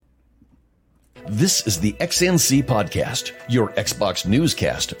This is the XNC Podcast, your Xbox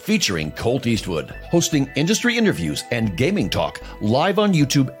newscast featuring Colt Eastwood, hosting industry interviews and gaming talk live on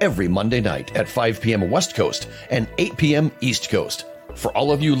YouTube every Monday night at 5 p.m. West Coast and 8 p.m. East Coast. For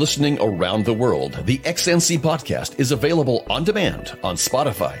all of you listening around the world, the XNC Podcast is available on demand on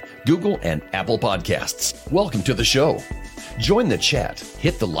Spotify, Google, and Apple Podcasts. Welcome to the show. Join the chat,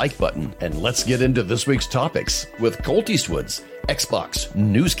 hit the like button, and let's get into this week's topics with Colt Eastwood's Xbox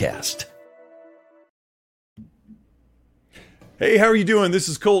Newscast. Hey, how are you doing? This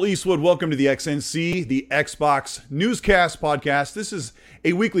is Colt Eastwood. Welcome to the XNC, the Xbox Newscast podcast. This is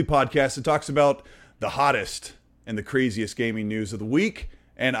a weekly podcast that talks about the hottest and the craziest gaming news of the week.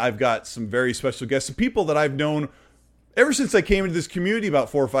 And I've got some very special guests, some people that I've known ever since I came into this community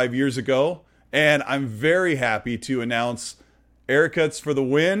about 4 or 5 years ago. And I'm very happy to announce Erica's for the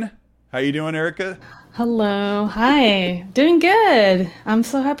win. How you doing, Erica? Hello. Hi. Doing good. I'm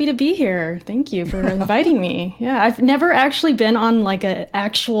so happy to be here. Thank you for inviting me. Yeah, I've never actually been on like an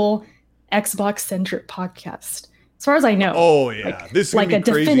actual Xbox-centric podcast, as far as I know. Oh yeah, this is like gonna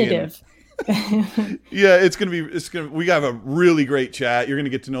be a crazy definitive. Yeah, we have a really great chat. You're gonna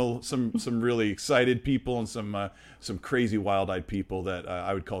get to know some really excited people and some crazy wild-eyed people that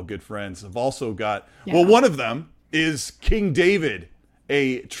I would call good friends. I've also got one of them is King David,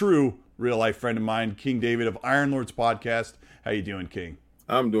 a true real-life friend of mine, King David of Iron Lords Podcast. How you doing, King?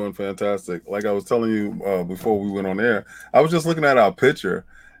 I'm doing fantastic. Like I was telling you before we went on air, I was just looking at our picture,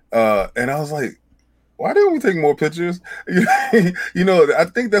 and I was like, why didn't we take more pictures? You know, I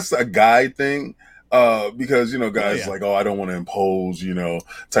think that's a guy thing, because, you know, guys like, oh, I don't want to impose, you know,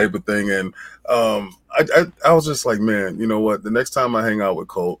 type of thing. And I was just like, man, you know what? The next time I hang out with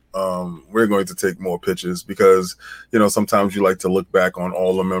Colt, we're going to take more pictures because, you know, sometimes you like to look back on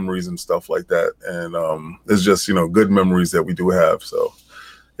all the memories and stuff like that. And it's just, you know, good memories that we do have. So,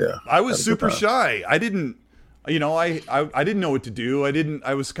 yeah. I was super shy. I didn't know what to do.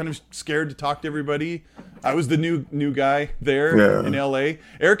 I was kind of scared to talk to everybody. I was the new guy there in LA.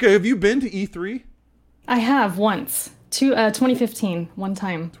 Erica, have you been to E3? I have once. 2015, one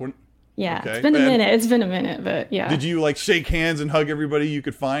time. Yeah, okay. It's been a minute, but yeah. Did you like shake hands and hug everybody you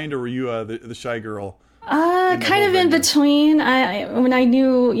could find, or were you the shy girl? Kind of in between. When I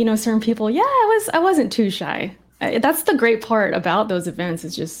knew, you know, certain people, I wasn't too shy. That's the great part about those events,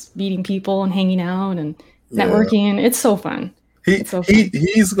 is just meeting people and hanging out and networking. It's so fun.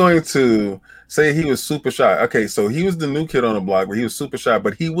 He's going to say he was super shy. Okay, so he was the new kid on the block, but he was super shy,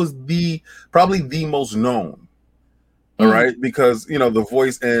 but he was probably the most known. All right, because, you know, the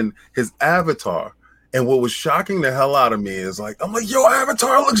voice and his avatar. And what was shocking the hell out of me is like, I'm like, your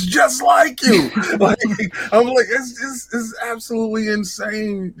avatar looks just like you. Like, I'm like, it's absolutely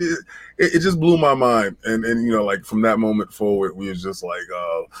insane. It just blew my mind. And you know, like from that moment forward, we was just like,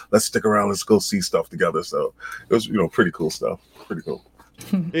 let's stick around, let's go see stuff together. So it was, you know, pretty cool stuff. Pretty cool.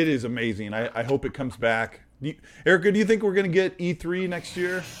 It is amazing. I hope it comes back. Erica, do you think we're going to get E3 next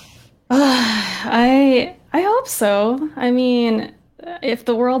year? I hope so. I mean, if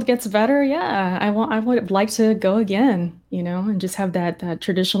the world gets better, I would like to go again, you know, and just have that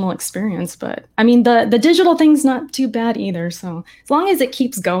traditional experience. But I mean, the digital thing's not too bad either. So as long as it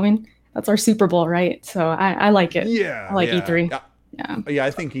keeps going, that's our Super Bowl, right? So I like it. Yeah, I like E3. Yeah,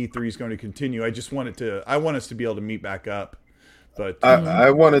 I think E3 is going to continue. I want us to be able to meet back up. But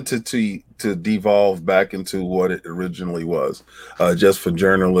I wanted to devolve back into what it originally was, just for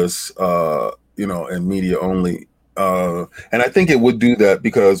journalists, you know, and media only. And I think it would do that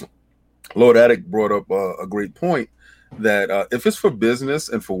because Lord Attic brought up a great point that if it's for business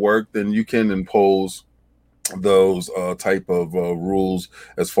and for work, then you can impose those type of rules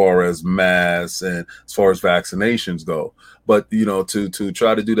as far as masks and as far as vaccinations go. But, you know, to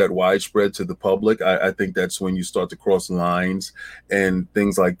try to do that widespread to the public, I think that's when you start to cross lines and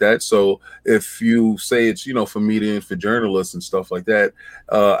things like that. So if you say it's, you know, for media and for journalists and stuff like that,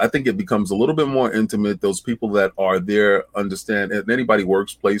 I think it becomes a little bit more intimate. Those people that are there understand, and anybody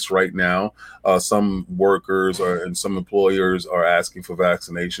workplace right now, some workers and some employers are asking for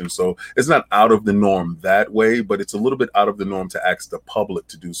vaccinations. So it's not out of the norm that way, but it's a little bit out of the norm to ask the public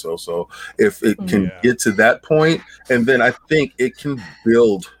to do so. So if it can get to that point, and then I think it can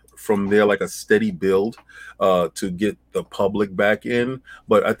build from there, like a steady build to get the public back in.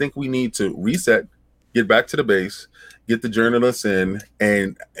 But I think we need to reset, get back to the base, get the journalists in.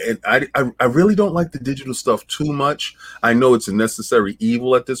 And I really don't like the digital stuff too much. I know it's a necessary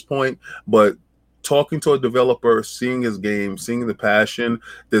evil at this point, but talking to a developer, seeing his game, seeing the passion,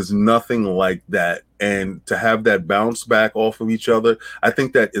 there's nothing like that and to have that bounce back off of each other, I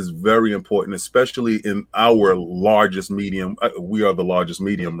think that is very important, especially in our largest medium. We are the largest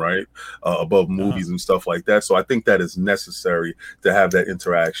medium, right? Above movies and stuff like that. So I think that is necessary to have that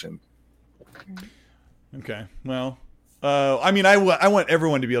interaction. Okay. Well, I mean, I want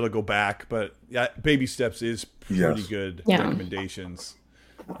everyone to be able to go back, but Baby Steps is pretty good recommendations.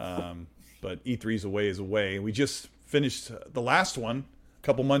 But E3 is a way. We just finished the last one a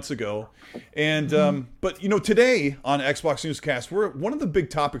couple months ago, and but today on Xbox Newscast, one of the big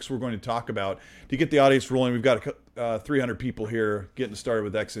topics we're going to talk about to get the audience rolling. We've got 300 people here getting started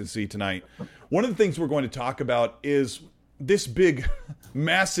with XNC tonight. One of the things we're going to talk about is this big,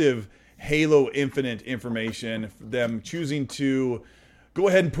 massive Halo Infinite information. Them choosing to go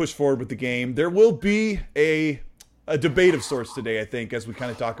ahead and push forward with the game. There will be a debate of sorts today, I think, as we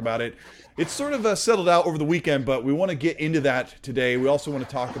kind of talk about it. It's sort of settled out over the weekend, but we want to get into that today. We also want to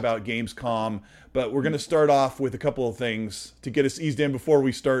talk about Gamescom, but we're going to start off with a couple of things to get us eased in before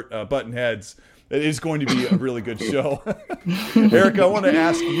we start butting heads. It is going to be a really good show. Erica, I want to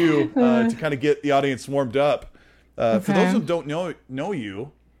ask you to kind of get the audience warmed up. For those who don't know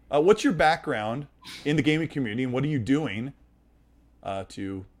you, what's your background in the gaming community, and what are you doing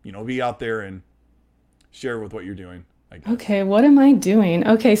to be out there and share with what you're doing? Okay, what am I doing?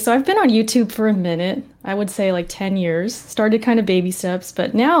 Okay, so I've been on YouTube for a minute. I would say like 10 years. Started kind of baby steps,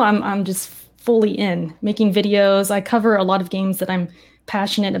 but now I'm just fully in making videos. I cover a lot of games that I'm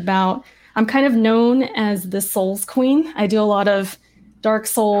passionate about. I'm kind of known as the Souls Queen. I do a lot of Dark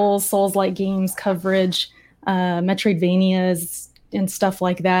Souls, Souls-like games coverage, Metroidvanias, and stuff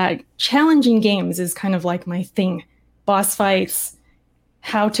like that. Challenging games is kind of like my thing. Boss fights,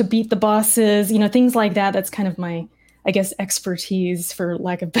 how to beat the bosses, things like that. That's kind of my, I guess, expertise, for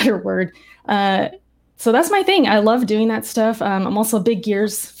lack of a better word. So that's my thing. I love doing that stuff. I'm also a big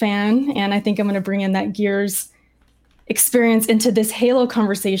Gears fan, and I think I'm going to bring in that Gears experience into this Halo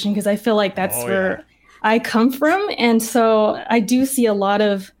conversation, because I feel like that's where I come from. And so I do see a lot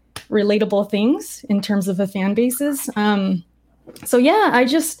of relatable things in terms of the fan bases. So yeah,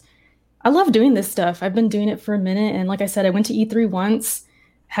 I love doing this stuff. I've been doing it for a minute. And like I said, I went to E3 once,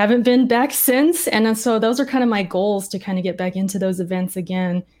 haven't been back since. And so those are kind of my goals, to kind of get back into those events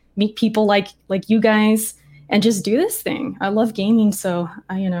again, meet people like you guys, and just do this thing. I love gaming. So,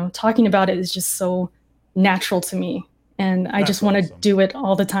 talking about it is just so natural to me. And I just want to do it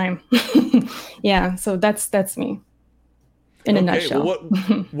all the time. Yeah. So that's me in a nutshell. Well,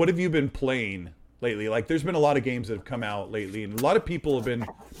 what have you been playing lately? Like, there's been a lot of games that have come out lately, and a lot of people have been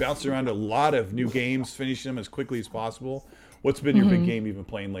bouncing around a lot of new games, finishing them as quickly as possible. What's been your big game you've been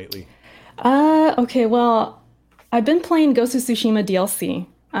playing lately? Okay, well, I've been playing Ghost of Tsushima DLC.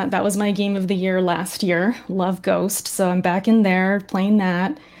 That was my game of the year last year. Love Ghost, so I'm back in there playing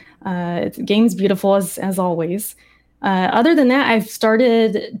that. The game's beautiful as always. Other than that, I've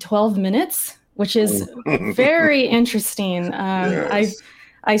started 12 Minutes, which is very interesting. Yes.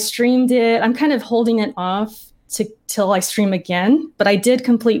 I streamed it. I'm kind of holding it off till I stream again, but I did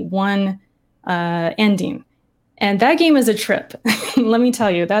complete one ending. And that game is a trip. Let me tell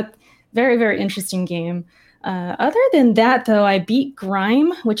you, that very, very interesting game. Other than that, though, I beat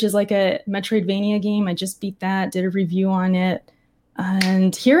Grime, which is like a Metroidvania game. I just beat that, did a review on it.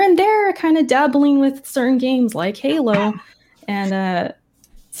 And here and there, kind of dabbling with certain games like Halo and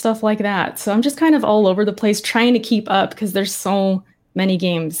stuff like that. So I'm just kind of all over the place trying to keep up, because there's so many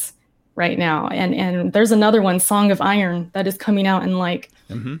games right now. And there's another one, Song of Iron, that is coming out in like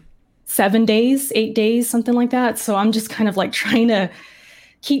 7 days, 8 days, something like that. So I'm just kind of like trying to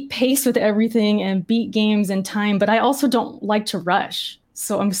keep pace with everything and beat games in time. But I also don't like to rush.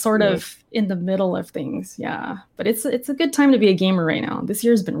 So I'm sort of in the middle of things. Yeah. But it's a good time to be a gamer right now. This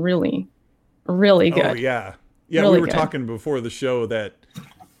year's been really, really good. Oh, yeah. Yeah, really we were good. talking before the show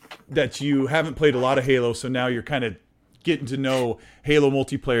that you haven't played a lot of Halo, so now you're kind of getting to know Halo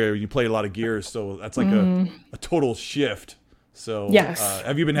multiplayer. You played a lot of Gears, so that's like a total shift. So yes.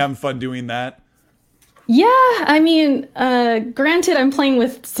 Have you been having fun doing that? Yeah, I mean, granted, I'm playing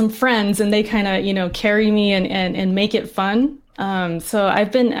with some friends, and they kind of, carry me and make it fun. So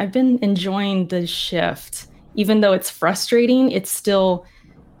I've been enjoying the shift, even though it's frustrating. It's still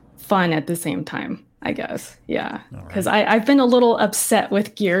fun at the same time, I guess. Yeah, because I've been a little upset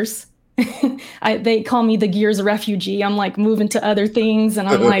with Gears. They call me the Gears refugee. I'm like moving to other things, and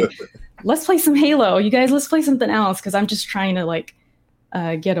I'm like, let's play some Halo. You guys, let's play something else, because I'm just trying to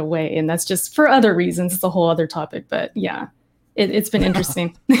get away, and that's just for other reasons. It's a whole other topic, but yeah, it's been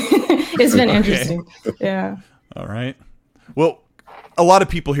interesting. It's been interesting. Yeah. All right. Well, a lot of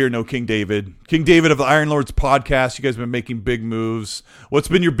people here know King David. King David of the Iron Lords podcast. You guys have been making big moves. What's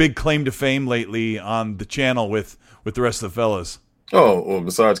been your big claim to fame lately on the channel with the rest of the fellas? Oh, well,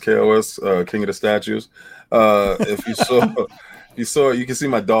 besides KOS, King of the Statues. If you saw, you can see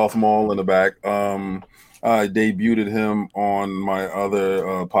my Darth Maul in the back. I debuted him on my other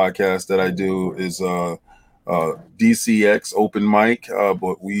podcast that I do is DCX Open Mic,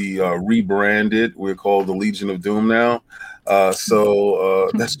 but we rebranded. We're called the Legion of Doom now. That's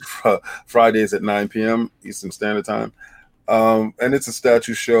Fridays at 9 p.m. Eastern Standard Time. And it's a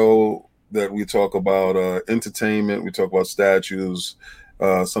statue show that we talk about entertainment. We talk about statues.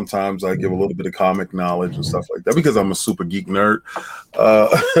 Sometimes I give a little bit of comic knowledge and stuff like that because I'm a super geek nerd.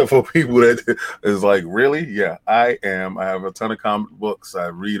 For people that is like, really? Yeah, I am. I have a ton of comic books. I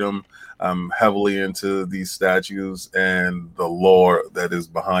read them. I'm heavily into these statues and the lore that is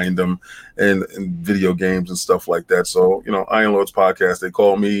behind them and video games and stuff like that. So, Iron Lords podcast, they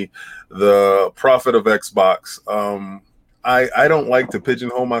call me the prophet of Xbox. I don't like to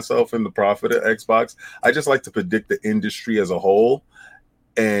pigeonhole myself in the prophet of Xbox. I just like to predict the industry as a whole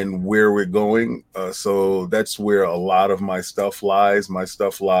and where we're going. So that's where a lot of my stuff lies. My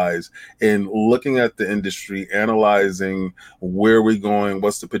stuff lies in looking at the industry, analyzing where we're going,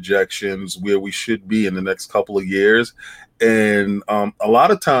 what's the projections, where we should be in the next couple of years. And a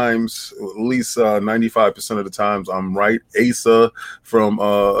lot of times, at least 95% of the times, I'm right. Asa from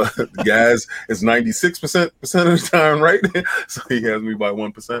Gaz is 96% of the time right. So he has me by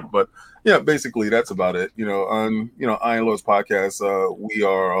 1%. But yeah, basically that's about it. On Iron Lords podcast, we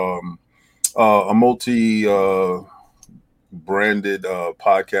are a multi-branded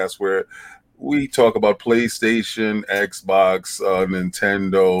podcast where we talk about PlayStation, Xbox,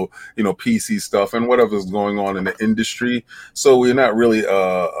 Nintendo, PC stuff, and whatever's going on in the industry. So we're not really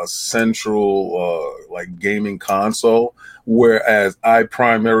a central like gaming console. Whereas I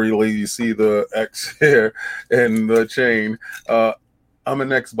primarily, you see the X here and the chain. I'm an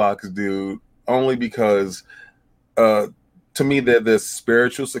Xbox dude only because, to me, they're the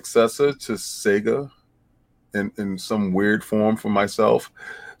spiritual successor to Sega in some weird form for myself.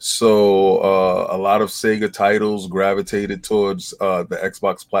 So a lot of Sega titles gravitated towards the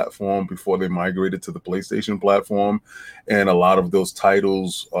Xbox platform before they migrated to the PlayStation platform. And a lot of those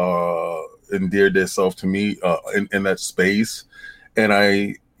titles endeared themselves to me in that space. And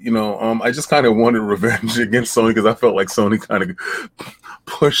I just kind of wanted revenge against Sony because I felt like Sony kind of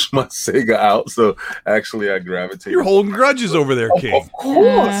pushed my Sega out. So actually I gravitated. You're holding grudges over there, King. Of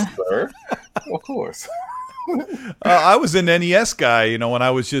course, sir. Of course. I was an NES guy, when I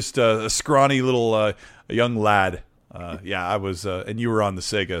was just a scrawny little young lad. I was, and you were on the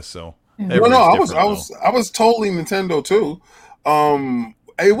Sega, so. I was totally Nintendo too.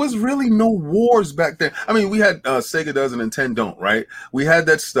 It was really no wars back then. I mean, we had Sega does and Nintendo don't, right? We had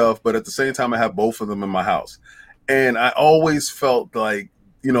that stuff, but at the same time, I have both of them in my house, and I always felt like,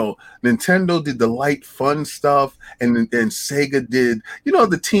 Nintendo did the light, fun stuff, and Sega did,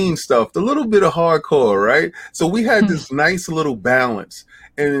 the teen stuff, the little bit of hardcore, right? So we had this nice little balance.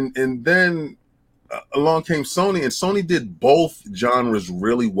 And then along came Sony, and Sony did both genres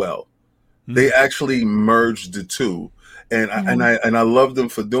really well. They actually merged the two. And I love them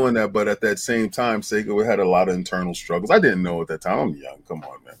for doing that, but at that same time, Sega had a lot of internal struggles. I didn't know at that time. I'm young, come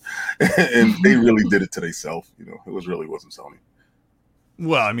on, man. And they really did it to themselves. It wasn't Sony.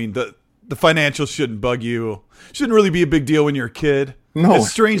 Well, I mean, the financials shouldn't bug you. Shouldn't really be a big deal when you're a kid. No,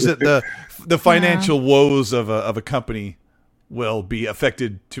 it's strange that the financial woes of a company will be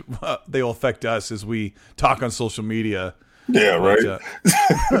affected. They will affect us as we talk on social media. Yeah, right.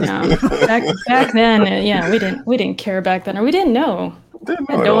 Back then, we didn't care back then, or we didn't know. I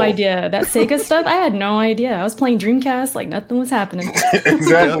had no idea. That Sega stuff, I had no idea. I was playing Dreamcast like nothing was happening.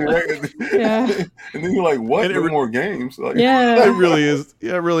 Exactly, right? Yeah. And then you're like, what? There more games? Like, yeah. It really is.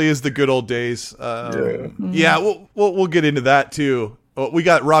 Yeah, it really is the good old days. We'll get into that too. We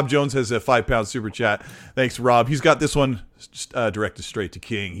got Rob Jones has a £5 super chat. Thanks, Rob. He's got this one directed straight to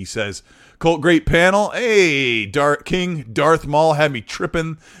King. He says, Colt, great panel. Hey, King Darth Maul had me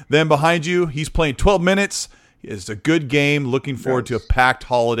tripping. Then behind you, he's playing 12 minutes. It's a good game. Looking forward to a packed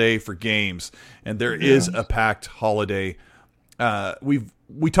holiday for games. And there is a packed holiday. We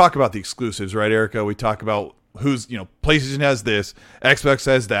talk about the exclusives, right, Erica? We talk about who's, PlayStation has this, Xbox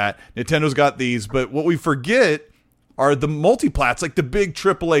has that, Nintendo's got these. But what we forget are the multiplats, like the big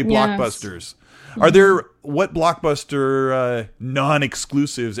AAA blockbusters. Are there, what blockbuster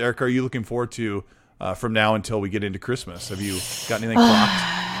non-exclusives, Erica, are you looking forward to from now until we get into Christmas? Have you got anything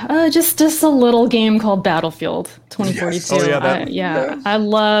clocked? Just a little game called Battlefield 2042. Yes. I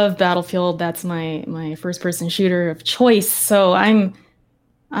love Battlefield. That's my first person shooter of choice. So I'm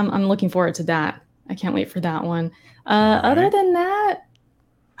I'm looking forward to that. I can't wait for that one. Other than that,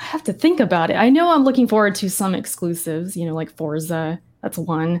 I have to think about it. I know I'm looking forward to some exclusives, like Forza. That's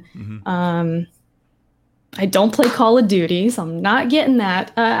one. Mm-hmm. I don't play Call of Duty, so I'm not getting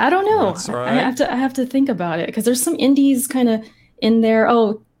that. I don't know. That's right. I have to think about it because there's some indies kind of in there.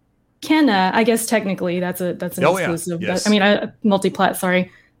 Oh, Kena, I guess technically that's an exclusive. Yeah. Yes. But, I mean, multi-plat,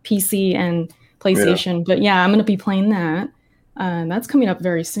 sorry, PC and PlayStation. Yeah. But yeah, I'm going to be playing that. That's coming up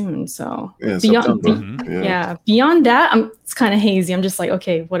very soon. So beyond that, it's kind of hazy. I'm just like,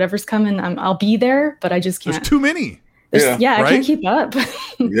 okay, whatever's coming, I'll be there, but I just can't. There's too many. I can't keep up.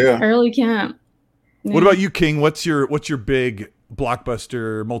 Yeah, I really can't. Yeah. What about you, King? What's your big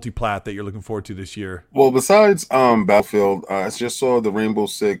blockbuster multi-plat that you're looking forward to this year? Well, besides Battlefield, I just saw the Rainbow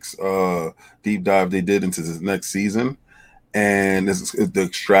Six deep dive they did into the next season, and the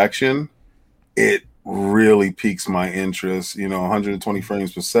Extraction. It really piques my interest. 120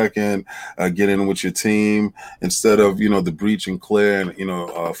 frames per second, get in with your team instead of the breach and clear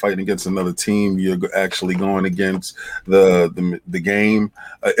and fighting against another team. You're actually going against the game.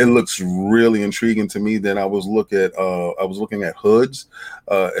 It looks really intriguing to me. Then I was looking at Hoods,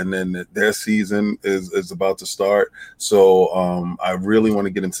 and then their season is about to start. So I really want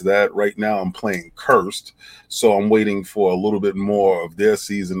to get into that. Right now I'm playing Cursed, so I'm waiting for a little bit more of their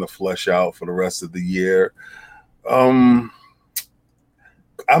season to flesh out for the rest of the year. I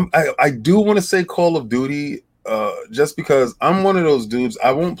do want to say Call of Duty, just because I'm one of those dudes.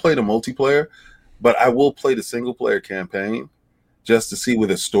 I won't play the multiplayer, but I will play the single player campaign just to see where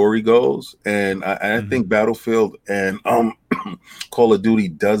the story goes. And I think Battlefield and Call of Duty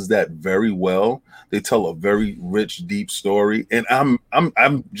does that very well. They tell a very rich, deep story, and I'm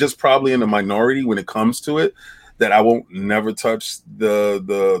just probably in the minority when it comes to it, that I won't never touch the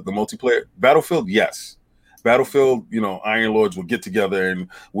multiplayer. Battlefield, yes. Battlefield, Iron Lords will get together and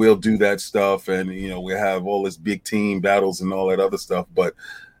we'll do that stuff, and we have all this big team battles and all that other stuff. But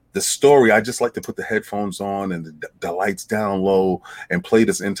the story, I just like to put the headphones on and the lights down low and play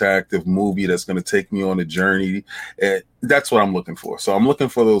this interactive movie that's going to take me on a journey. And that's what I'm looking for. So I'm looking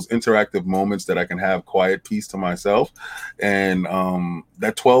for those interactive moments that I can have quiet peace to myself. And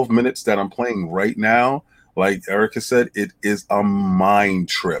that 12 minutes that I'm playing right now, like Erica said, it is a mind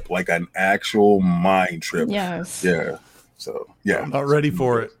trip, like an actual mind trip. Yes. Yeah. So, yeah. I'm not ready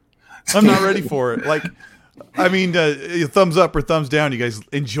for it. I'm not ready for it. Like, I mean, thumbs up or thumbs down. You guys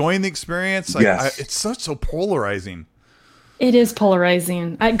enjoying the experience? Like, yes. It's so polarizing. It is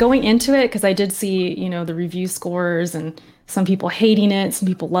polarizing. Going into it, because I did see, the review scores and some people hating it, some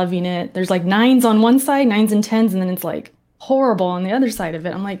people loving it. There's like 9s on one side, 9s and 10s, and then it's like horrible on the other side of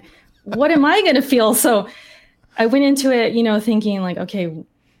it. I'm like, what am I going to feel? So I went into it, thinking like, okay,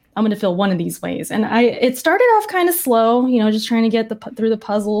 I'm going to feel one of these ways. And it started off kind of slow, just trying to get through the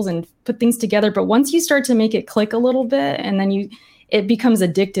puzzles and put things together. But once you start to make it click a little bit, and then it becomes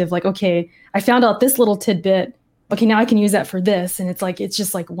addictive. Like, okay, I found out this little tidbit. Okay, now I can use that for this. And it's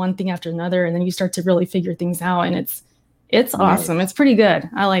just like one thing after another. And then you start to really figure things out. And it's awesome. It's pretty good.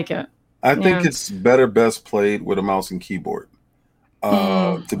 I like it. I think it's best played with a mouse and keyboard.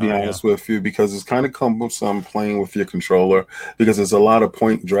 To be honest with you, because it's kind of cumbersome playing with your controller, because there's a lot of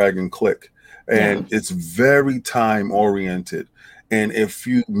point, drag, and click, and it's very time oriented. And if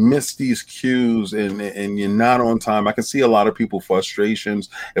you miss these cues and you're not on time, I can see a lot of people frustrations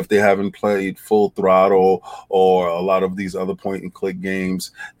if they haven't played Full Throttle or a lot of these other point and click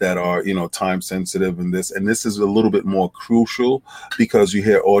games that are, time sensitive and this is a little bit more crucial, because you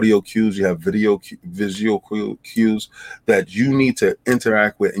hear audio cues, you have visual cues that you need to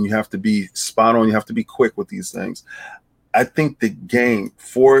interact with, and you have to be spot on. You have to be quick with these things. I think the game,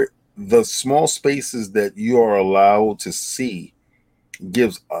 for the small spaces that you are allowed to see,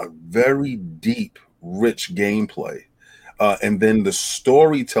 gives a very deep, rich gameplay. And then the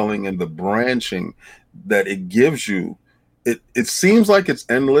storytelling and the branching that it gives you, it seems like it's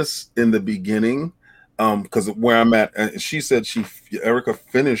endless in the beginning. Because where I'm at, she said Erica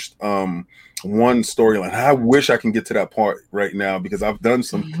finished one storyline. I wish I can get to that part right now, because I've done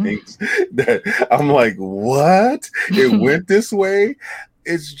some things that I'm like, what? It went this way?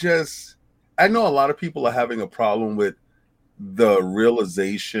 It's just, I know a lot of people are having a problem with the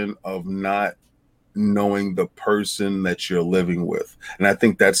realization of not knowing the person that you're living with, and I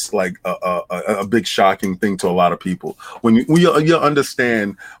think that's like a big shocking thing to a lot of people. When you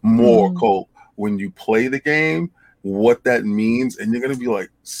understand more, Colt, when you play the game, what that means, and you're gonna be like,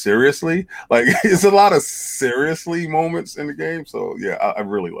 seriously? Like, it's a lot of seriously moments in the game. So yeah, I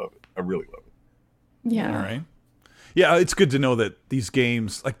really love it. I really love it. Yeah. All right. Yeah, it's good to know that these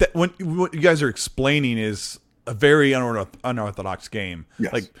games like that. What you guys are explaining is a very unorthodox game.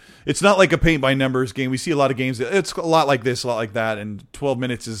 Yes. Like, it's not like a paint by numbers game. We see a lot of games that it's a lot like this, a lot like that, and 12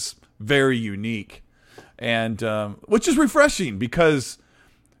 minutes is very unique, and which is refreshing because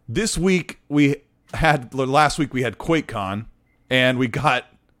last week we had QuakeCon, and we got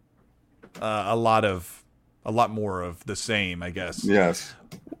a lot more of the same, I guess. Yes.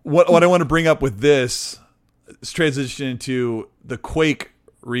 What I want to bring up with this is transition to the Quake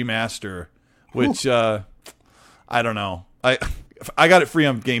remaster, which I don't know. I got it free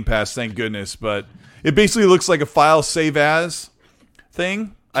on Game Pass, thank goodness, but it basically looks like a file save as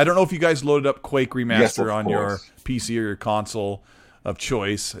thing. I don't know if you guys loaded up Quake Remaster on your PC or your console of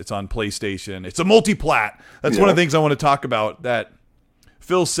choice. It's on PlayStation. It's a multi-plat. That's one of the things I want to talk about. That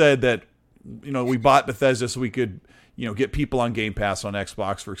Phil said that, we bought Bethesda so we could, get people on Game Pass on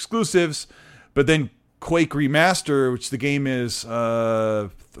Xbox for exclusives. But then Quake Remaster, which the game is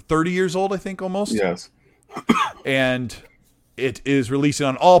 30 years old, I think, almost. Yes. And it is releasing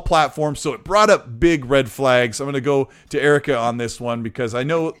on all platforms, so it brought up big red flags. I'm going to go to Erica on this one because I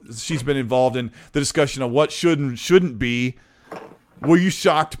know she's been involved in the discussion of what should and shouldn't be. Were you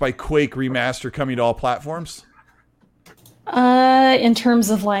shocked by Quake Remaster coming to all platforms? In terms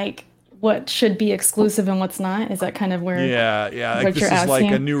of like what should be exclusive and what's not? Is that kind of where? Yeah. Like, this is like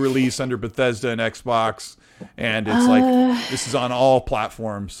a new release under Bethesda and Xbox, and it's like this is on all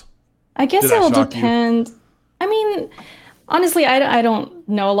platforms. I guess it will depend. I mean, honestly, I don't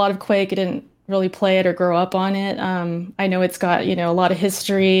know a lot of Quake. I didn't really play it or grow up on it. I know it's got, a lot of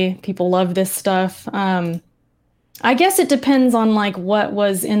history. People love this stuff. I guess it depends on like what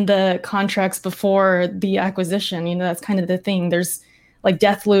was in the contracts before the acquisition. That's kind of the thing. There's like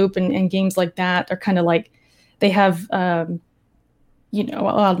Deathloop and games like that are kind of like they have, well,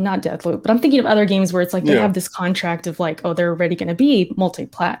 not Deathloop, but I'm thinking of other games where it's like they have this contract of like, oh, they're already going to be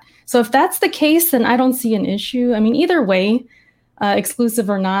multi-plat. So if that's the case, then I don't see an issue. I mean, either way, exclusive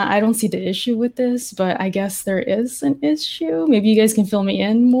or not, I don't see the issue with this, but I guess there is an issue. Maybe you guys can fill me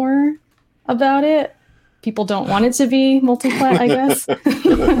in more about it. People don't want it to be multi-plat, I guess.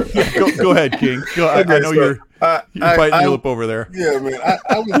 Go ahead, King. I know you're biting your lip over there. Yeah, man.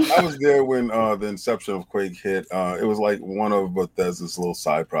 I was there when the inception of Quake hit. It was like one of Bethesda's little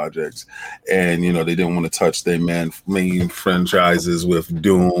side projects, and they didn't want to touch their main franchises with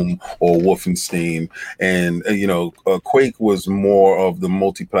Doom or Wolfenstein, and Quake was more of the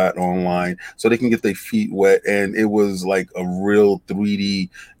multi-plat online, so they can get their feet wet, and it was like a real 3D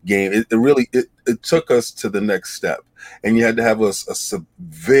game. It really took us to the next step, and you had to have a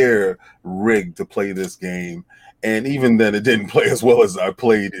severe rig to play this game. And even then, it didn't play as well as I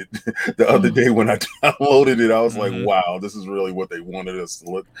played it the other day when I downloaded it. I was like, wow, this is really what they wanted us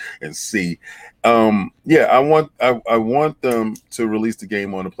to look and see. I want them to release the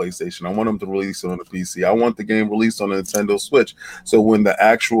game on the PlayStation. I want them to release it on the PC. I want the game released on the Nintendo Switch. So when the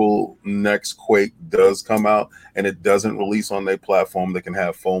actual next Quake does come out and it doesn't release on their platform, they can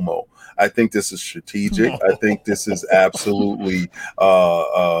have FOMO. I think this is strategic. I think this is absolutely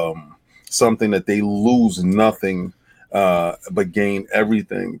something that they lose nothing but gain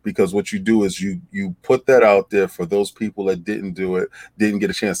everything, because what you do is you put that out there for those people that didn't do it, didn't get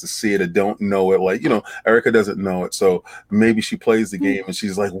a chance to see it, or don't know it. Like, Erica doesn't know it, so maybe she plays the game and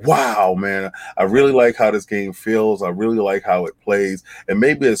she's like, wow, man, I really like how this game feels, I really like how it plays, and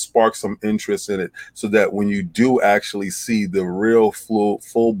maybe it sparks some interest in it, so that when you do actually see the real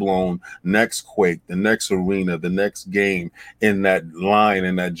full-blown next Quake, the next arena, the next game in that line,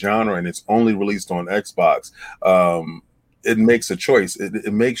 in that genre, and it's only released on Xbox, it makes a choice.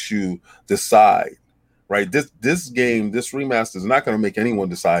 It makes you decide, right? This game, this remaster is not going to make anyone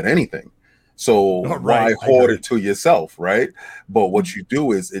decide anything. So why hoard it to yourself, right? But what you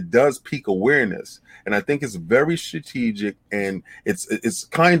do is it does pique awareness. And I think it's very strategic, and it's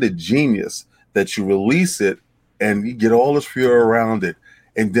kind of genius that you release it and you get all this fear around it.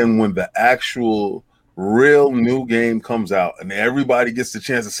 And then when the actual real new game comes out and everybody gets the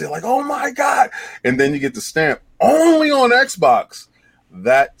chance to say like, oh my God, and then you get the stamp only on Xbox,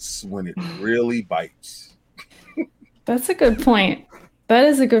 that's when it really bites. That's a good point. That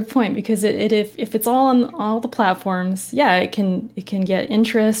is a good point, because if it's all on all the platforms, it can get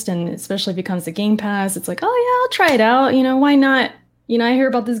interest, and especially if it comes to Game Pass, it's like, oh yeah, I'll try it out. Why not? I hear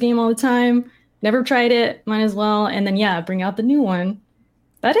about this game all the time. Never tried it, might as well. And then bring out the new one.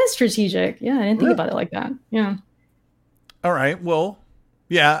 That is strategic. Yeah, I didn't think about it like that. Yeah. All right. Well,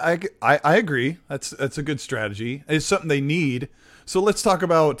 yeah, I agree. That's a good strategy. It's something they need. So let's talk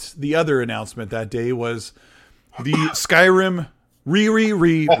about the other announcement that day was the Skyrim remaster.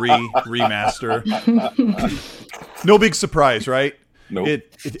 No big surprise, right? Nope.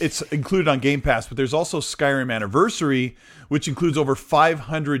 It's included on Game Pass, but there's also Skyrim Anniversary, which includes over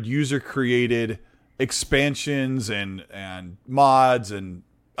 500 user-created expansions and mods and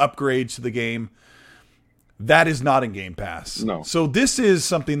upgrades to the game. That is not in Game Pass. No. So this is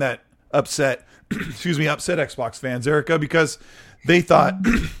something that upset Xbox fans, Erica, because they thought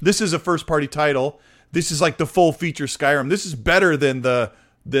this is a first-party title. This is like the full feature Skyrim. This is better than the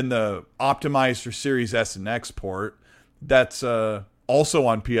optimized for Series S and X port. That's also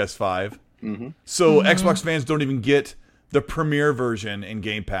on PS5. Mm-hmm. So Xbox fans don't even get the premiere version in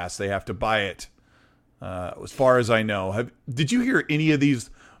Game Pass. They have to buy it. As far as I know, did you hear any of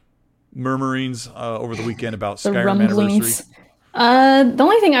these murmurings over the weekend about Skyrim Anniversary? The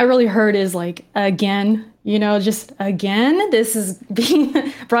only thing I really heard is like, again, just again, this is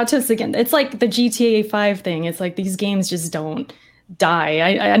being brought to us again. It's like the GTA 5 thing. It's like these games just don't die.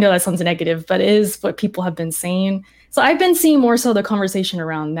 I know that sounds negative, but it is what people have been saying. So I've been seeing more so the conversation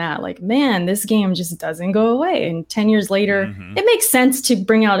around that. Like, man, this game just doesn't go away. And 10 years later, it makes sense to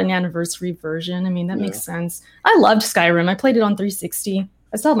bring out an anniversary version. I mean, that makes sense. I loved Skyrim. I played it on 360.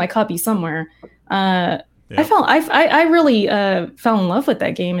 I still have my copy somewhere. I really fell in love with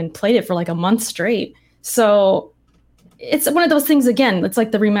that game and played it for like a month straight. So it's one of those things, again, it's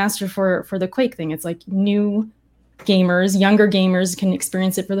like the remaster for the Quake thing. It's like new gamers, younger gamers can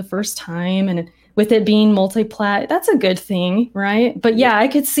experience it for the first time. And with it being multi-plat, that's a good thing, right? But yeah, I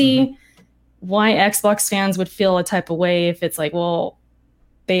could see why Xbox fans would feel a type of way if it's like, well,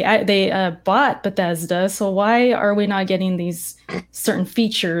 they bought Bethesda, so why are we not getting these certain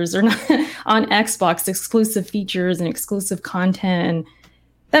features or not on Xbox, exclusive features and exclusive content? And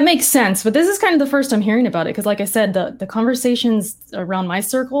that makes sense, but this is kind of the first I'm hearing about it because, like I said, the conversations around my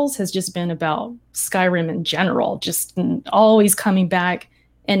circles has just been about Skyrim in general, just always coming back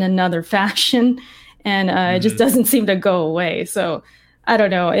in another fashion, and it just doesn't seem to go away. So I don't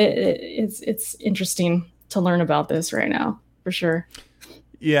know. It's interesting to learn about this right now, for sure.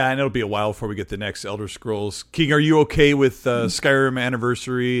 Yeah, and it'll be a while before we get the next Elder Scrolls. King, are you okay with Skyrim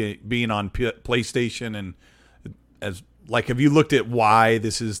Anniversary being on PlayStation? And have you looked at why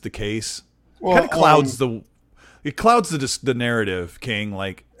this is the case? Well, kind of clouds the narrative, King.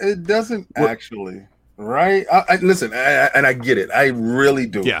 Like it doesn't actually. Right? Listen, and I get it. I really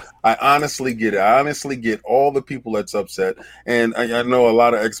do. Yeah. I honestly get it. I honestly get all the people that's upset. And I know a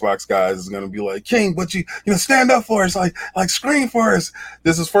lot of Xbox guys is going to be like, King, but you stand up for us, like scream for us.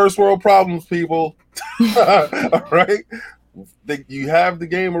 This is first world problems, people. All right? You have the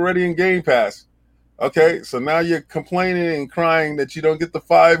game already in Game Pass. Okay, so now you're complaining and crying that you don't get the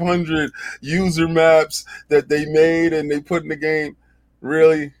 500 user maps that they made and they put in the game.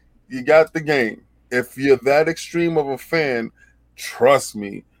 Really? You got the game. If you're that extreme of a fan, trust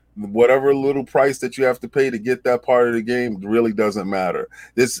me, whatever little price that you have to pay to get that part of the game really doesn't matter.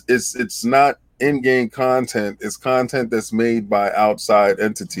 It's not in-game content. It's content that's made by outside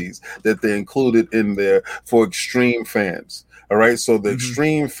entities that they included in there for extreme fans. All right, so the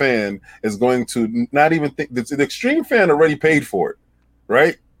extreme fan is going to not even think the extreme fan already paid for it,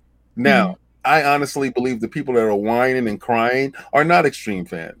 right? Now, I honestly believe the people that are whining and crying are not extreme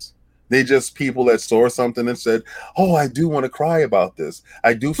fans. They just people that saw something and said, "Oh, I do want to cry about this.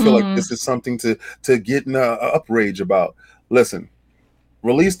 I do feel like this is something to get in a uprage about." Listen,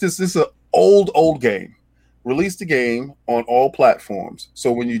 release this. This is an old game. Release the game on all platforms.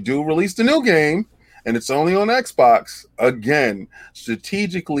 So when you do release the new game, and it's only on Xbox, again,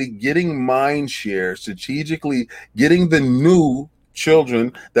 strategically getting mind share, strategically getting the new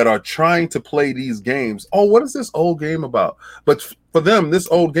children that are trying to play these games. Oh, what is this old game about? But for them, this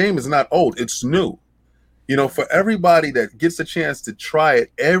old game is not old. It's new. For everybody that gets a chance to try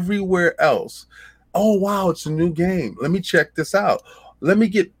it everywhere else, oh, wow, it's a new game. Let me check this out. Let me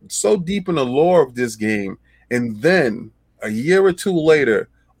get so deep in the lore of this game. And then a year or two later,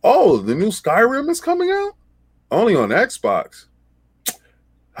 oh, the new Skyrim is coming out? Only on Xbox.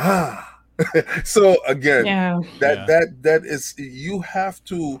 So again, that is, you have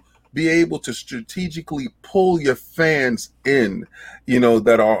to be able to strategically pull your fans in,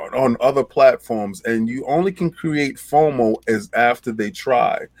 that are on other platforms, and you only can create FOMO as after they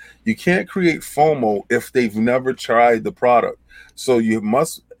try. You can't create FOMO if they've never tried the product. So you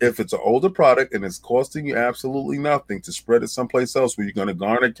must, if it's an older product and it's costing you absolutely nothing to spread it someplace else where you're going to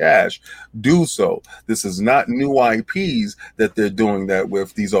garner cash, do so. This is not new IPs that they're doing that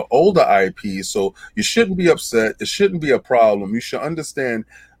with. These are older IPs, so you shouldn't be upset. It shouldn't be a problem. You should understand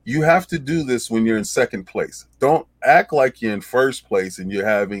You have to do this when you're in second place. Don't act like you're in first place and you're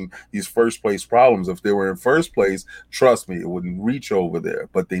having these first place problems. If they were in first place, trust me, it wouldn't reach over there.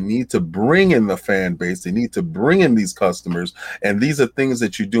 But they need to bring in the fan base. They need to bring in these customers. And these are things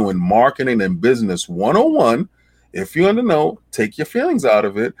that you do in marketing and business 101. If you're in the know, take your feelings out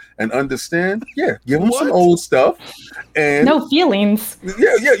of it and understand. Yeah, give them some old stuff. And no feelings.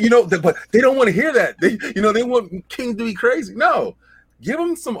 Yeah, but they don't want to hear that. They want King to be crazy. No. Give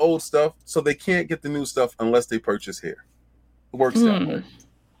them some old stuff so they can't get the new stuff unless they purchase here. It works that way.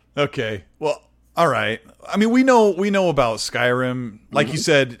 Okay. Well, all right. I mean, we know about Skyrim. Like you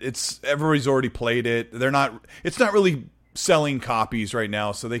said, everybody's already played it. It's not really selling copies right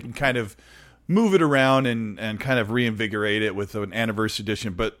now, so they can kind of move it around and kind of reinvigorate it with an anniversary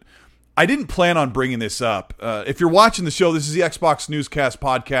edition. But I didn't plan on bringing this up. If you're watching the show, this is the Xbox Newscast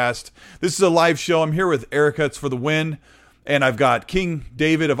podcast. This is a live show. I'm here with Erica. It's for the win. And I've got King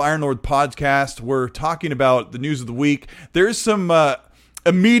David of Iron Lord Podcast. We're talking about the news of the week. There's some a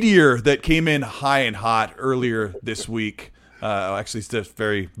meteor that came in high and hot earlier this week. Actually, it's just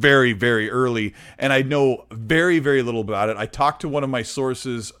very, very, very early. And I know very, very little about it. I talked to one of my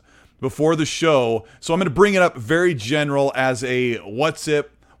sources before the show. So I'm going to bring it up very general as a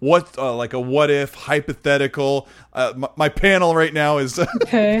like a what if hypothetical. My panel right now is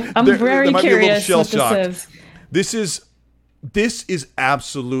okay. I'm very curious what this is. This is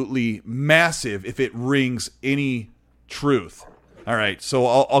absolutely massive if it rings any truth. All right, so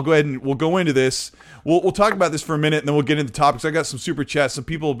I'll go ahead and we'll go into this. We'll talk about this for a minute, and then we'll get into topics. I got some super chats. Some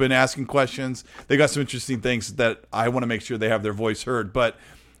people have been asking questions. They got some interesting things that I want to make sure they have their voice heard. But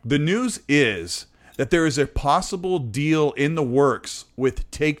the news is that there is a possible deal in the works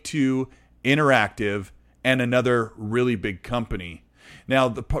with Take-Two Interactive and another really big company. Now,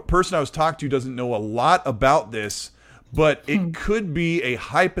 the person I was talking to doesn't know a lot about this, but it could be a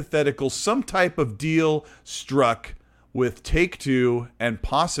hypothetical, some type of deal struck with Take-Two and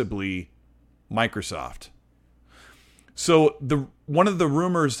possibly Microsoft. So one of the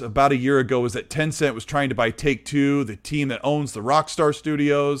rumors about a year ago was that Tencent was trying to buy Take-Two, the team that owns the Rockstar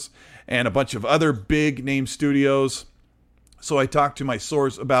Studios and a bunch of other big name studios. So I talked to my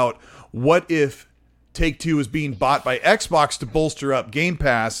source about what if Take-Two is being bought by Xbox to bolster up Game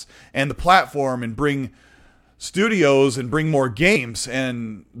Pass and the platform and bring studios and bring more games.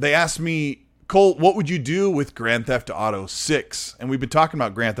 And they asked me, Cole, what would you do with Grand Theft Auto 6? And we've been talking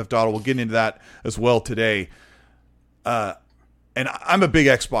about Grand Theft Auto. We'll get into that as well today. And I'm a big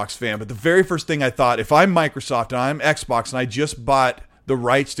Xbox fan, but the very first thing I thought, if I'm Microsoft and I'm Xbox and I just bought the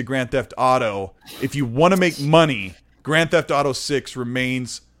rights to Grand Theft Auto, if you want to make money, Grand Theft Auto 6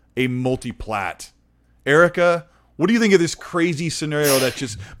 remains a multi-plat. Erica, what do you think of this crazy scenario that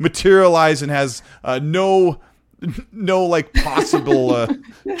just materialized and has no like possible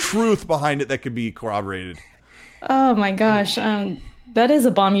truth behind it that could be corroborated? Oh my gosh, that is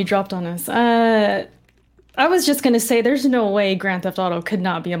a bomb you dropped on us. I was just gonna say there's no way Grand Theft Auto could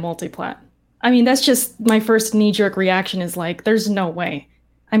not be a multi-plat. I mean, that's just my first knee-jerk reaction is like, there's no way.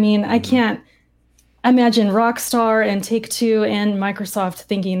 I mean, I can't imagine Rockstar and Take-Two and Microsoft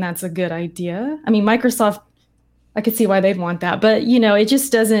thinking that's a good idea. I mean, Microsoft, I could see why they'd want that, but it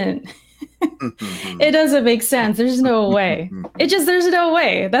just doesn't. It doesn't make sense. There's no way. There's no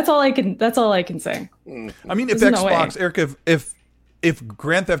way. That's all I can say. I mean, if there's Xbox, Erica, if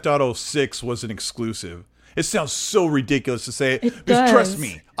Grand Theft Auto 6 was an exclusive, it sounds so ridiculous to say it. Because trust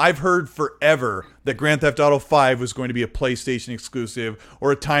me, I've heard forever that Grand Theft Auto 5 was going to be a PlayStation exclusive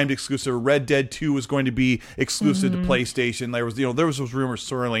or a timed exclusive. Red Dead 2 was going to be exclusive to PlayStation. There was those rumors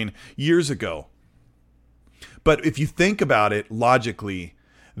swirling years ago. But if you think about it logically,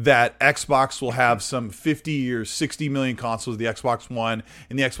 that Xbox will have some 50 or 60 million consoles, the Xbox One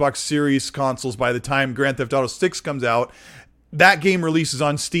and the Xbox Series consoles by the time Grand Theft Auto 6 comes out. That game releases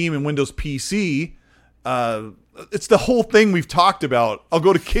on Steam and Windows PC. It's the whole thing we've talked about. I'll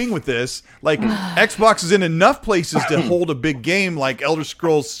go to King with this. Like, Xbox is in enough places to hold a big game like Elder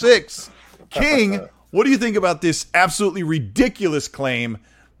Scrolls 6. King, what do you think about this absolutely ridiculous claim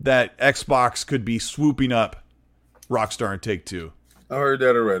that Xbox could be swooping up Rockstar and Take-Two? I heard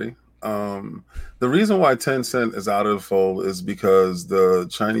that already. The reason why Tencent is out of the fold is because the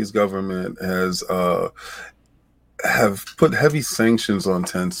Chinese government has have put heavy sanctions on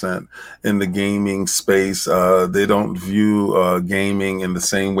Tencent in the gaming space. They don't view gaming in the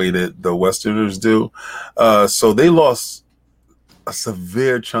same way that the Westerners do. So they lost a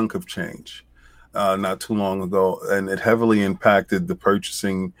severe chunk of change not too long ago, and it heavily impacted the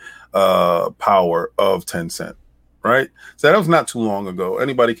purchasing power of Tencent. right? So that was not too long ago.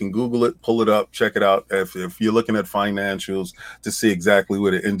 Anybody can Google it, pull it up, check it out. If you're looking at financials to see exactly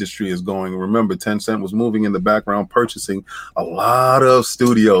where the industry is going, remember Tencent was moving in the background, purchasing a lot of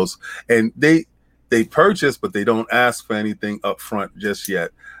studios, and they purchase, but they don't ask for anything up front just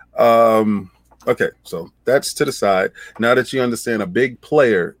yet. Okay, so that's to the side. Now that you understand a big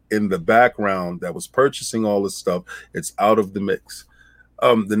player in the background that was purchasing all this stuff, it's out of the mix.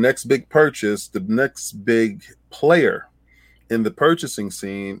 The next big purchase, the next big player in the purchasing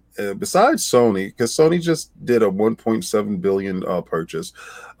scene, besides Sony, because Sony just did a 1.7 billion purchase,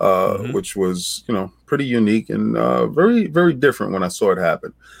 which was, pretty unique and very, very different when I saw it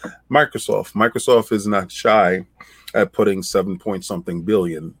happen. Microsoft is not shy at putting 7 point something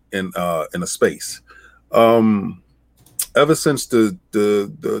billion in a space. Ever since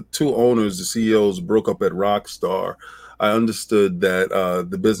the two owners, the CEOs, broke up at Rockstar, I understood that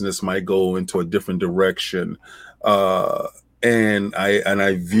the business might go into a different direction, and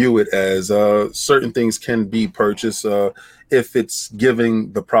I view it as certain things can be purchased if it's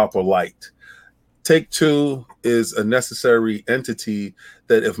giving the proper light. Take-Two is a necessary entity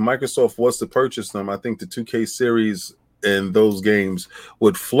that if Microsoft was to purchase them, I think the 2K series and those games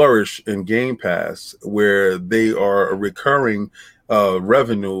would flourish in Game Pass, where they are a recurring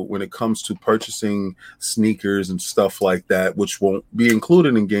revenue when it comes to purchasing sneakers and stuff like that, which won't be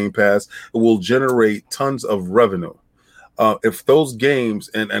included in Game Pass. It will generate tons of revenue. If those games,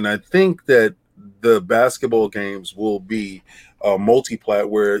 and I think that the basketball games will be multi-plat,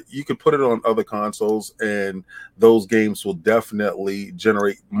 where you could put it on other consoles and those games will definitely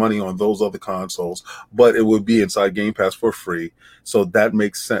generate money on those other consoles, but it would be inside Game Pass for free. So that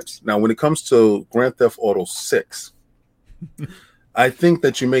makes sense. Now, when it comes to Grand Theft Auto 6, I think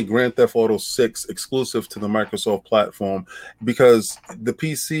that you make Grand Theft Auto 6 exclusive to the Microsoft platform, because the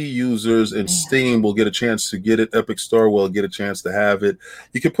PC users in Steam will get a chance to get it. Epic Store will get a chance to have it.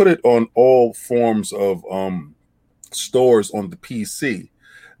 You can put it on all forms of stores on the PC.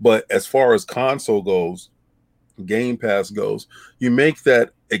 But as far as console goes, Game Pass goes, you make that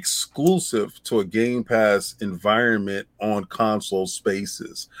exclusive to a Game Pass environment on console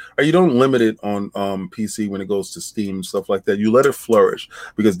spaces. Or you don't limit it on PC when it goes to Steam and stuff like that. You let it flourish,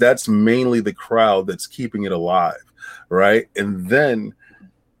 because that's mainly the crowd that's keeping it alive, right? And then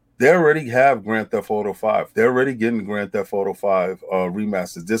they already have Grand Theft Auto 5. They're already getting Grand Theft Auto 5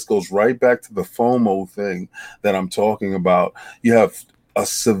 remastered. This goes right back to the FOMO thing that I'm talking about. You have a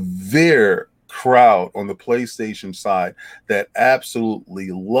severe crowd on the PlayStation side that absolutely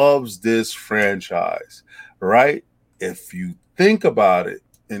loves this franchise, right? If you think about it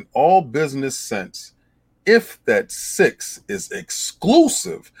in all business sense, if that 6 is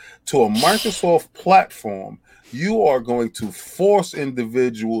exclusive to a Microsoft platform, you are going to force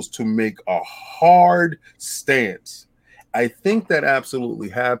individuals to make a hard stance. I think that absolutely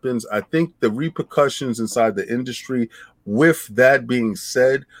happens. I think the repercussions inside the industry, with that being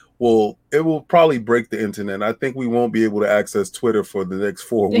said, it will probably break the internet. I think we won't be able to access Twitter for the next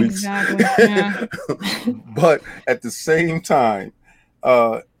 4 weeks. Exactly. Yeah. But at the same time,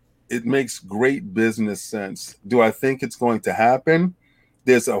 it makes great business sense. Do I think it's going to happen?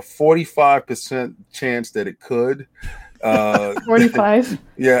 There's a 45% chance that it could. 45?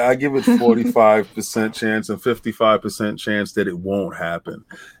 Yeah, I give it 45% chance and 55% chance that it won't happen.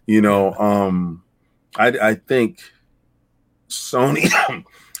 I think Sony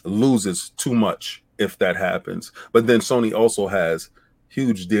loses too much if that happens. But then Sony also has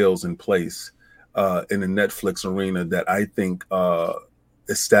huge deals in place in the Netflix arena that I think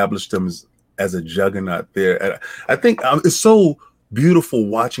established them as a juggernaut there. And I think it's so beautiful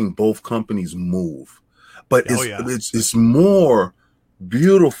watching both companies move, but it's more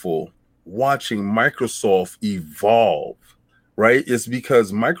beautiful watching Microsoft evolve, right? It's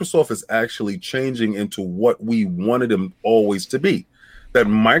because Microsoft is actually changing into what we wanted them always to be. That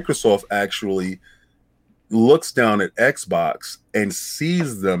Microsoft actually looks down at Xbox and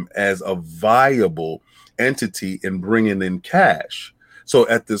sees them as a viable entity in bringing in cash. So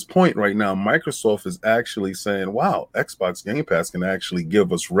at this point right now, Microsoft is actually saying, wow, Xbox Game Pass can actually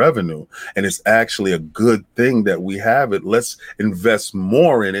give us revenue, and it's actually a good thing that we have it. Let's invest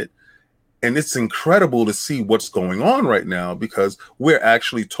more in it. And it's incredible to see what's going on right now, because we're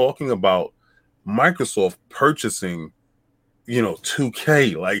actually talking about Microsoft purchasing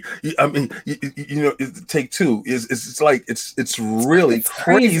 2K. Like, I mean, Take-Two it's like it's really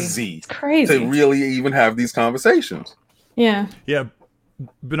crazy. It's crazy to really even have these conversations. Yeah.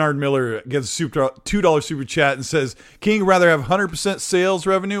 Bernard Miller gives a $2 super chat and says, "Can you rather have 100% sales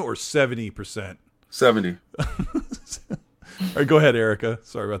revenue or 70%?" 70. All right, go ahead, Erica.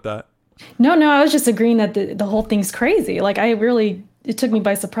 Sorry about that. No, I was just agreeing that the whole thing's crazy. Like it took me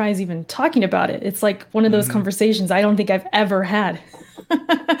by surprise even talking about it. It's like one of those conversations I don't think I've ever had.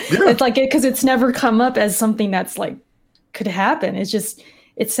 It's like because it's never come up as something that's like could happen.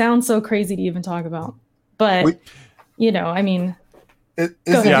 It sounds so crazy to even talk about. But I mean,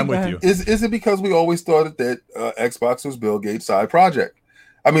 I'm with you. Is it because we always thought that Xbox was Bill Gates' side project?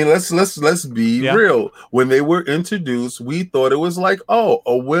 I mean, let's be real. When they were introduced, we thought it was like,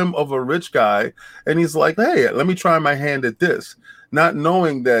 a whim of a rich guy, and he's like, hey, let me try my hand at this, not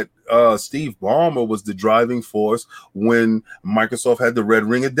knowing that Steve Ballmer was the driving force when Microsoft had the Red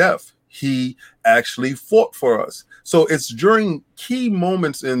Ring of Death. He actually fought for us. So it's during key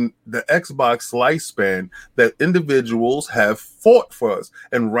moments in the Xbox lifespan that individuals have fought for us.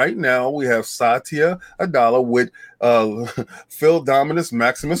 And right now we have Satya Nadella with Phil Dominus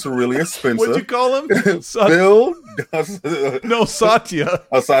Maximus Aurelius Spencer. What'd you call him? Phil? No, Satya.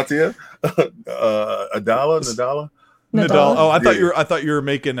 Satya? Nadella? Nadal. Oh, I thought you were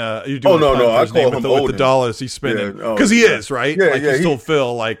making you're doing no. I call him with the dollars he's spending because he is right. Yeah, like he's still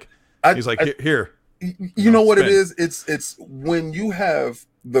Phil. Like he's like here. You know what spend. It is? It's when you have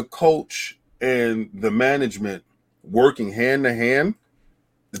the coach and the management working hand to hand,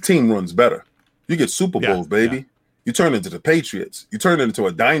 the team runs better. You get Super Bowls, baby. Yeah. You turn into the Patriots. You turn into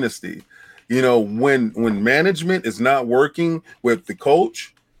a dynasty. You know, when management is not working with the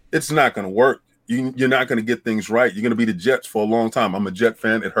coach, it's not going to work. You're not going to get things right. You're going to be the Jets for a long time. I'm a Jet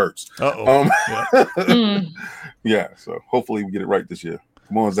fan. It hurts. Yeah. So hopefully we get it right this year.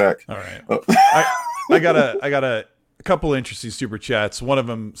 Come on, Zach. All right. I got a couple interesting super chats. One of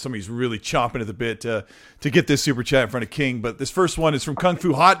them, somebody's really chomping at the bit to get this super chat in front of King. But this first one is from Kung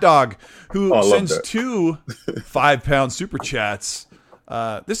Fu Hot Dog, who sends 2 5-pound super chats.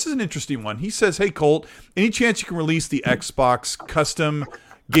 This is an interesting one. He says, "Hey Colt, any chance you can release the Xbox custom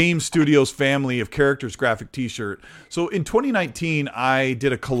Game Studios family of characters graphic T-shirt?" So in 2019, I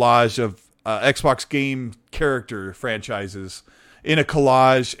did a collage of Xbox game character franchises in a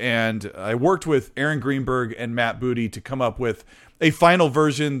collage, and I worked with Aaron Greenberg and Matt Booty to come up with a final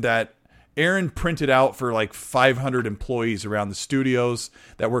version that Aaron printed out for like 500 employees around the studios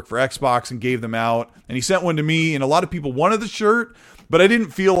that work for Xbox and gave them out. And he sent one to me, and a lot of people wanted the shirt, but I didn't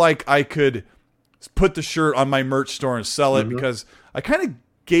feel like I could put the shirt on my merch store and sell it because I kind of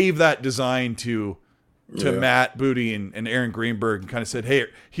gave that design to Matt Booty and Aaron Greenberg and kind of said, hey,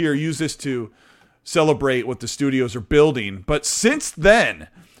 here, use this to celebrate what the studios are building. But since then,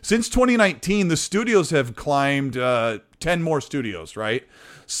 since 2019, the studios have climbed 10 more studios, right?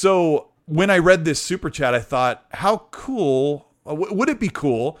 So when I read this super chat, I thought, how cool, would it be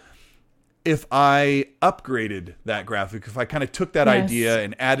cool if I upgraded that graphic, if I kind of took that idea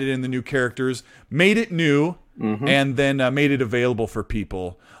and added in the new characters, made it new, and then made it available for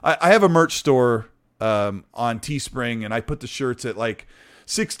people. I have a merch store on Teespring, and I put the shirts at like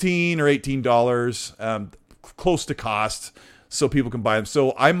 $16 or $18, close to cost, so people can buy them.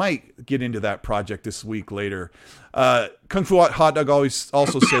 So I might get into that project this week later. Kung Fu Hot Dog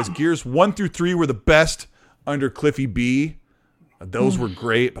also says Gears 1 through 3 were the best under Cliffy B. Those were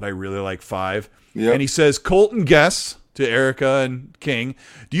great, but I really like 5. Yep. And he says, Colton guess to Erica and King,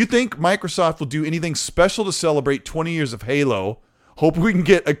 do you think Microsoft will do anything special to celebrate 20 years of Halo? Hope we can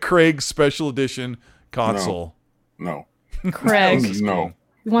get a Craig special edition console. No. Craig. No.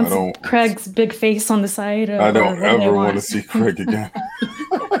 He wants Craig's big face on the side. I don't ever want to see Craig again.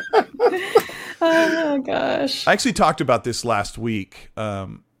 Oh, gosh. I actually talked about this last week.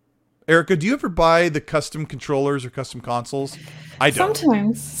 Erica, do you ever buy the custom controllers or custom consoles? I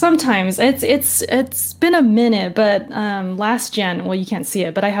don't. Sometimes. It's been a minute, but last gen, well, you can't see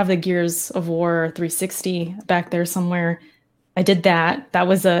it, but I have the Gears of War 360 back there somewhere. I did that. That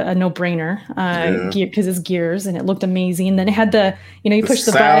was a no-brainer because it's Gears and it looked amazing. And then it had you push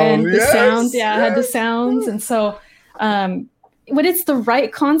the button, the sounds. Yeah, it had the sounds. And so when it's the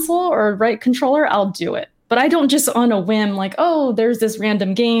right console or right controller, I'll do it. But I don't just on a whim like, oh, there's this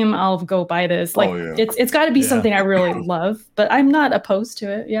random game, I'll go buy this. Like it's got to be something I really love. But I'm not opposed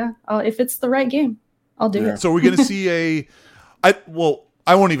to it. Yeah, if it's the right game, I'll do it. So we're gonna see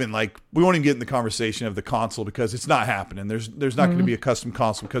we won't even get in the conversation of the console because it's not happening. There's not going to be a custom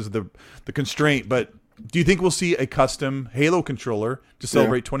console because of the constraint. But do you think we'll see a custom Halo controller to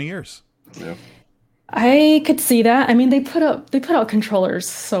celebrate 20 years? Yeah. I could see that. I mean, they put out controllers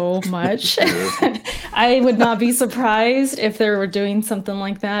so much. I would not be surprised if they were doing something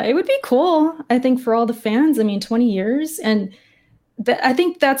like that. It would be cool, I think, for all the fans. I mean, 20 years. And I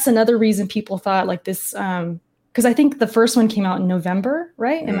think that's another reason people thought like this, because I think the first one came out in November,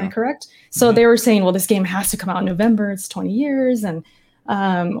 right? Am I correct? So they were saying, well, this game has to come out in November. It's 20 years. And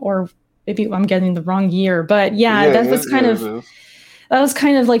or maybe I'm getting the wrong year, but that was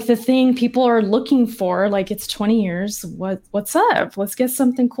kind of like the thing people are looking for. Like, it's 20 years. What's up? Let's get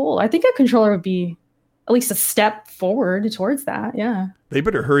something cool. I think a controller would be at least a step forward towards that. Yeah. They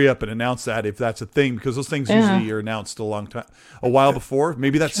better hurry up and announce that if that's a thing, because those things usually are announced a while before.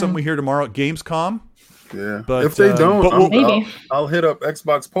 Maybe that's something we hear tomorrow at Gamescom. Yeah, but if they don't, maybe I'll hit up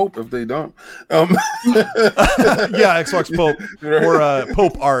Xbox Pope if they don't. Yeah, Xbox Pope or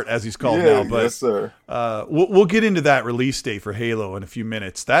Pope Art as he's called now. But yes, sir. We'll get into that release date for Halo in a few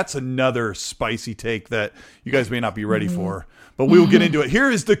minutes. That's another spicy take that you guys may not be ready for, but we will get into it. Here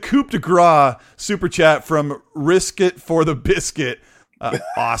is the coup de grace super chat from Risk It for the Biscuit.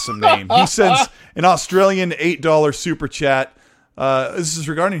 Awesome name. He sends an Australian $8 super chat. This is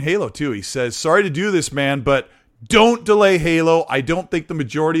regarding Halo too. He says, "Sorry to do this, man, but don't delay Halo. I don't think the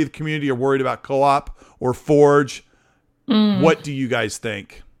majority of the community are worried about co-op or Forge. What do you guys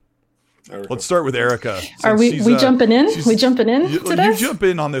think?" Erica. Let's start with Erica. Are we jumping in? We jumping in to this? You jump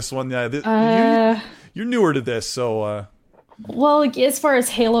in on this one. Yeah, you're newer to this, so. Well, as far as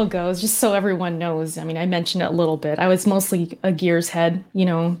Halo goes, just so everyone knows, I mean, I mentioned it a little bit. I was mostly a Gears head,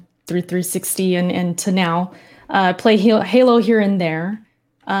 through 360 and to now. Play Halo here and there.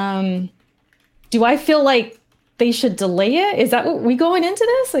 Do I feel like they should delay it? Is that what we going into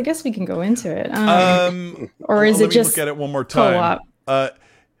this? I guess we can go into it. Or is it just look at it one more time? Co-op?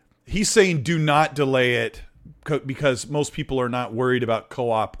 He's saying do not delay it because most people are not worried about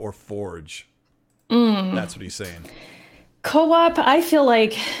co-op or Forge. That's what he's saying. Co-op, I feel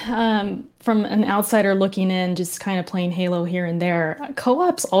like from an outsider looking in, just kind of playing Halo here and there,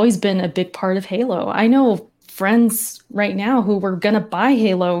 co-op's always been a big part of Halo. I know friends right now who were going to buy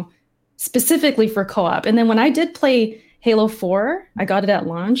Halo specifically for co-op. And then when I did play Halo 4, I got it at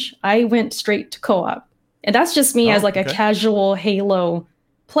launch, I went straight to co-op. And that's just me as like a casual Halo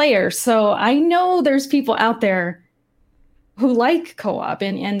player. So I know there's people out there who like co-op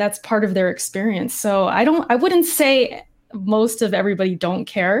and that's part of their experience. So I wouldn't say most of everybody don't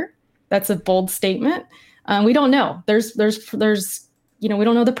care. That's a bold statement. We don't know. There's we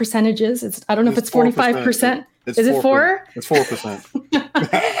don't know the percentages. I don't know if it's 45%. Is it 4? It's 4%.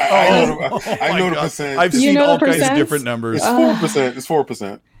 I know the percent. I've seen all kinds of different numbers. It's 4%. It's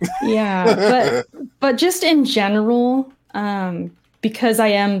 4%. Yeah, but just in general, because I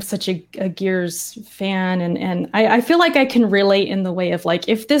am such a Gears fan, and I feel like I can relate in the way of like,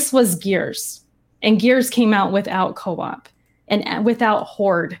 if this was Gears, and Gears came out without co-op and without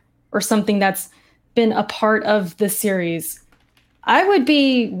Horde or something that's been a part of the series, I would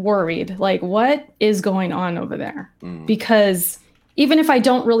be worried, like, what is going on over there? Because even if I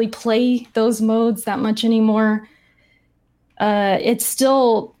don't really play those modes that much anymore, it's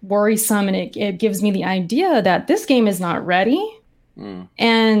still worrisome, and it gives me the idea that this game is not ready,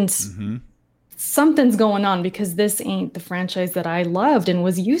 and something's going on, because this ain't the franchise that I loved and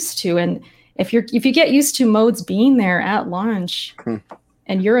was used to. And if you get used to modes being there at launch,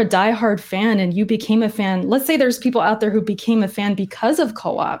 and you're a diehard fan and you became a fan, let's say there's people out there who became a fan because of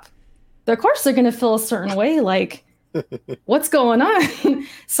co-op, of course they're going to feel a certain way, like, what's going on?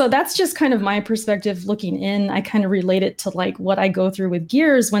 So that's just kind of my perspective looking in. I kind of relate it to like what I go through with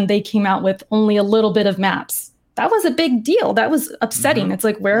Gears when they came out with only a little bit of maps. That was a big deal. That was upsetting. It's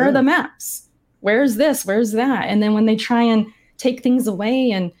like, where are the maps? Where's this? Where's that? And then when they try and take things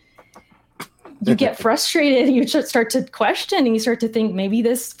away and you get frustrated, you start to question, and you start to think maybe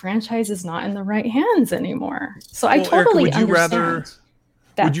this franchise is not in the right hands anymore. So I totally understand.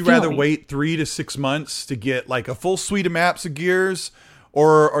 Would you rather wait 3 to 6 months to get like a full suite of maps of Gears,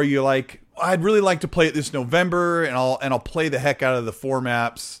 or are you like, I'd really like to play it this November, and I'll play the heck out of the 4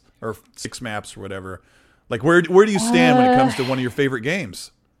 maps or 6 maps or whatever? Like, where do you stand when it comes to one of your favorite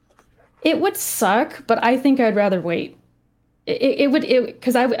games? It would suck, but I think I'd rather wait. It would,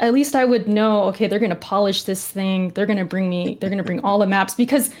 because at least I would know, okay, they're going to polish this thing. They're going to bring all the maps,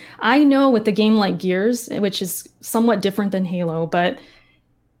 because I know with a game like Gears, which is somewhat different than Halo, but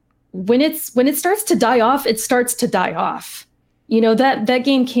when it starts to die off, it starts to die off. That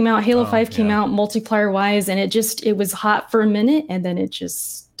game came out, Halo 5 came out multiplayer wise, and it was hot for a minute, and then it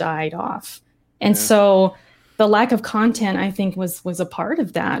just died off. And so the lack of content, I think, was a part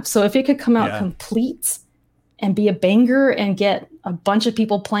of that. So if it could come out complete and be a banger and get a bunch of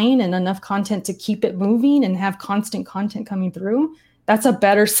people playing and enough content to keep it moving and have constant content coming through, that's a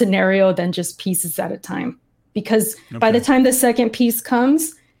better scenario than just pieces at a time. Because by the time the second piece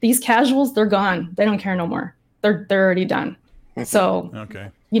comes, these casuals, they're gone. They don't care no more. They're already done. So,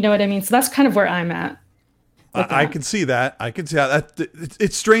 you know what I mean? So that's kind of where I'm at. I can see that.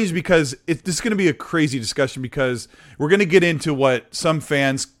 It's strange because this is going to be a crazy discussion, because we're going to get into what some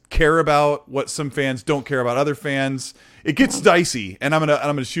fans care about what some fans don't care about other fans. It gets dicey, and I'm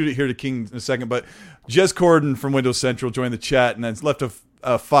gonna shoot it here to King in a second. But Jez Corden from Windows Central joined the chat and then left a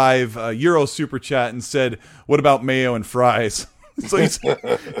 €5 super chat and said, "What about mayo and fries?" So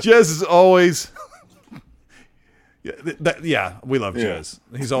Jez is always, yeah, we love Jez.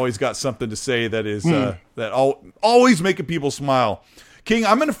 He's always got something to say that is always making people smile. King,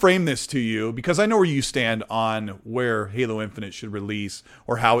 I'm going to frame this to you because I know where you stand on where Halo Infinite should release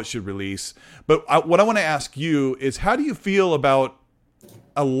or how it should release. But what I want to ask you is, how do you feel about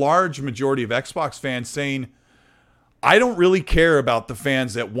a large majority of Xbox fans saying, I don't really care about the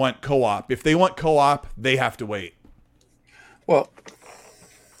fans that want co-op. If they want co-op, they have to wait. Well,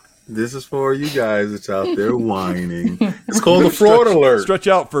 this is for you guys that's out there whining. It's called the fraud alert. Stretch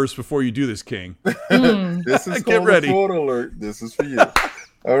out first before you do this, King. This is called the fraud alert. This is for you.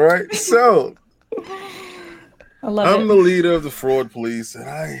 All right. So I'm the leader of the fraud police, and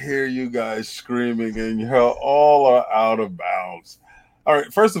I hear you guys screaming, and you all are out of bounds. All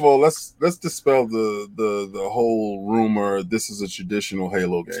right. First of all, let's dispel the whole rumor. This is a traditional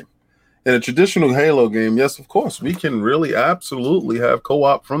Halo game. In a traditional Halo game, yes, of course, we can really absolutely have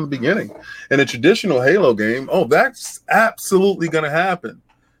co-op from the beginning. In a traditional Halo game, that's absolutely going to happen.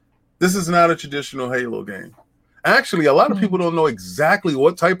 This is not a traditional Halo game. Actually, a lot of people don't know exactly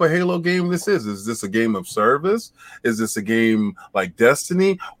what type of Halo game this is. Is this a game of service? Is this a game like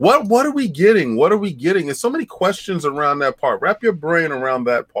Destiny? What are we getting? What are we getting? There's so many questions around that part. Wrap your brain around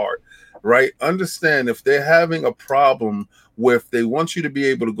that part, right? Understand if they're having a problem with, they want you to be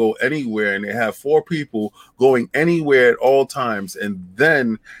able to go anywhere, and they have 4 people going anywhere at all times. And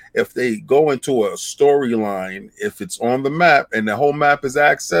then if they go into a storyline, if it's on the map and the whole map is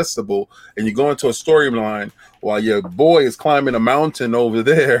accessible, and you go into a storyline while your boy is climbing a mountain over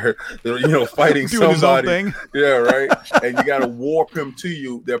there, fighting doing somebody. His own thing. Yeah, right. And you got to warp him to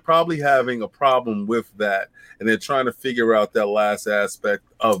you. They're probably having a problem with that, and they're trying to figure out that last aspect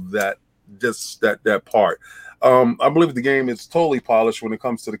of that, just that part. I believe the game is totally polished when it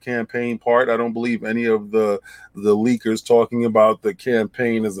comes to the campaign part. I don't believe any of the leakers talking about the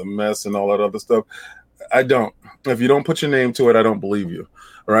campaign is a mess and all that other stuff. I don't. If you don't put your name to it, I don't believe you.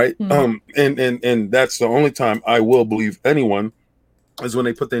 Right? Mm-hmm. And that's the only time I will believe anyone is when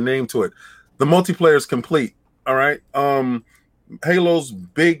they put their name to it. The multiplayer is complete. All right. Halo's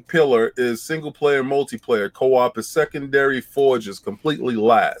big pillar is single player, multiplayer. Co-op is secondary. Forge is completely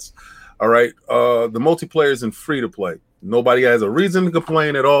last. All right. The multiplayer is in free to play. Nobody has a reason to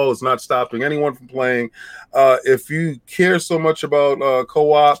complain at all. It's not stopping anyone from playing. If you care so much about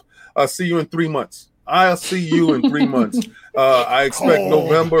co-op, I'll see you in 3 months. I'll see you in 3 months. I expect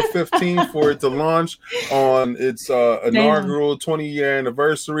November 15th for it to launch on its inaugural 20-year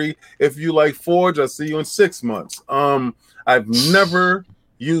anniversary. If you like Forge, I'll see you in 6 months. I've never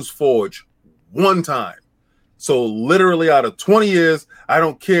used Forge one time. So literally out of 20 years, I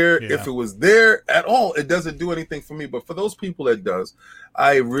don't care if it was there at all. It doesn't do anything for me. But for those people that does,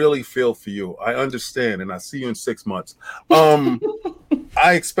 I really feel for you. I understand. And I see you in 6 months.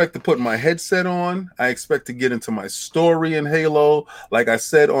 I expect to put my headset on. I expect to get into my story in Halo. Like I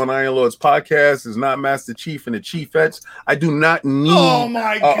said on Iron Lord's podcast, is not Master Chief and the Chiefettes. I do not need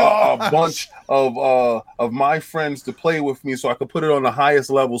a bunch of my friends to play with me so I can put it on the highest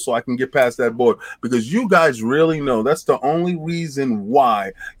level so I can get past that board. Because you guys really know that's the only reason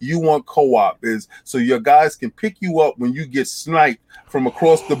why you want co-op, is so your guys can pick you up when you get sniped from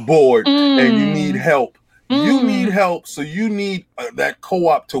across the board and you need help. You need help, so you need that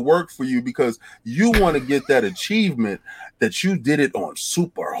co-op to work for you because you want to get that achievement that you did it on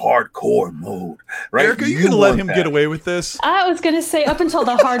super hardcore mode, right? Erica, you gonna let him get away with this? I was gonna say up until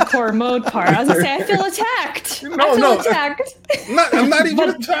the hardcore mode part. I was gonna say I feel attacked. Attacked. I'm not even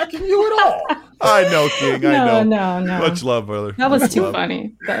attacking you at all. I know, King. I know. No. Much love, brother. That was too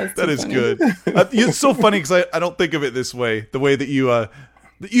funny. That is funny. good. It's so funny because I don't think of it this way. The way that you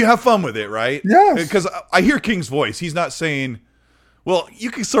have fun with it, right? Yes. Because I hear King's voice. He's not saying, well,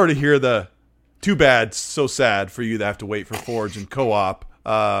 you can sort of hear the too bad, so sad for you to have to wait for Forge and co-op.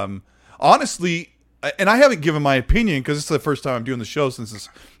 Honestly, and I haven't given my opinion because this is the first time I'm doing the show since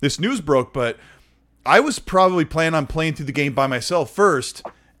this news broke, but I was probably planning on playing through the game by myself first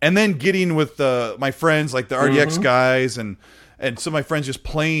and then getting with my friends like the RDX guys and some of my friends just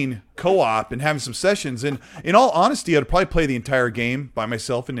playing co-op and having some sessions. And in all honesty, I'd probably play the entire game by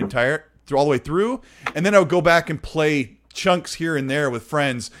myself and all the way through. And then I would go back and play chunks here and there with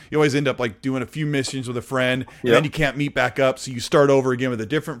friends. You always end up like doing a few missions with a friend, and then you can't meet back up. So you start over again with a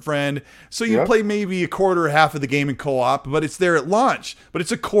different friend. So you play maybe a quarter or half of the game in co-op, but it's there at launch. But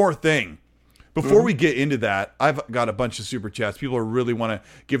it's a core thing. Before we get into that, I've got a bunch of super chats. People really want to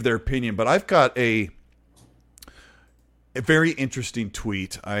give their opinion, but I've got a very interesting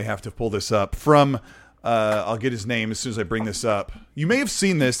tweet. I have to pull this up from, I'll get his name as soon as I bring this up. You may have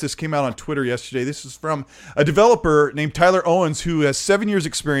seen this. This came out on Twitter yesterday. This is from a developer named Tyler Owens, who has 7 years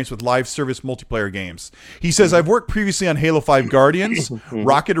experience with live service multiplayer games. He says, I've worked previously on Halo 5 Guardians,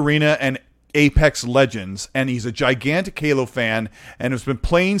 Rocket Arena, and Apex Legends, and he's a gigantic Halo fan and has been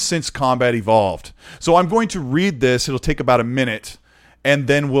playing since Combat Evolved. So I'm going to read this. It'll take about a minute, and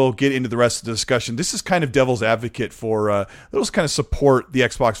then we'll get into the rest of the discussion. This is kind of devil's advocate for those kind of support the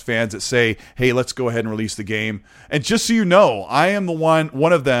Xbox fans that say, hey, let's go ahead and release the game. And just so you know, I am the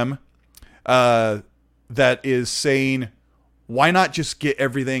one of them that is saying, why not just get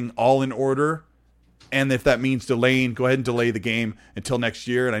everything all in order? And if that means delaying, go ahead and delay the game until next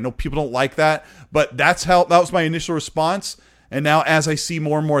year. And I know people don't like that, but that was my initial response. And now as I see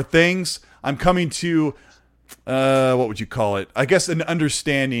more and more things, I'm coming to, what would you call it? I guess an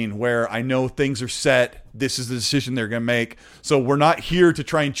understanding where I know things are set. This is the decision they're going to make. So we're not here to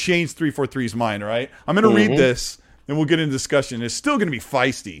try and change 343's mind, right? I'm going to read this and we'll get into discussion. It's still going to be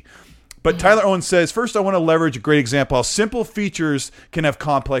feisty. But Tyler Owens says, first, I want to leverage a great example how simple features can have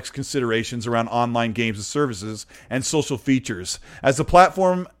complex considerations around online games and services and social features. As the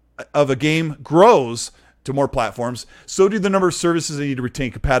platform of a game grows to more platforms, so do the number of services that need to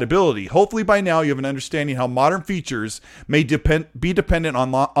retain compatibility. Hopefully by now you have an understanding how modern features may be dependent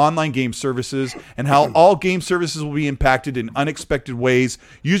on online game services and how all game services will be impacted in unexpected ways,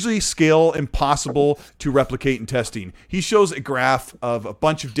 usually scale impossible to replicate in testing. He shows a graph of a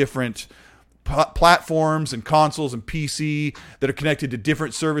bunch of different platforms and consoles and PC that are connected to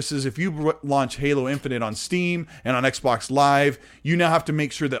different services. If you launch Halo Infinite on Steam and on Xbox Live, you now have to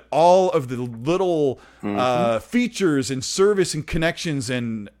make sure that all of the little features and service and connections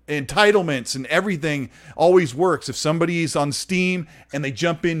and entitlements and everything always works. If somebody's on Steam and they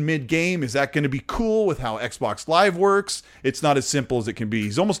jump in mid-game, is that going to be cool with how Xbox Live works? It's not as simple as it can be.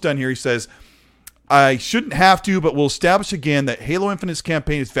 He's almost done here. He says, I shouldn't have to, but we'll establish again that Halo Infinite's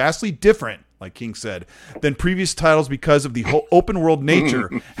campaign is vastly different, like King said, than previous titles because of the whole open world nature,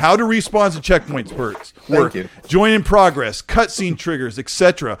 how to respawns and checkpoints work, join in progress, cutscene triggers,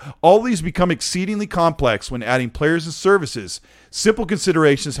 etc. All these become exceedingly complex when adding players and services. Simple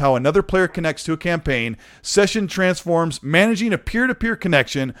considerations how another player connects to a campaign, session transforms, managing a peer-to-peer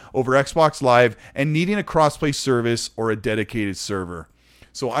connection over Xbox Live, and needing a crossplay service or a dedicated server.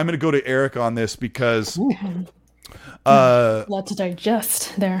 So I'm going to go to Eric on this because a lot to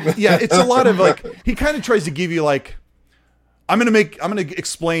digest there. Yeah, it's a lot of like, he kind of tries to give you like, I'm going to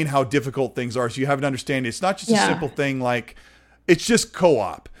explain how difficult things are so you have an understanding. It's not just a simple thing like, it's just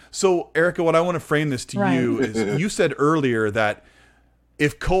co-op. So Erica, what I want to frame this to you is, you said earlier that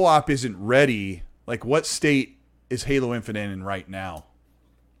if co-op isn't ready, like what state is Halo Infinite in right now?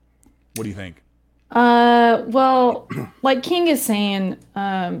 What do you think? Well, like King is saying,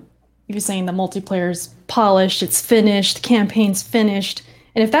 you're saying the multiplayer's polished, it's finished, the campaign's finished.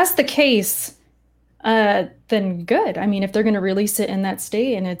 And if that's the case, then good. I mean, if they're going to release it in that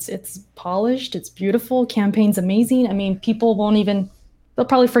state and it's polished, it's beautiful, campaign's amazing. I mean, people they'll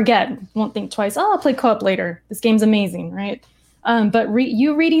probably forget, won't think twice. Oh, I'll play co-op later. This game's amazing, right? But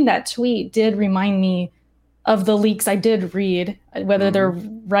you reading that tweet did remind me of the leaks I did read, whether they're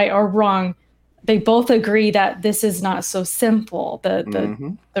right or wrong. They both agree that this is not so simple.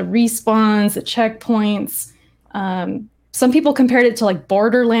 The respawns, the checkpoints. Some people compared it to like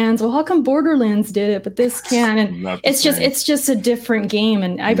Borderlands. Well, how come Borderlands did it, but this can? And it's just a different game.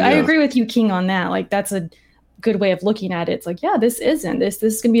 And I agree with you, King, on that. Like that's a good way of looking at it. It's like, yeah, this is going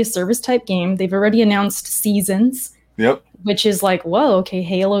to be a service type game. They've already announced seasons. Yep. Which is like, whoa, okay,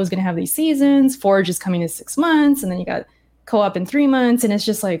 Halo is going to have these seasons. Forge is coming in 6 months, and then you got co-op in 3 months, and it's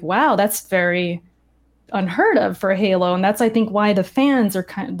just like, wow, that's very unheard of for Halo. And that's, I think, why the fans are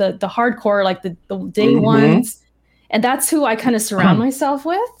kind of the hardcore, like the day ones, and that's who I kind of surround myself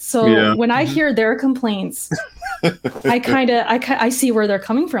with. So when I hear their complaints, I see where they're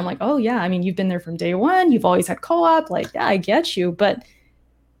coming from. Like, oh yeah, I mean, you've been there from day one, you've always had co-op. Like, yeah, I get you, but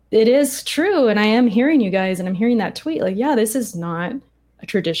it is true, and I am hearing you guys, and I'm hearing that tweet. Like, yeah, this is not a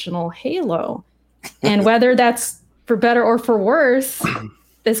traditional Halo, and whether that's for better or for worse,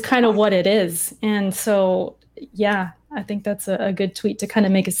 is kind of what it is. And so, yeah, I think that's a good tweet to kind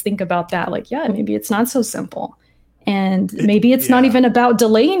of make us think about that. Like, yeah, maybe it's not so simple. And maybe it's not even about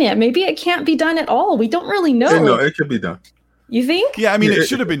delaying it. Maybe it can't be done at all. We don't really know. No, it could be done. You think? Yeah, I mean, it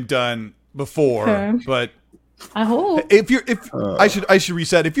should have been done before, but I hope. I should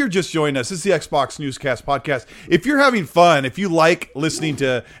reset. If you're just joining us, this is the Xbox Newscast podcast. If you're having fun, if you like listening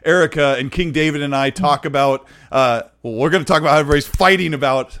to Erica and King David and I talk about, we're going to talk about how everybody's fighting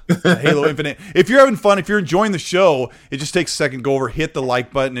about Halo Infinite. If you're having fun, if you're enjoying the show, it just takes a second. Go over, hit the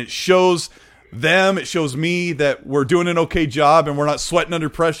like button. It shows them, it shows me that we're doing an okay job and we're not sweating under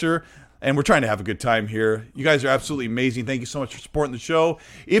pressure. And we're trying to have a good time here. You guys are absolutely amazing. Thank you so much for supporting the show.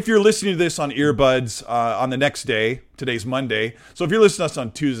 If you're listening to this on earbuds on the next day, today's Monday. So if you're listening to us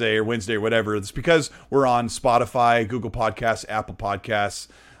on Tuesday or Wednesday or whatever, it's because we're on Spotify, Google Podcasts, Apple Podcasts.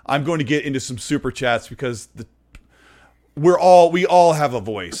 I'm going to get into some super chats because we all have a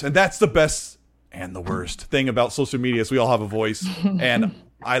voice. And that's the best and the worst thing about social media is we all have a voice. And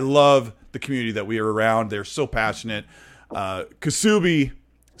I love the community that we are around. They're so passionate. Kasubi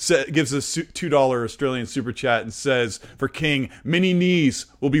gives us $2 Australian super chat and says, for King, mini knees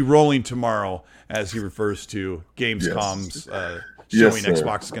will be rolling tomorrow, as he refers to Gamescom's showing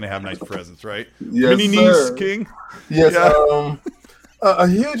Xbox is going to have nice presents, right? Yes, mini sir. knees, King? Yes, a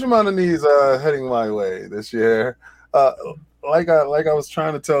huge amount of knees heading my way this year. Like I was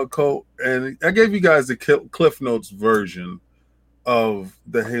trying to tell Colt, and I gave you guys the Cliff Notes version of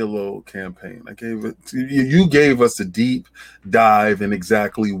the Halo campaign. You gave us a deep dive in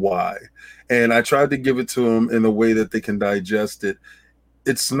exactly why, and I tried to give it to them in a way that they can digest it.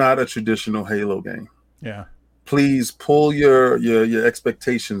 It's not a traditional Halo game. Yeah, please pull your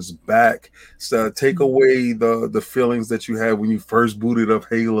expectations back. So take away the feelings that you had when you first booted up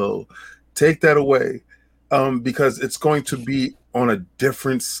Halo. Take that away, because it's going to be on a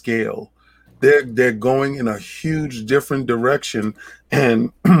different scale. They're going in a huge different direction,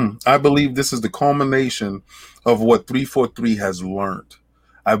 and I believe this is the culmination of what 343 has learned.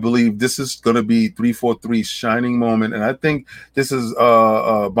 I believe this is going to be 343's shining moment, and I think this is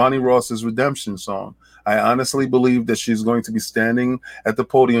Bonnie Ross's redemption song. I honestly believe that she's going to be standing at the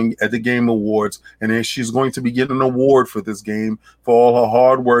podium at the Game Awards, and then she's going to be getting an award for this game for all her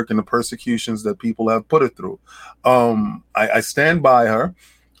hard work and the persecutions that people have put her through. I stand by her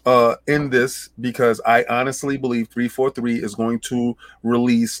in this because I honestly believe 343 is going to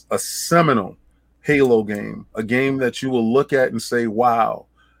release a seminal Halo game, a game that you will look at and say, wow,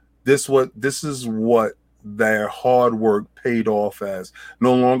 this is what their hard work paid off as.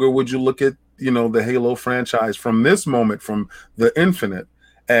 No longer would you look at the Halo franchise from this moment, from the Infinite,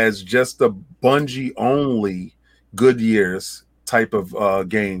 as just a Bungie only good years type of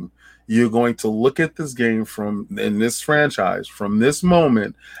game. You're going to look at this game in this franchise from this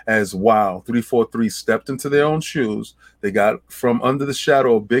moment as, wow, 343 stepped into their own shoes. They got from under the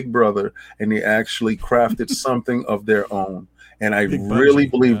shadow of Big Brother, and they actually crafted something of their own. And I really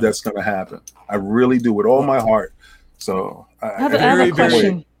believe that's going to happen. I really do, with all my heart. So I have a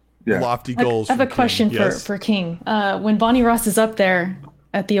question. Lofty goals. I have a question for King. When Bonnie Ross is up there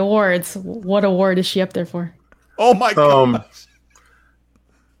at the awards, what award is she up there for? Oh my God.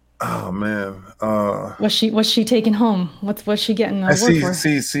 Oh man. What's she taking home? What's she getting an award for?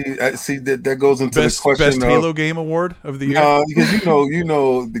 See that goes into the question best Halo game award of the year. Because you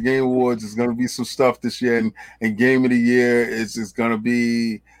know the Game Awards is gonna be some stuff this year, and Game of the Year is gonna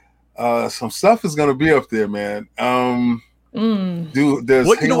be some stuff is gonna be up there, man. Dude, there's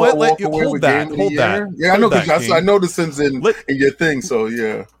you know what? Hold that. Yeah, I know, because I know this is in your thing, so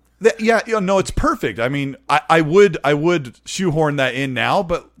yeah. No, it's perfect. I mean, I would shoehorn that in now,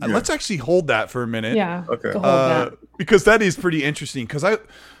 but let's actually hold that for a minute. Yeah. Okay. Because that is pretty interesting. Because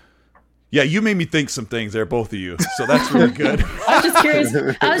you made me think some things there, both of you. So that's really good. I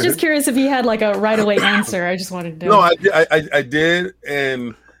was just curious if you had like a right away answer. I just wanted to know. No, I did,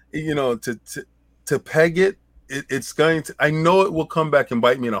 and to peg it, it's going to. I know it will come back and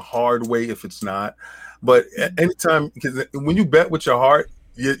bite me in a hard way if it's not. But anytime, because when you bet with your heart,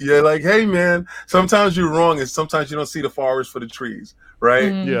 you're like, hey man, sometimes you're wrong, and sometimes you don't see the forest for the trees, right?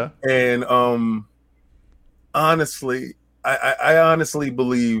 Yeah. And honestly, I honestly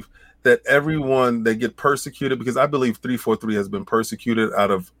believe that everyone that get persecuted, because I believe 343 has been persecuted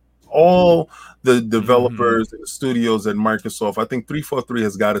out of all the developers and the studios at Microsoft. I think 343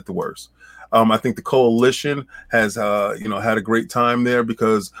 has got it the worst. I think the coalition has had a great time there,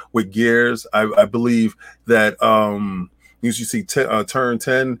 because with Gears, I believe that you see Turn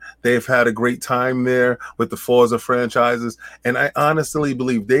 10, they've had a great time there with the Forza franchises. And I honestly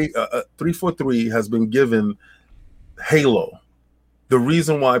believe 343 has been given Halo, the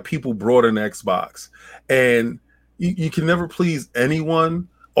reason why people brought an Xbox. And you can never please anyone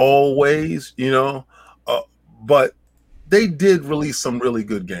always, but they did release some really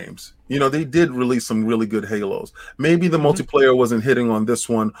good games. They did release some really good Halos. Maybe the multiplayer wasn't hitting on this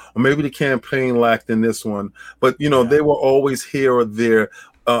one, or maybe the campaign lacked in this one. But they were always here or there,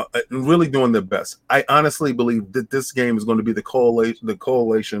 really doing their best. I honestly believe that this game is going to be the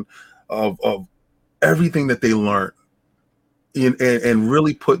collation of everything that they learned and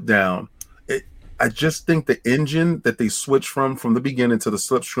really put down. I just think the engine that they switched from the beginning to the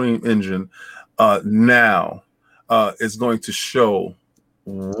Slipstream engine now is going to show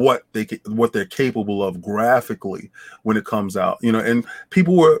what they're capable of graphically when it comes out. And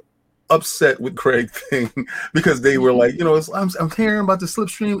people were upset with Craig thing because they were like, I'm hearing about the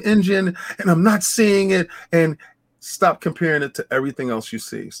Slipstream engine and I'm not seeing it. And stop comparing it to everything else you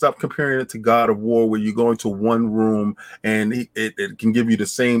see. Stop comparing it to God of War, where you go into one room and it can give you the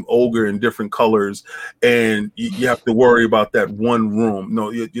same ogre in different colors, and you have to worry about that one room.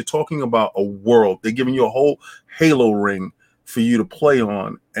 No, you're talking about a world. They're giving you a whole Halo ring for you to play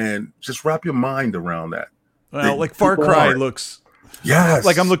on, and just wrap your mind around that. Well, like Far Cry looks... Yes.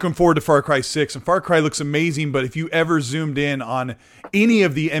 Like I'm looking forward to Far Cry 6, and Far Cry looks amazing, but if you ever zoomed in on any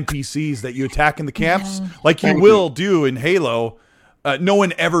of the NPCs that you attack in the camps, like you will do in Halo, no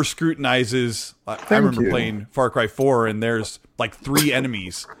one ever scrutinizes. I remember playing Far Cry 4, and there's like 3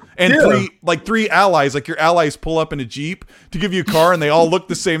 enemies and three allies. Like your allies pull up in a Jeep to give you a car, and they all look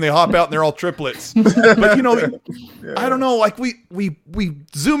the same. They hop out and they're all triplets. But I don't know. Like we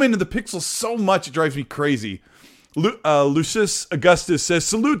zoom into the pixels so much, it drives me crazy. Lucius Augustus says,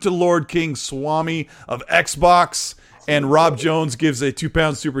 salute to Lord King Swami of Xbox. And Rob Jones gives a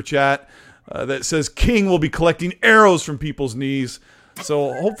 £2 super chat that says King will be collecting arrows from people's knees.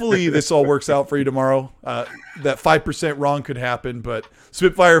 So hopefully this all works out for you tomorrow. That 5% wrong could happen, but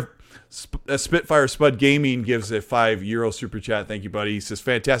Spitfire Spud Gaming gives a €5 super chat. Thank you, buddy. He says,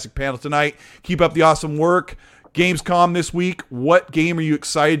 fantastic panel tonight. Keep up the awesome work. Gamescom this week. What game are you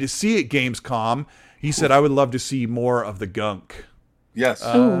excited to see at Gamescom? He said, I would love to see more of the gunk. Yes.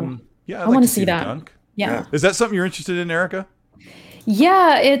 I I'd want like to see that. Gunk. Yeah. Is that something you're interested in, Erica?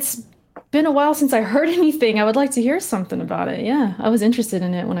 Yeah, it's been a while since I heard anything. I would like to hear something about it. Yeah, I was interested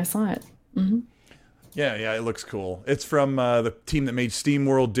in it when I saw it. Mm-hmm. Yeah, it looks cool. It's from the team that made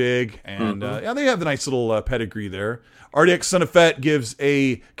SteamWorld Dig, and they have the nice little pedigree there. RDX Son of Fett gives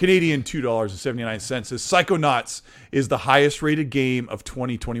a Canadian $2.79. Says Psychonauts is the highest rated game of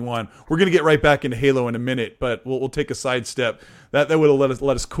 2021. We're going to get right back into Halo in a minute, but we'll take a sidestep. That would have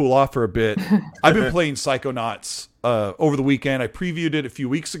let us cool off for a bit. I've been playing Psychonauts over the weekend. I previewed it a few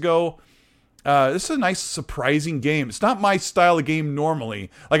weeks ago. This is a nice, surprising game. It's not my style of game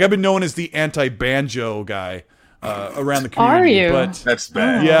normally. Like, I've been known as the anti-banjo guy around the community. Are you? That's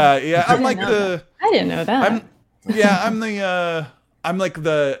bad. Yeah. I didn't know that. I'm like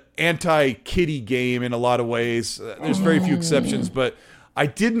the anti-kitty game in a lot of ways. There's very few exceptions, but I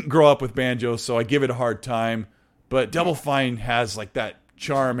didn't grow up with banjo, so I give it a hard time. But Double Fine has like that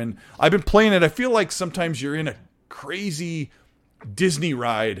charm, and I've been playing it. I feel like sometimes you're in a crazy Disney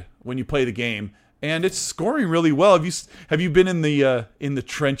ride when you play the game, and it's scoring really well. Have you been in the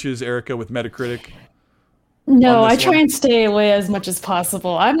trenches, Erica, with Metacritic? No, I try and stay away as much as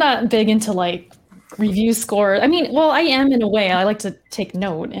possible. I'm not big into like review score. I mean, well, I am in a way. I like to take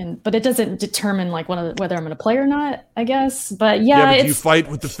note, but it doesn't determine like whether I'm going to play or not, I guess. But yeah, do you fight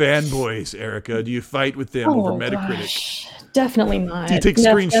with the fanboys, Erica? Do you fight with them over Metacritic? Gosh, definitely not. Do you take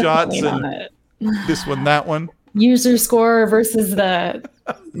screenshots and this one, that one? User score versus the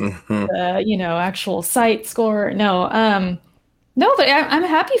actual site score. No, but I'm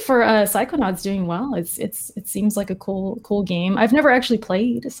happy for Psychonauts doing well. It seems like a cool game. I've never actually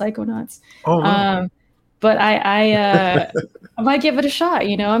played Psychonauts. Oh, no. But I might give it a shot.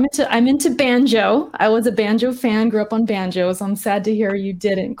 I'm into banjo. I was a banjo fan, grew up on banjo, so I'm sad to hear you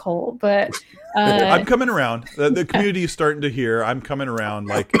didn't, Cole. But I'm coming around. The community is starting to hear. I'm coming around.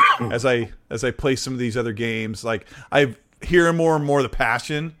 Like as I play some of these other games, like I hear more and more the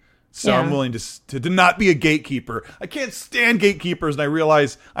passion. So I'm willing to not be a gatekeeper. I can't stand gatekeepers, and I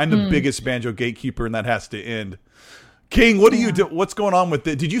realize I'm the biggest banjo gatekeeper, and that has to end. King, what do you do? What's going on with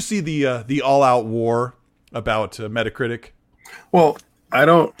it? Did you see the all-out war about Metacritic? Well, I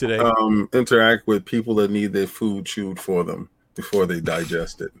don't today interact with people that need their food chewed for them before they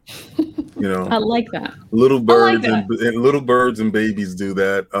digest it. I like that. Little birds and little birds and babies do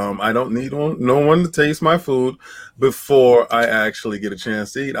that. I don't need no one to taste my food before I actually get a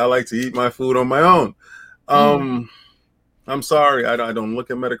chance to eat. I like to eat my food on my own. I'm sorry, I don't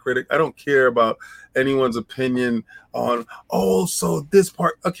look at Metacritic. I don't care about anyone's opinion on, so this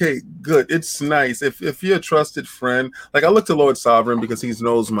part. Okay, good. It's nice. If you're a trusted friend, like I look to Lord Sovereign because he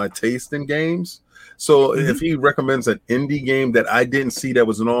knows my taste in games. So if he recommends an indie game that I didn't see that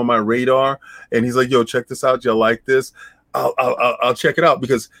wasn't on my radar, and he's like, "Yo, check this out. You'll like this," I'll check it out,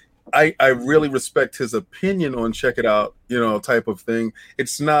 because I really respect his opinion on check it out, type of thing.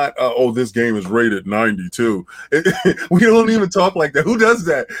 It's not, this game is rated 92. We don't even talk like that. Who does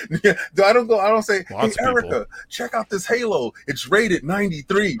that? I don't say, "Hey, Erica, check out this Halo. It's rated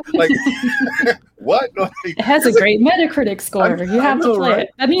 93. Like, what? It has a great Metacritic score. You have to play it.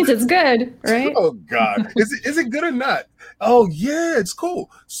 That means it's good, right? Oh God. Is it good or not? Oh yeah, it's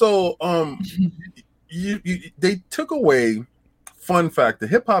cool. So, they took away. Fun fact, the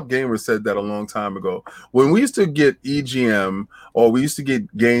Hip Hop Gamer said that a long time ago. When we used to get EGM, or we used to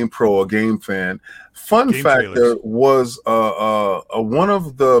get Game Pro or Game Fan, Fun Factor trailers was one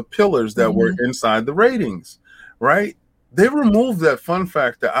of the pillars that were inside the ratings, right? They removed that fun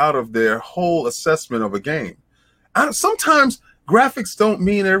factor out of their whole assessment of a game. Sometimes graphics don't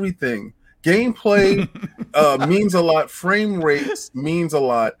mean everything. Gameplay means a lot. Frame rates means a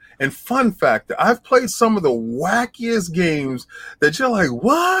lot. And fun factor, I've played some of the wackiest games that you're like,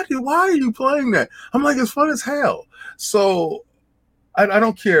 what? Why are you playing that? I'm like, it's fun as hell. So I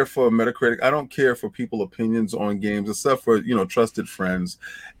don't care for Metacritic. I don't care for people's opinions on games, except for, trusted friends.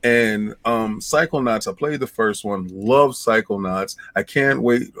 And Psychonauts, I played the first one. Love Psychonauts. I can't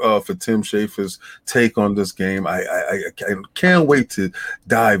wait for Tim Schafer's take on this game. I can't wait to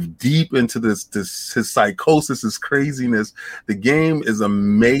dive deep into his psychosis, his craziness. The game is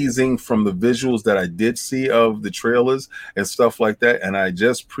amazing from the visuals that I did see of the trailers and stuff like that. And I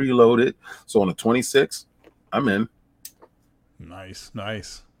just preloaded. So on the 26th, I'm in. Nice.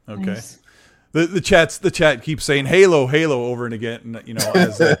 Okay. Nice. The chat keeps saying Halo over and again.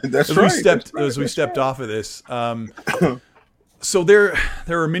 As we stepped off of this. So there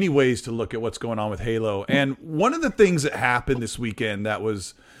are many ways to look at what's going on with Halo, and one of the things that happened this weekend that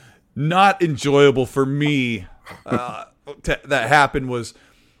was not enjoyable for me that happened was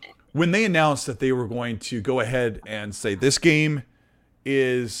when they announced that they were going to go ahead and say this game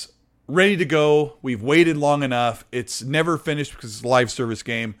is ready to go. We've waited long enough. It's never finished because it's a live service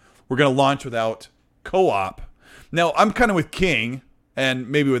game. We're going to launch without co-op. Now, I'm kind of with King and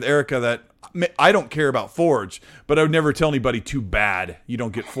maybe with Erica that I don't care about Forge, but I would never tell anybody too bad you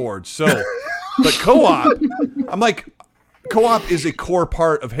don't get Forge. So, but co-op, I'm like, co-op is a core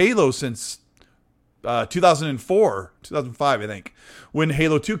part of Halo since 2004, 2005, I think, when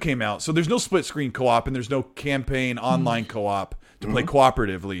Halo 2 came out. So there's no split screen co-op and there's no campaign online co-op to play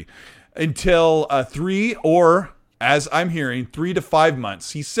cooperatively until 3 or, as I'm hearing, 3 to 5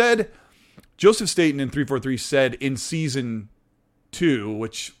 months. He said, Joseph Staten in 343 said in season 2,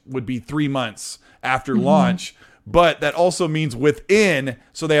 which would be 3 months after launch, but that also means within,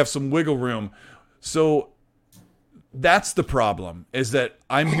 so they have some wiggle room. So that's the problem, is that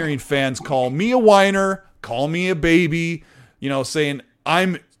I'm hearing fans call me a whiner, call me a baby, saying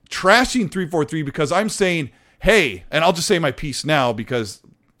I'm trashing 343 because I'm saying, hey, and I'll just say my piece now because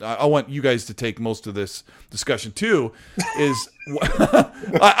I want you guys to take most of this discussion too, is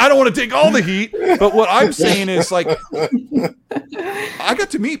I don't want to take all the heat, but what I'm saying is, like, I got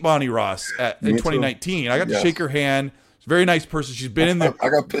to meet Bonnie Ross in 2019. I got to shake her hand. She's a very nice person. She's been in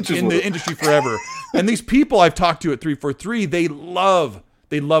the industry forever. And these people I've talked to at 343, they love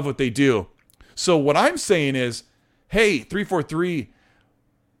what they do. So what I'm saying is, hey, 343,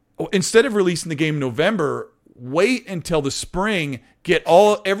 instead of releasing the game in November, wait until the spring, get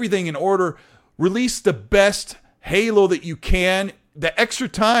everything in order, release the best Halo that you can. The extra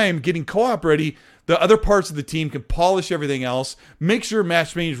time getting co-op ready, the other parts of the team can polish everything else, make sure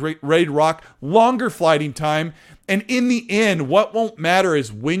matchmaking is ready to rock, longer flighting time, and in the end, what won't matter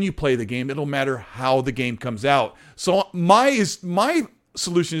is when you play the game, it'll matter how the game comes out. So my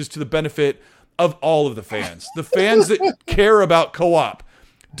solution is to the benefit of all of the fans that care about co-op.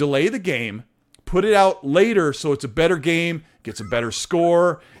 Delay the game, put it out later so it's a better game, gets a better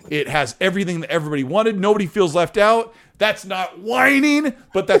score, it has everything that everybody wanted, nobody feels left out. That's not whining,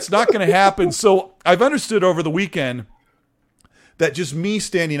 but that's not going to happen. So I've understood over the weekend that just me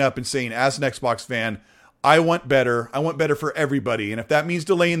standing up and saying, as an Xbox fan, I want better for everybody. And if that means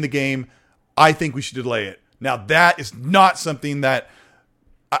delaying the game, I think we should delay it. Now, that is not something that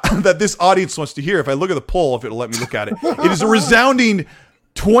this audience wants to hear. If I look at the poll, if it'll let me look at it, it is a resounding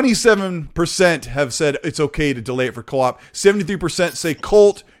 27% have said it's okay to delay it for co-op. 73% say,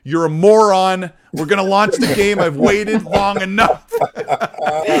 Colt, you're a moron. We're going to launch the game. I've waited long enough.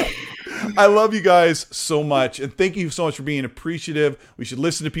 I love you guys so much, and thank you so much for being appreciative. We should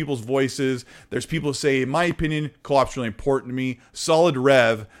listen to people's voices. There's people who say, in my opinion, co-op's really important to me. Solid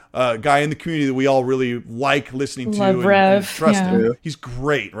Rev, guy in the community that we all really like listening to and trust him. Yeah. He's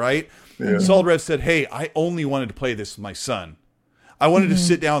great, right? Yeah. Solid Rev said, hey, I only wanted to play this with my son. I wanted to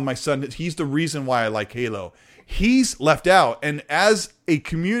sit down with my son. He's the reason why I like Halo. He's left out. And as a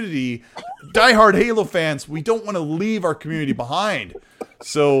community, diehard Halo fans, we don't want to leave our community behind.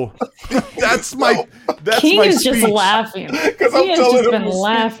 So that's my King my is speech. Just laughing. Because I'm telling just him been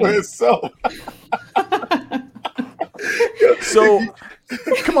laughing. So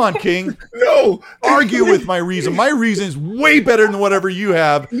come on, King. No. Argue with my reason. My reason is way better than whatever you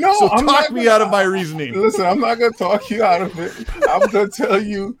have. No, so talk me out of my reasoning. Listen, I'm not going to talk you out of it. I'm going to tell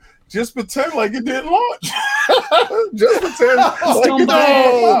you, just pretend like it didn't launch. Just pretend like don't buy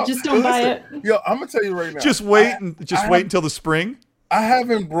it. Just don't buy it. Yo, I'm going to tell you right now. Just wait until the spring. I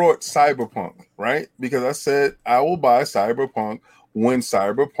haven't brought Cyberpunk, right? Because I said I will buy Cyberpunk when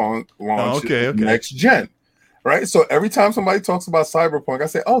Cyberpunk launches next gen. Right, so every time somebody talks about Cyberpunk, I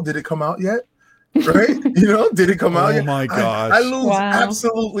say, "Oh, did it come out yet?" Right? Did it come out yet? Oh my gosh! I lose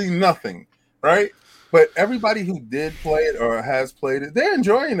absolutely nothing, right? But everybody who did play it or has played it, they're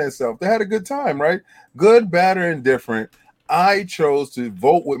enjoying themselves. They had a good time, right? Good, bad, or indifferent. I chose to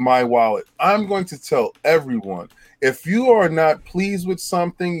vote with my wallet. I'm going to tell everyone, if you are not pleased with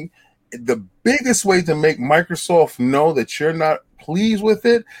something, the biggest way to make Microsoft know that you're not pleased with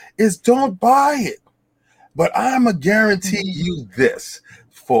it is don't buy it. But I'm going to guarantee you this.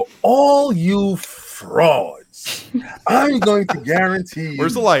 For all you frauds, I'm going to guarantee you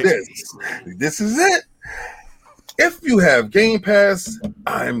Where's the light? This is it. If you have Game Pass,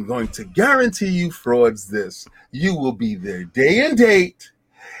 I'm going to guarantee you frauds this. You will be there day and date.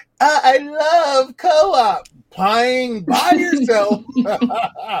 I love co-op. Playing by yourself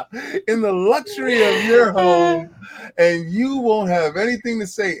in the luxury of your home, and you won't have anything to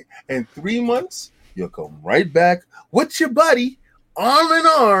say. In 3 months, you'll come right back with your buddy, arm in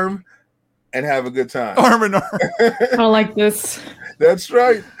arm, and have a good time. Arm in arm. I like this. That's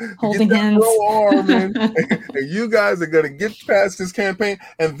right. Holding hands. Arm in, and you guys are going to get past this campaign,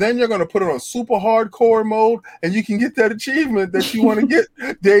 and then you're going to put it on super hardcore mode, and you can get that achievement that you want to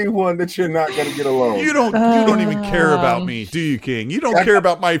get day one that you're not going to get alone. You don't even care about me, do you, King? You don't care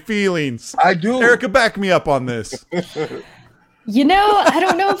about my feelings. I do. Erica, back me up on this. I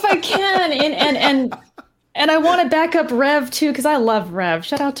don't know if I can. And I want to back up Rev too, because I love Rev.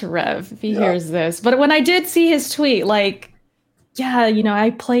 Shout out to Rev if he hears this. But when I did see his tweet, I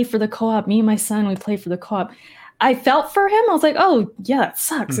play for the co-op. Me and my son, we play for the co-op. I felt for him. I was like, oh, yeah, that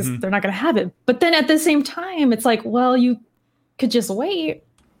sucks. They're not going to have it. But then at the same time, it's like, well, you could just wait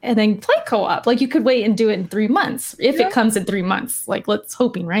and then play co-op. Like you could wait and do it in 3 months if it comes in 3 months. Like let's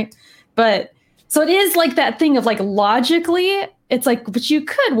hoping, right? But so it is like that thing of like logically, it's like, but you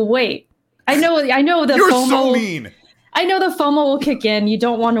could wait. I know the You're FOMO. so mean. I know the FOMO will kick in. You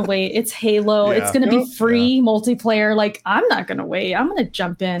don't want to wait. It's Halo. It's going to be free multiplayer. Like, I'm not going to wait. I'm going to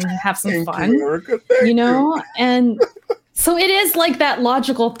jump in and have some fun. And so it is like that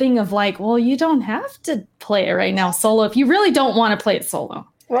logical thing of like, well, you don't have to play it right now solo if you really don't want to play it solo.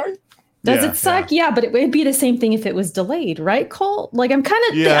 Right. Does it suck? Yeah, but it would be the same thing if it was delayed, right, Cole? Like, I'm kind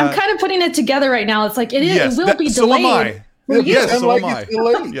of putting it together right now. It's like, it will be delayed. So am I. Yes, so am I. It's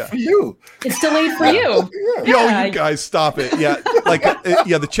delayed for you. It's delayed for you. Yo, you guys, stop it. Yeah,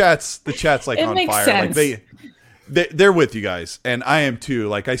 the chat's like it on makes fire. Sense. Like they're with you guys, and I am too.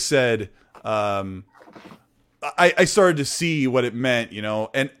 Like I said, I started to see what it meant,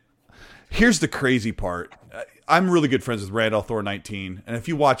 And here's the crazy part. I'm really good friends with Randall Thor 19, and if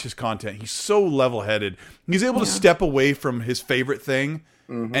you watch his content, he's so level-headed. He's able to step away from his favorite thing.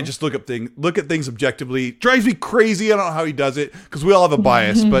 And just look at things objectively. Drives me crazy. I don't know how he does it because we all have a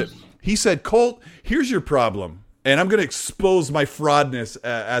bias. But he said, Colt, here's your problem. And I'm going to expose my fraudness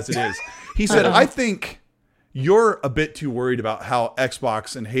as it is. He said, I think you're a bit too worried about how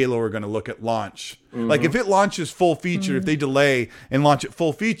Xbox and Halo are going to look at launch. Like if it launches full featured, if they delay and launch it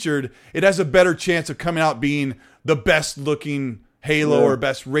full featured, it has a better chance of coming out being the best looking Halo or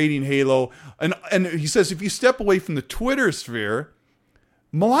best rating Halo. And he says, if you step away from the Twitter sphere,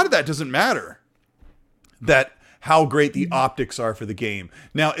 a lot of that doesn't matter. That how great the optics are for the game.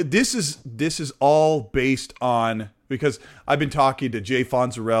 Now, this is all based on, because I've been talking to Jay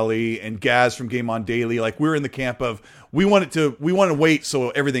Fonzarelli and Gaz from Game On Daily. Like we're in the camp of we want to wait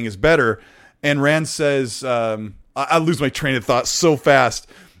so everything is better. And Rand says, I lose my train of thought so fast,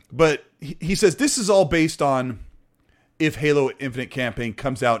 but he says this is all based on if Halo Infinite campaign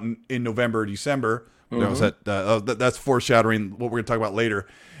comes out in November or December, That's foreshadowing what we're going to talk about later.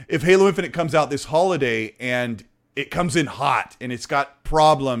 If Halo Infinite comes out this holiday and it comes in hot and it's got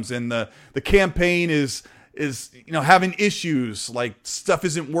problems and the campaign is having issues, like stuff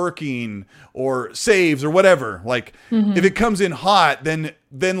isn't working or saves or whatever, like if it comes in hot, then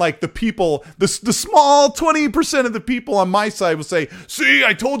like the people, the small 20% of the people on my side will say, see,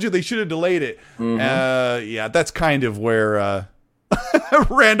 I told you they should have delayed it. Yeah, that's kind of where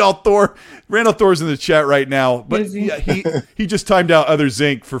Randolph Thor's in the chat right now, but yeah, he just timed out Other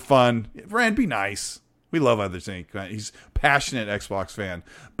Zinc for fun. Rand, be nice. We love Other Zinc. He's a passionate Xbox fan,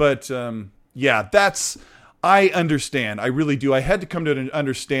 but yeah, I understand. I really do. I had to come to an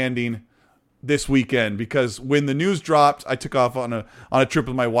understanding this weekend because when the news dropped, I took off on a trip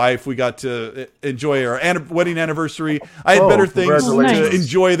with my wife. We got to enjoy our wedding anniversary. I had better things to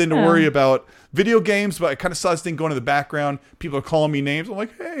enjoy than to worry about video games, but I kind of saw this thing going in the background. People are calling me names. I'm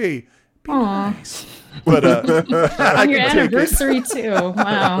like, hey, be nice. But on your anniversary too.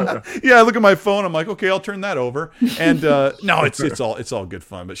 Wow. Yeah, I look at my phone. I'm like, okay, I'll turn that over. And no, it's all good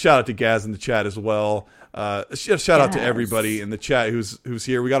fun. But shout out to Gaz in the chat as well. Shout out to everybody in the chat who's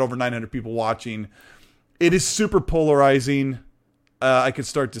here. We got over 900 people watching. It is super polarizing. I can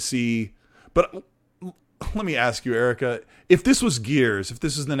start to see, but let me ask you, Erica, if this was Gears, if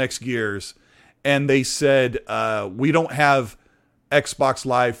this is the next Gears, and they said we don't have Xbox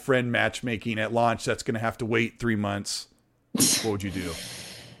Live friend matchmaking at launch, that's going to have to wait 3 months, what would you do?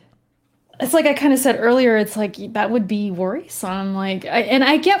 It's like I kind of said earlier, it's like that would be worrisome. Like,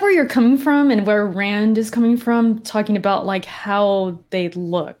 I get where you're coming from and where Rand is coming from, talking about like how they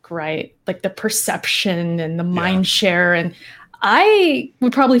look, right? Like the perception and the mind share. And I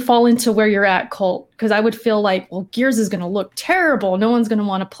would probably fall into where you're at, Colt, because I would feel like, well, Gears is going to look terrible. No one's going to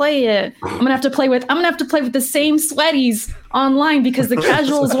want to play it. I'm going to have to play with the same sweaties online because the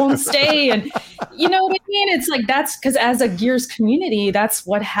casuals won't stay. And you know what I mean? It's like, that's because as a Gears community, that's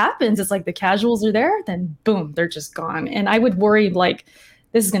what happens. It's like the casuals are there, then boom, they're just gone. And I would worry like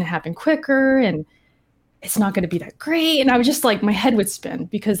this is going to happen quicker and it's not going to be that great. And I was just like, my head would spin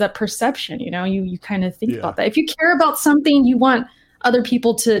because that perception, you kind of think about that. If you care about something, you want other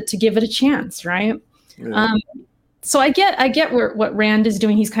people to give it a chance. Right. Yeah. So I get what Rand is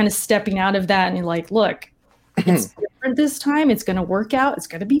doing. He's kind of stepping out of that and you're like, look, it's different this time. It's going to work out. It's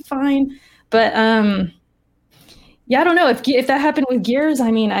going to be fine. But, yeah, I don't know if that happened with Gears. I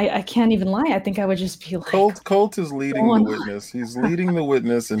mean, I can't even lie. I think I would just be like, Colt is leading the witness. He's leading the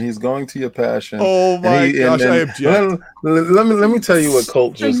witness, and he's going to your passion. Oh my gosh, I object. Let me tell you what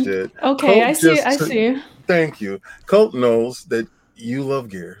Colt just did. Okay, Colt I see. Thank you. Colt knows that you love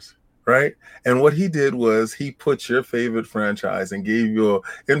Gears, right? And what he did was he put your favorite franchise and gave you an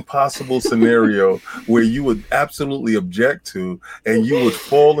impossible scenario where you would absolutely object to, and you would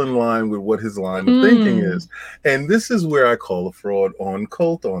fall in line with what his line of thinking is. And this is where I call a fraud on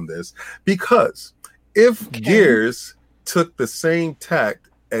Colt on this, because if Gears took the same tact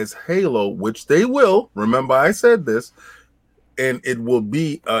as Halo, which they will, remember I said this, and it will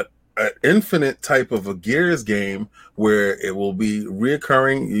be an infinite type of a Gears game where it will be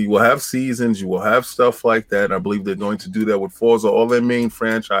reoccurring. You will have seasons, you will have stuff like that. I believe they're going to do that with Forza. All their main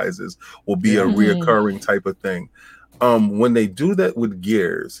franchises will be a reoccurring type of thing. When they do that with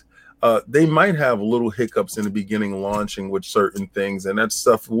Gears, they might have little hiccups in the beginning launching with certain things, and that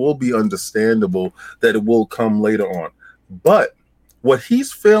stuff will be understandable that it will come later on. But what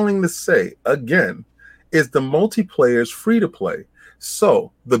he's failing to say, again, is the multiplayer is free to play.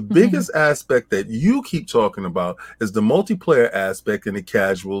 So the biggest aspect that you keep talking about is the multiplayer aspect and the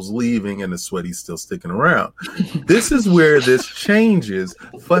casuals leaving and the sweaties still sticking around. This is where this changes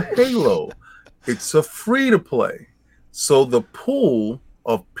for Halo. It's a free to play. So the pool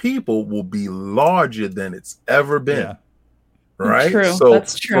of people will be larger than it's ever been. Yeah. Right? True. So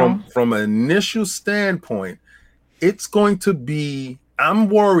that's true. From an initial standpoint, it's going to be, I'm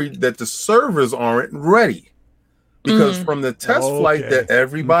worried that the servers aren't ready. Because from the test flight that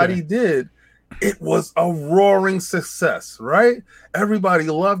everybody did, it was a roaring success, right? Everybody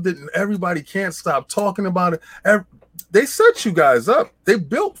loved it, and everybody can't stop talking about it. They set you guys up. They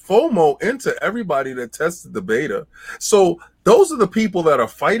built FOMO into everybody that tested the beta. So those are the people that are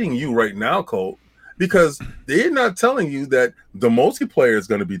fighting you right now, Colt, because they're not telling you that the multiplayer is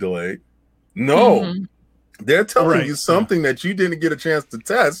going to be delayed. No, they're telling you something that you didn't get a chance to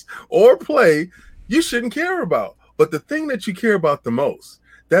test or play you shouldn't care about. But the thing that you care about the most,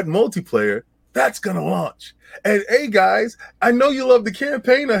 that multiplayer, that's going to launch. And hey, guys, I know you love the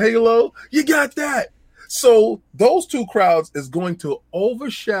campaign of Halo. You got that. So those two crowds is going to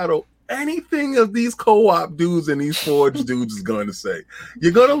overshadow anything of these co-op dudes and these Forge dudes is going to say.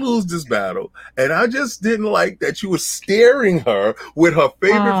 You're going to lose this battle. And I just didn't like that you were staring her with her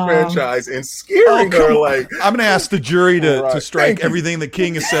favorite franchise and scaring her like. I'm going to ask the jury to strike everything the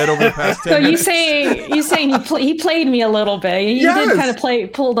King has said over the past 10 minutes. So you saying he played me a little bit. He did kind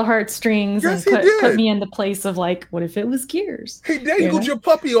of pull the heartstrings and put me in the place of like, what if it was Gears? He dangled your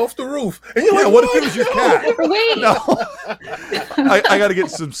puppy off the roof. And you're like, what if it was your cat? Wait. No. I got to get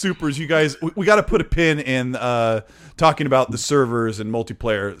some supers. You guys, we got to put a pin in talking about the servers and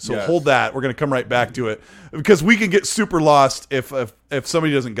multiplayer. So hold that. We're going to come right back to it because we can get super lost if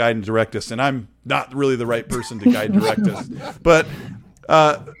somebody doesn't guide and direct us. And I'm not really the right person to guide and direct us. But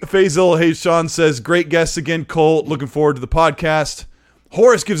Faisal Hey Sean says, great guests again, Colt. Looking forward to the podcast.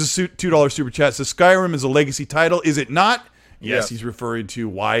 Horace gives a $2 super chat. Says Skyrim is a legacy title. Is it not? Yes, he's referring to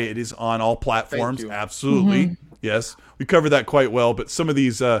why it is on all platforms. Absolutely. Mm-hmm. Yes, we covered that quite well. But some of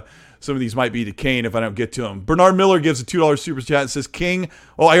these might be decaying if I don't get to them. Bernard Miller gives a $2 super chat and says, King.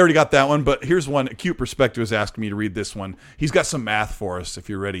 Oh, I already got that one, but here's one. Acute Perspective is asking me to read this one. He's got some math for us if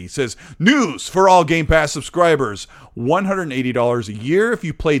you're ready. He says, news for all Game Pass subscribers. $180 a year if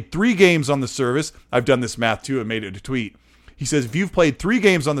you played 3 games on the service. I've done this math too and made it a tweet. He says, if you've played 3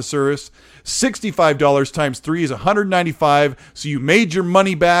 games on the service, $65 times 3 is $195. So you made your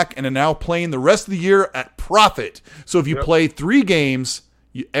money back and are now playing the rest of the year at profit. So if you play 3 games,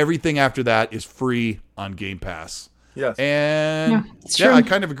 everything after that is free on Game Pass. Yes. And I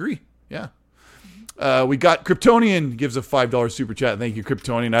kind of agree. Yeah. We got Kryptonian gives a $5 super chat. Thank you,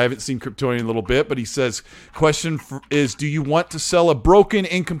 Kryptonian. I haven't seen Kryptonian in a little bit, but he says, question is, do you want to sell a broken,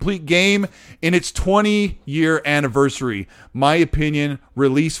 incomplete game in its 20-year anniversary? My opinion,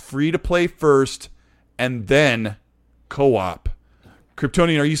 release free-to-play first and then co-op.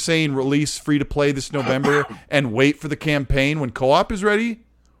 Kryptonian, are you saying release free-to-play this November and wait for the campaign when co-op is ready?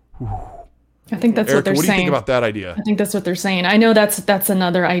 I think that's Erica, what they're saying. What do you think about that idea? I think that's what they're saying. I know that's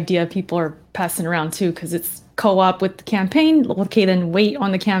another idea people are passing around too, because it's co-op with the campaign. Okay, then wait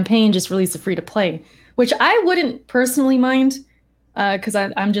on the campaign, just release a free-to-play, which I wouldn't personally mind, because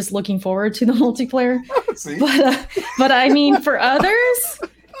I'm just looking forward to the multiplayer. But I mean, for others,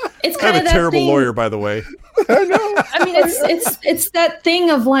 it's kind of that thing. I have a terrible lawyer, by the way. I know. I mean, it's that thing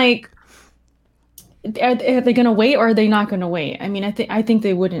of like, are they going to wait or are they not going to wait? I mean, I think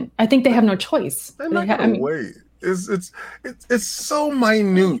they wouldn't. I think they have no choice. They're not going to wait. It's so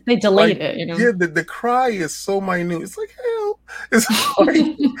minute. They delayed it, you know. Yeah, the cry is so minute. It's like hell. It's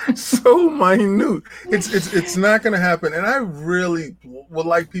like so minute. It's not going to happen. And I really would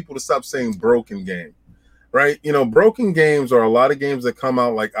like people to stop saying broken game. Right, you know, broken games are a lot of games that come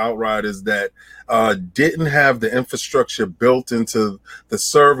out like Outriders that didn't have the infrastructure built into the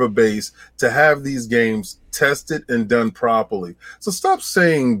server base to have these games tested and done properly. So stop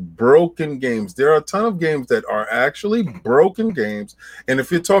saying broken games. There are a ton of games that are actually broken games, and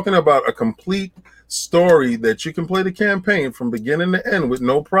if you're talking about a complete story that you can play the campaign from beginning to end with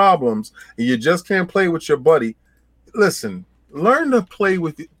no problems, and you just can't play with your buddy, listen, learn to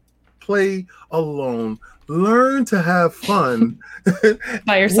play alone. Learn to have fun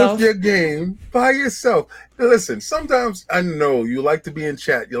by yourself with your game by yourself. Listen, sometimes I know you like to be in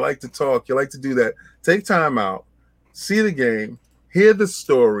chat, you like to talk, you like to do that. Take time out, see the game, hear the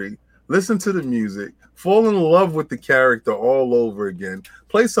story, listen to the music, fall in love with the character all over again.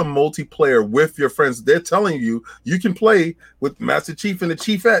 Play some multiplayer with your friends. They're telling you you can play with Master Chief and the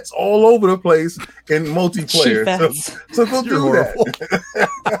Chiefettes all over the place in multiplayer. So go do that.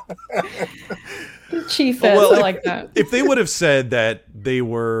 Chiefettes, I like that. If they would have said that they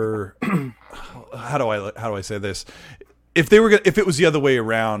were, how do I say this? If it was the other way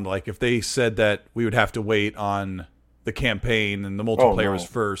around, like if they said that we would have to wait on the campaign and the multiplayer was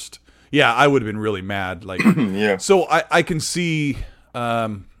first, I would have been really mad. Like, So I can see.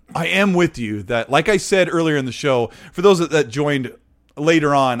 I am with you that, like I said earlier in the show, for those that joined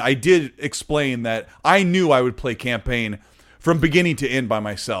later on, I did explain that I knew I would play campaign from beginning to end by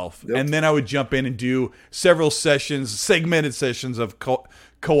myself. Yep. And then I would jump in and do several sessions, segmented sessions of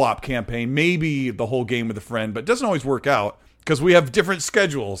co-op campaign, maybe the whole game with a friend, but it doesn't always work out because we have different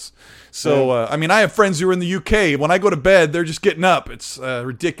schedules. So, I mean, I have friends who are in the UK. When I go to bed, they're just getting up. It's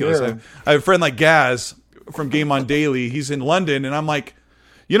ridiculous. Yeah. I have a friend like Gaz from Game On Daily. He's in London, and I'm like,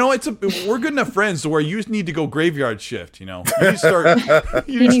 you know, we're good enough friends to where you just need to go graveyard shift. You know,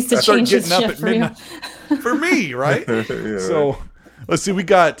 he needs to start getting up at midnight for me, right? So let's see. We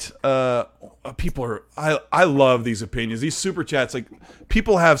got people I love these opinions, these super chats. Like,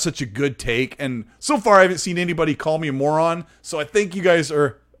 people have such a good take, and so far I haven't seen anybody call me a moron. So I think you guys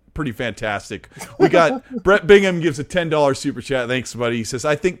are pretty fantastic. We got Brett Bingham gives a $10 super chat. Thanks, buddy. He says,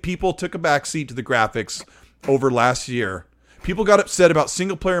 I think people took a backseat to the graphics over last year. People got upset about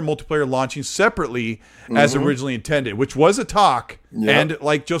single player and multiplayer launching separately as originally intended, which was a talk. Yep. And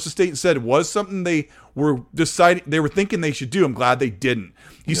like Joseph Staten said, it was something they were thinking they should do. I'm glad they didn't.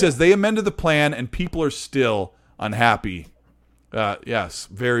 He says they amended the plan and people are still unhappy. Yes,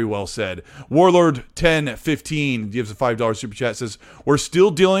 very well said. Warlord 1015 gives a $5 super chat. Says we're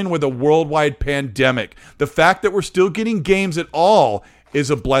still dealing with a worldwide pandemic. The fact that we're still getting games at all is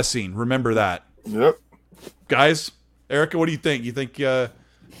a blessing. Remember that. Yep. Guys, Erica, what do you think? You think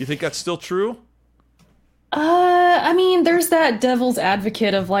that's still true? I mean, there's that devil's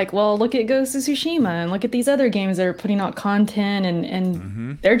advocate of like, well, look at Ghost of Tsushima and look at these other games that are putting out content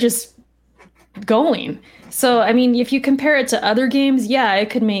and they're just going. So, I mean, if you compare it to other games, yeah, it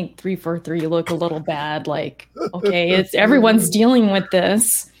could make 343 look a little bad. Like, okay, everyone's dealing with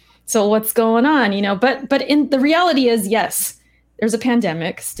this. So what's going on, you know? But in the reality is, yes, there's a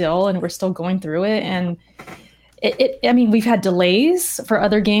pandemic still, and we're still going through it. And I mean, we've had delays for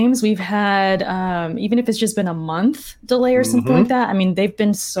other games. We've had, even if it's just been a month delay or something like that. I mean, they've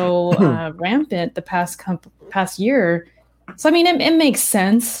been so rampant the past year. So, I mean, it makes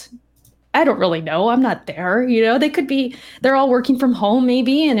sense. I don't really know. I'm not there. You know, they're all working from home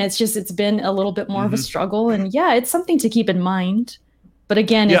maybe. And it's been a little bit more of a struggle. And yeah, it's something to keep in mind. But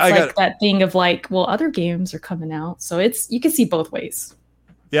again, that thing of like, well, other games are coming out. So you can see both ways.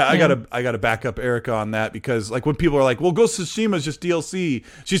 Yeah, I gotta back up Erica on that, because like when people are like, well, Ghost of Tsushima is just DLC,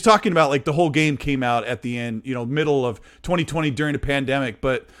 she's talking about like the whole game came out at the end, you know, middle of 2020 during a pandemic,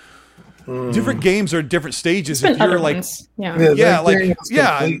 but different games are at different stages. If you're like,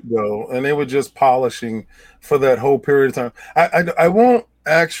 complete, though, and they were just polishing for that whole period of time. I won't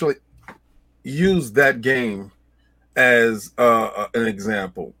actually use that game as an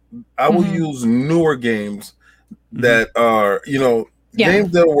example. I will use newer games that are, you know,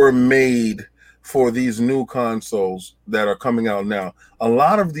 games that were made for these new consoles that are coming out now. A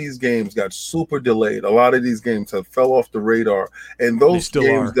lot of these games got super delayed. A lot of these games have fell off the radar. And those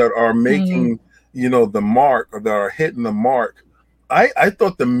games that are making, you know, the mark, or that are hitting the mark, I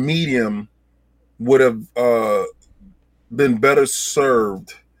thought the medium would have been better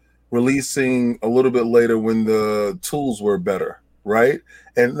served releasing a little bit later when the tools were better, right?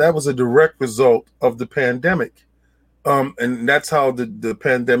 And that was a direct result of the pandemic. And that's how the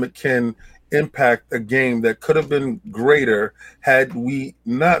pandemic can impact a game that could have been greater had we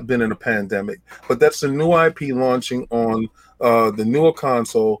not been in a pandemic. But that's a new IP launching on the newer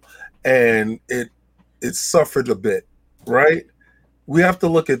console, and it suffered a bit, right? We have to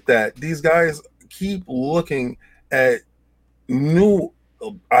look at that. These guys keep looking at new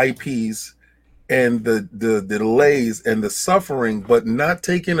IPs and the delays and the suffering, but not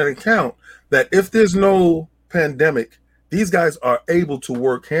taking into account that if there's no pandemic, these guys are able to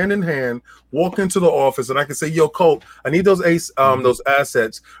work hand in hand, walk into the office, and I can say, yo, Colt, I need those those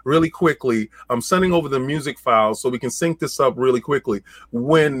assets really quickly. I'm sending over the music files so we can sync this up really quickly.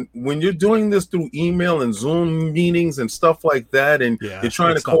 When you're doing this through email and Zoom meetings and stuff like that, and you're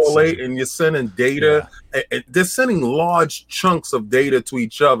trying to correlate and you're sending data, they're sending large chunks of data to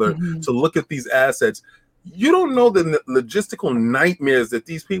each other to look at these assets. You don't know the logistical nightmares that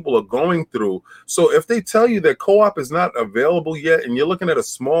these people are going through. So if they tell you that co-op is not available yet, and you're looking at a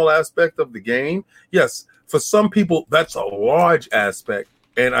small aspect of the game, yes, for some people, that's a large aspect.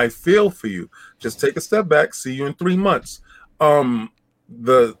 And I feel for you. Just take a step back. See you in 3 months.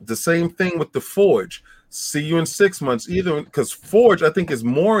 The same thing with the Forge. See you in 6 months, either, because Forge, I think, is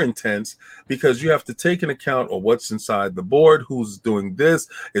more intense because you have to take into account of what's inside the board, who's doing this.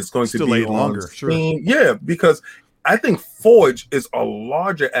 It's going to be longer, sure. Yeah, because I think Forge is a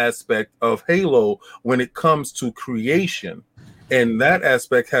larger aspect of Halo when it comes to creation, and that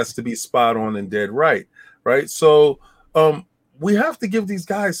aspect has to be spot on and dead right? So we have to give these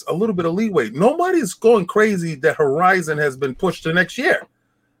guys a little bit of leeway. Nobody's going crazy that Horizon has been pushed to next year,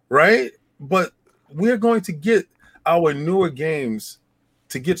 right? But we're going to get our newer games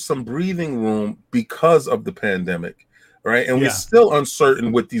to get some breathing room because of the pandemic, right? And we're still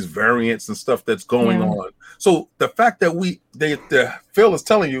uncertain with these variants and stuff that's going on. So the fact that Phil is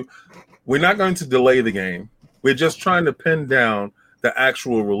telling you, we're not going to delay the game. We're just trying to pin down the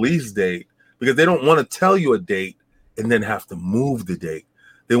actual release date, because they don't want to tell you a date and then have to move the date.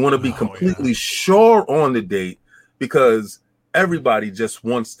 They want to be completely sure on the date, because everybody just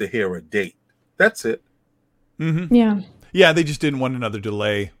wants to hear a date. That's it. Yeah, they just didn't want another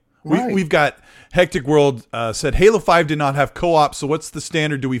delay. Right. We've got Hectic World said Halo 5 did not have co-op, so what's the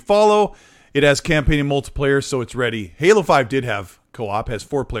standard do we follow? It has campaign and multiplayer, so it's ready. Halo 5 did have co-op, has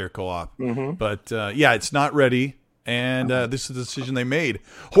 4-player co-op. But yeah, it's not ready. And this is the decision they made.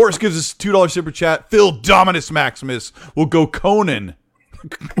 Horace gives us $2 super chat. Phil Dominus Maximus will go Conan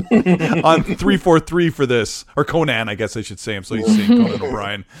on 343 for this. Or Conan, I guess I should say. I'm so used to saying Conan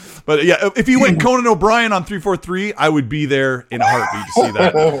O'Brien. But yeah, if you went Conan O'Brien on 343, I would be there in a heartbeat to see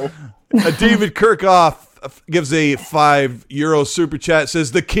that. David Kirkhoff gives a €5 super chat.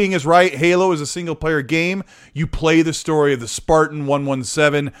 Says, the king is right. Halo is a single-player game. You play the story of the Spartan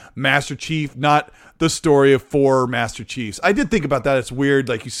 117 Master Chief, not the story of 4 Master Chiefs. I did think about that. It's weird.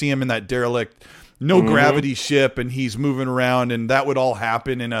 Like, you see him in that derelict, no-gravity ship, and he's moving around, and that would all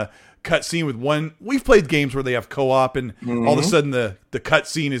happen in a cutscene with one. We've played games where they have co-op, and all of a sudden the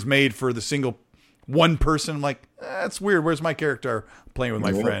cutscene is made for the single one person. I'm like, that's weird. Where's my character? I'm playing with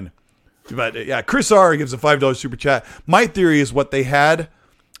my friend. But yeah, Chris R gives a $5 super chat. My theory is what they had.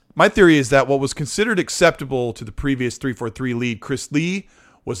 My theory is that what was considered acceptable to the previous 343 lead, Chris Lee,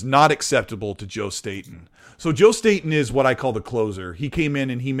 was not acceptable to Joe Staten. So Joe Staten is what I call the closer. He came in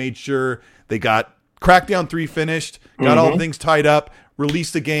and he made sure they got Crackdown 3 finished, got all things tied up,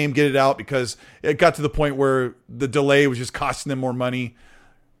 released the game, get it out, because it got to the point where the delay was just costing them more money.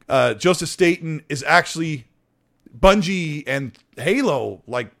 Joseph Staten is actually Bungie and Halo,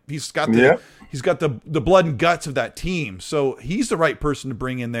 like he's got the blood and guts of that team. So he's the right person to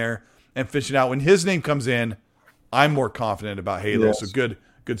bring in there and fish it out. When his name comes in, I'm more confident about Halo. Yes. So good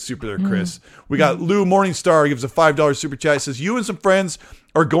super there, Chris. We got Lou Morningstar gives a $5 super chat. He says, you and some friends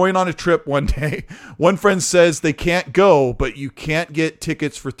are going on a trip one day. One friend says they can't go, but you can't get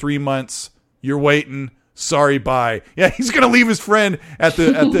tickets for 3 months. You're waiting. Sorry, bye. Yeah, he's gonna leave his friend at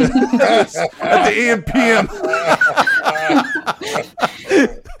the at the AM PM.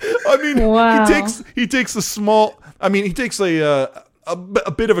 I mean, wow. he takes a small. I mean, he takes a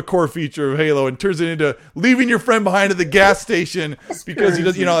bit of a core feature of Halo and turns it into leaving your friend behind at the gas station because he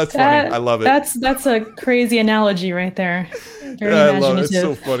does. You know, that's funny. I love it. That's a crazy analogy right there. Very I imaginative. love it. It's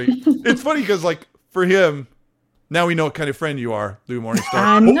so funny. It's funny because, like, for him, now we know what kind of friend you are, Lou Morningstar.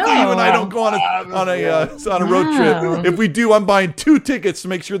 I know. Hopefully you and I don't go on a road trip. If we do, I'm buying 2 tickets to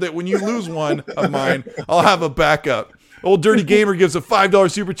make sure that when you lose one of mine, I'll have a backup. Old Dirty Gamer gives a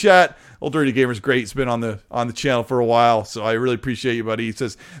 $5 super chat. Old Dirty Gamer's great. He's been on the channel for a while, so I really appreciate you, buddy. He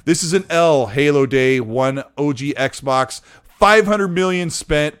says, this is an L, Halo Day, 1 OG Xbox, 500 million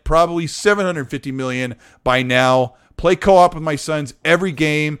spent, probably 750 million by now. Play co-op with my sons every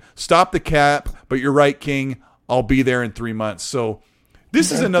game. Stop the cap, but you're right, King. I'll be there in 3 months. So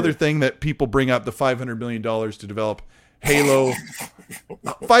this is another thing that people bring up, the $500 million to develop Halo.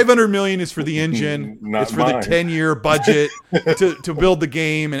 500 million is for the engine. It's for the 10-year budget to build the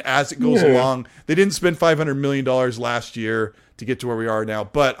game, and as it goes along, they didn't spend $500 million last year to get to where we are now.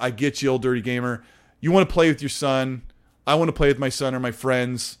 But I get you, Old Dirty Gamer. You want to play with your son. I want to play with my son or my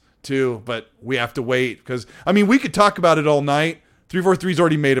friends too, but we have to wait because, I mean, we could talk about it all night. 343's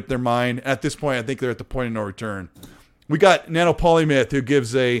already made up their mind. At this point, I think they're at the point of no return. We got Nanopolymath who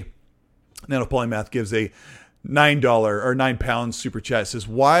gives a $9 or £9 super chat. It says,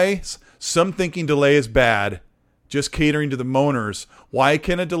 why some thinking delay is bad, just catering to the moaners. Why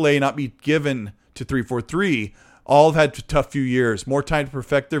can a delay not be given to 343? All have had a tough few years, more time to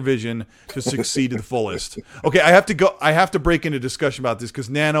perfect their vision to succeed to the fullest. Okay, I have to break into discussion about this because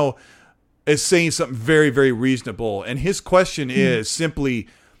Nano is saying something very, very reasonable. And his question is simply,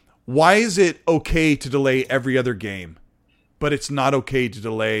 why is it okay to delay every other game, but it's not okay to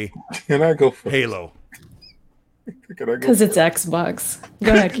delay Can I go first? Halo? Because it's Xbox.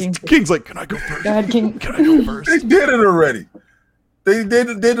 Go ahead, King. King's like, can I go first? Go ahead, King. Can I go first? They did it already. They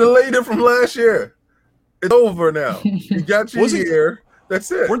delayed it from last year. It's over now. You got your year.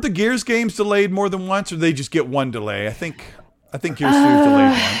 That's it. Weren't the Gears games delayed more than once, or did they just get one delay? I think Gears 3 was delayed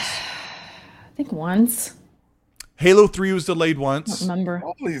once. I think once. Halo 3 was delayed once. I don't remember.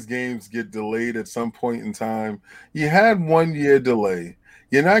 All these games get delayed at some point in time. You had 1 year delay.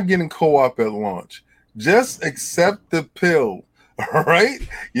 You're not getting co-op at launch. Just accept the pill, all right?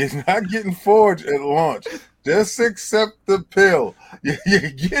 You're not getting Forge at launch. Just accept the pill.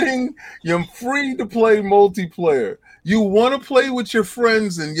 You're free to play multiplayer. You want to play with your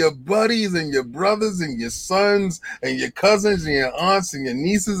friends and your buddies and your brothers and your sons and your cousins and your aunts and your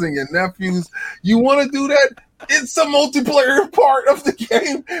nieces and your nephews. You want to do that? It's a multiplayer part of the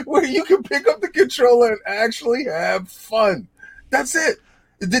game where you can pick up the controller and actually have fun. That's it.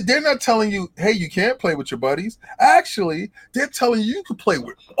 They're not telling you, hey, you can't play with your buddies. Actually, they're telling you can play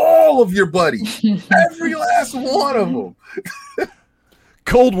with all of your buddies. Every last one of them.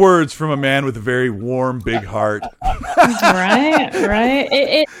 Cold words from a man with a very warm, big heart. Right.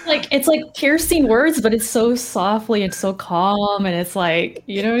 It's like piercing words, but it's so softly and so calm, and it's like,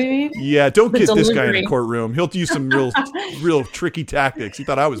 you know what I mean? Yeah, don't The get this guy in a delivery. courtroom. He'll use some real tricky tactics. He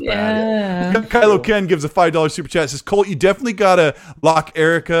thought I was bad. Yeah. Kylo Ken gives a $5 super chat. Says, Colt, you definitely got to lock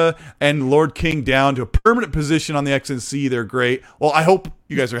Erica and Lord King down to a permanent position on the XNC. They're great. Well, I hope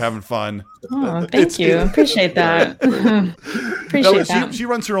you guys are having fun. Oh, thank you. Appreciate that. Appreciate that. She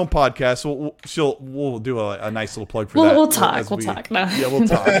runs her own podcast, so we'll do a nice little plug for that. We'll talk. We'll talk. No. Yeah, we'll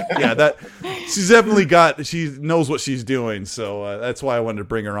talk. Yeah, she's definitely she knows what she's doing, so that's why I wanted to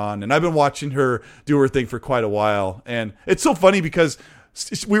bring her on. And I've been watching her do her thing for quite a while, and it's so funny because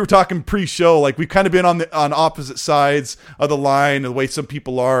we were talking pre-show, like we've kind of been on opposite sides of the line, the way some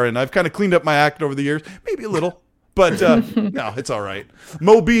people are, and I've kind of cleaned up my act over the years, maybe a little. But no, it's all right.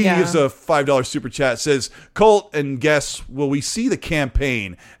 Mo B gives a $5 super chat. Says, Colt and guess, will we see the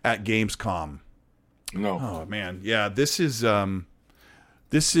campaign at Gamescom? No. Oh man, yeah. This is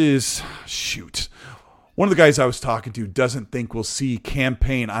shoot. One of the guys I was talking to doesn't think we'll see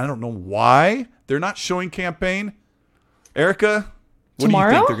campaign. I don't know why they're not showing campaign. Erica, what do you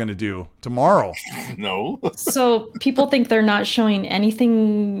think they're going to do tomorrow? No. So people think they're not showing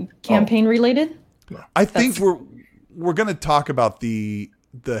anything campaign related? I think we're going to talk about the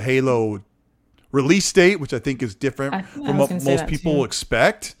Halo release date, which I think is different from what most people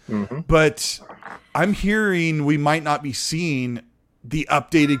expect. Mm-hmm. But I'm hearing we might not be seeing the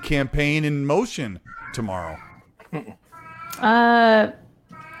updated campaign in motion tomorrow.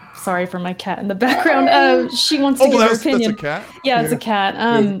 Sorry for my cat in the background. She wants to give her opinion. That's a cat? Yeah, it's a cat.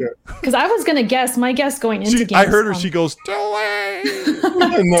 Because I was gonna guess. My guess going into Gamescom. I heard her. She goes, delay.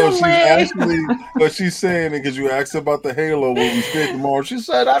 No, she's actually, but she's saying it because you asked about the Halo will we see it tomorrow. She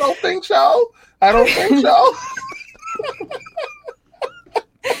said, I don't think so.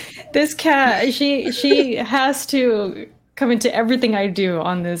 This cat, she has to come into everything I do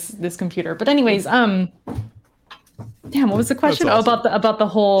on this computer. But anyways, damn, what was the question? Awesome. About the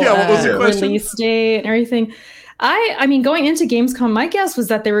whole what was the question? Release date and everything. I mean, going into Gamescom, my guess was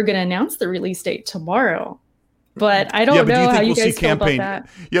that they were going to announce the release date tomorrow. But I don't know how you guys feel about that.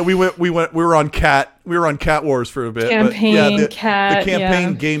 Yeah, we were on Cat Wars for a bit. Campaign, the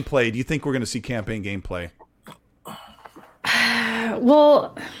campaign gameplay. Do you think we're going to see campaign gameplay?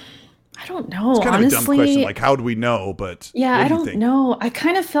 Well, I don't know. It's kind honestly, of a dumb question. Like, how do we know? But yeah, I don't know. I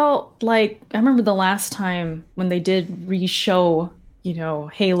kind of felt like I remember the last time when they did re-show,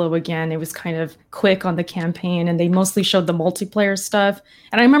 Halo again. It was kind of quick on the campaign, and they mostly showed the multiplayer stuff.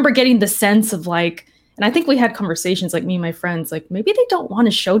 And I remember getting the sense of like, and I think we had conversations, like me and my friends, like maybe they don't want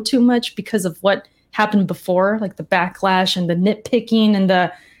to show too much because of what happened before, like the backlash and the nitpicking and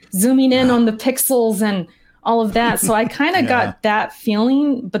the zooming in on the pixels and all of that. So I kind of got that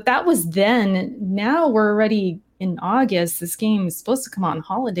feeling, but that was then. Now we're already in August. This game is supposed to come out on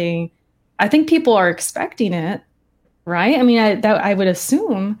holiday. I think people are expecting it, right? I mean, I would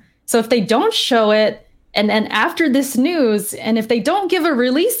assume. So if they don't show it, and then after this news, and if they don't give a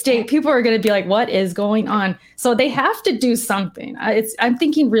release date, people are going to be like, what is going on? So they have to do something. I'm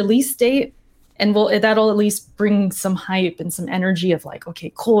thinking release date, and that'll at least bring some hype and some energy of like,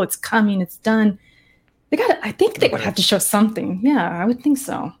 okay, cool, it's coming, it's done. I think they would have to show something. Yeah, I would think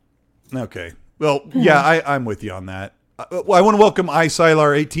so. Okay. Well, I'm with you on that. I want to welcome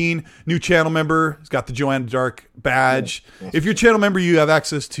iSylar18, new channel member. He's got the Joanna Dark badge. If you're a channel member, you have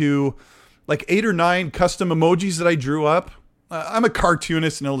access to like 8 or 9 custom emojis that I drew up. I'm a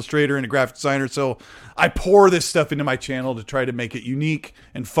cartoonist, an illustrator, and a graphic designer, so I pour this stuff into my channel to try to make it unique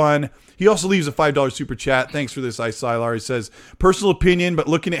and fun. He also leaves a $5 super chat. Thanks for this, iSylar. He says, personal opinion, but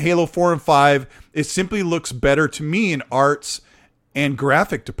looking at Halo 4 and 5, it simply looks better to me in arts and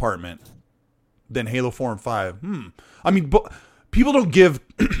graphic department than Halo 4 and 5. I mean, people don't give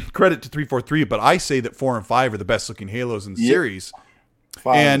credit to 343, but I say that 4 and 5 are the best looking Halos in the series.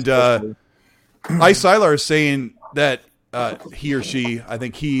 And iSylar is saying that he or she, I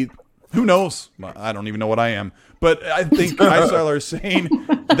think who knows? I don't even know what I am. But I think iSylar is saying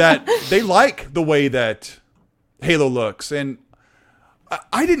that they like the way that Halo looks. And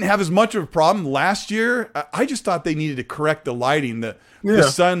I didn't have as much of a problem last year. I just thought they needed to correct the lighting. The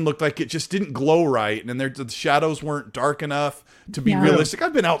sun looked like it just didn't glow right. And then the shadows weren't dark enough to be realistic.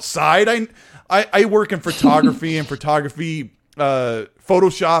 I've been outside. I work in photography and Photoshop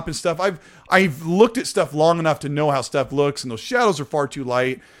and stuff. I've looked at stuff long enough to know how stuff looks, and those shadows are far too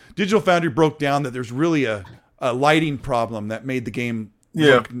light. Digital Foundry broke down that there's really a lighting problem that made the game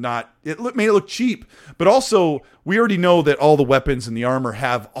made it look cheap. But also, we already know that all the weapons and the armor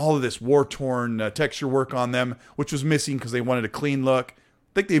have all of this war-torn texture work on them, which was missing because they wanted a clean look.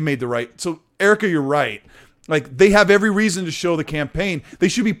 think they made the right. So Erica, you're right. Like, they have every reason to show the campaign. They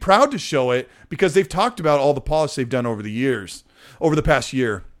should be proud to show it because they've talked about all the polish they've done over the past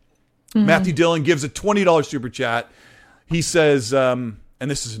year. Matthew Dillon gives a $20 super chat. He says, and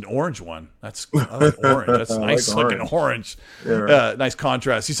this is an orange one. That's orange. That's a nice looking orange. Yeah, right. Nice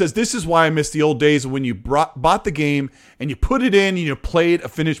contrast. He says, this is why I miss the old days when you bought the game and you put it in and you played a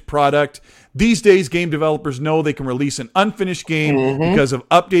finished product. These days, game developers know they can release an unfinished game because of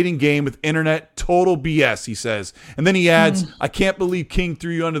updating game with internet. Total BS, he says. And then he adds, I can't believe King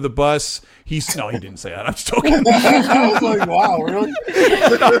threw you under the bus. No, he didn't say that. I'm just joking. I was like, wow, really?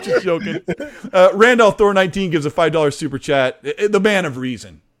 No, I'm just joking. Randolph Thor 19 gives a $5 super chat. The man of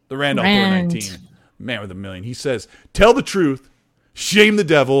reason. The Randolph Thor 19. Man with a million. He says, tell the truth. Shame the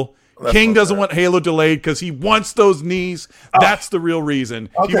devil. King doesn't want Halo delayed because he wants those knees. That's the real reason.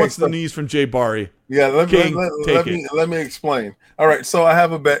 Okay, he wants the knees from Jay Barry. Yeah, let King, me explain. All right, so I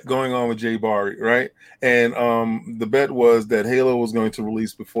have a bet going on with Jay Barry, right? And the bet was that Halo was going to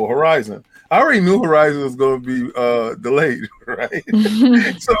release before Horizon. I already knew Horizon was going to be delayed, right?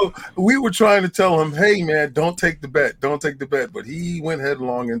 So we were trying to tell him, hey, man, don't take the bet. But he went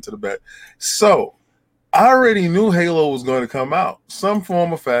headlong into the bet. So I already knew Halo was going to come out. Some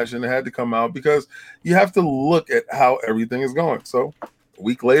form of fashion, it had to come out because you have to look at how everything is going. So a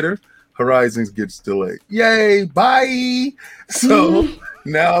week later, Horizons gets delayed. Yay, bye. So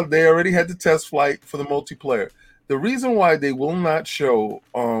now they already had the test flight for the multiplayer. The reason why they will not show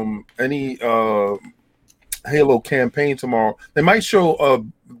any Halo campaign tomorrow, they might show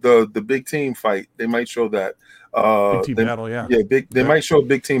the big team fight. They might show that. Big team battle, yeah. Yeah, they might show a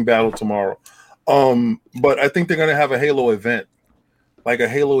big team battle tomorrow. But I think they're going to have a Halo event, like a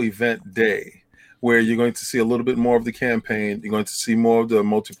Halo event day, where you're going to see a little bit more of the campaign. You're going to see more of the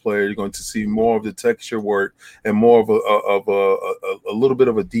multiplayer. You're going to see more of the texture work and more of a little bit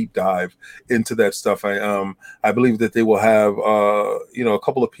of a deep dive into that stuff. I believe that they will have a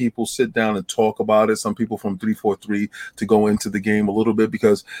couple of people sit down and talk about it. Some people from 343 to go into the game a little bit,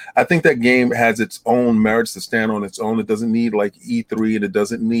 because I think that game has its own merits to stand on its own. It doesn't need like E3 and it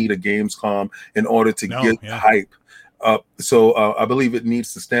doesn't need a Gamescom in order to get hype. So I believe it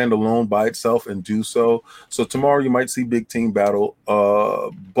needs to stand alone by itself and do so. So tomorrow you might see big team battle,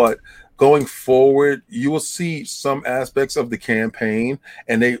 but going forward, you will see some aspects of the campaign,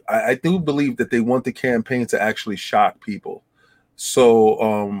 and I do believe that they want the campaign to actually shock people. So,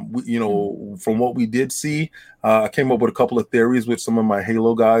 from what we did see, I came up with a couple of theories with some of my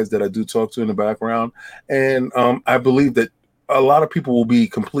Halo guys that I do talk to in the background, and I believe that a lot of people will be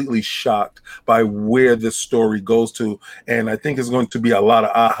completely shocked by where this story goes to. And I think it's going to be a lot of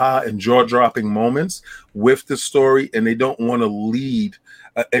aha and jaw-dropping moments with the story, and they don't want to lead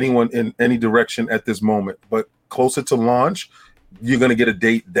anyone in any direction at this moment. But closer to launch, you're going to get a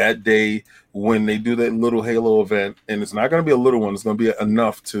date that day when they do that little Halo event, and it's not going to be a little one. It's going to be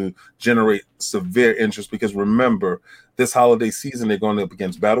enough to generate severe interest, because remember, this holiday season, they're going up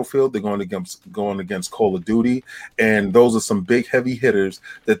against Battlefield, they're going against Call of Duty, and those are some big heavy hitters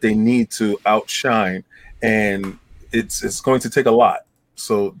that they need to outshine, and it's going to take a lot.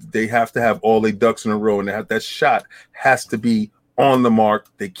 So they have to have all their ducks in a row, and that shot has to be on the mark.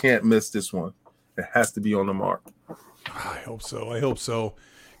 They can't miss this one. It has to be on the mark. I hope so.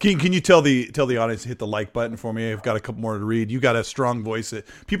 King, can you tell the audience to hit the like button for me? I've got a couple more to read. You got a strong voice that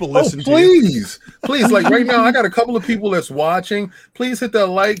people listen to. Please. Like right now, I got a couple of people that's watching. Please hit that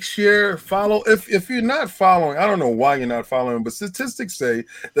like, share, follow. If you're not following, I don't know why you're not following, but statistics say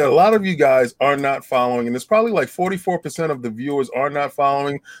that a lot of you guys are not following, and it's probably like 44% of the viewers are not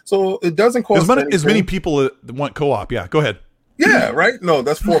following. So it doesn't cost as many people that want co-op. Yeah, go ahead. Yeah, right? No,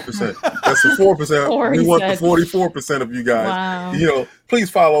 that's 4%. That's the 4%. We want the 44% of you guys. Wow.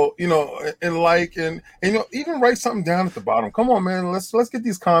 Please follow, and like, and even write something down at the bottom. Come on, man. Let's get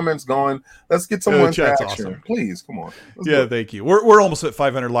these comments going. Let's get someone into action. Awesome. Please, come on. Thank you. We're almost at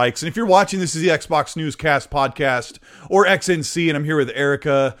 500 likes. And if you're watching, this is the Xbox Newscast podcast, or XNC, and I'm here with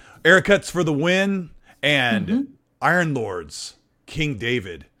Erica. Erica's for the win, and Iron Lords, King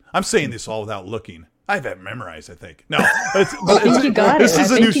David. I'm saying this all without looking. I have that memorized, I think. No, this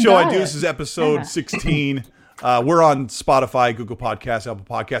is a new show I do. This is episode 16. We're on Spotify, Google Podcasts, Apple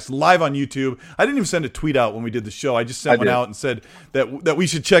Podcasts, live on YouTube. I didn't even send a tweet out when we did the show. I just sent one out and said that we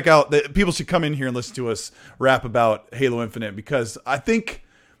should check out, that people should come in here and listen to us rap about Halo Infinite, because I think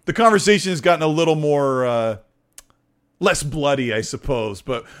the conversation has gotten a little more less bloody, I suppose.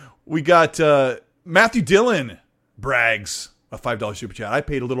 But we got Matthew Dillon brags a $5 super chat. I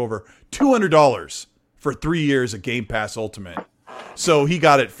paid a little over $200 for 3 years of Game Pass Ultimate. So he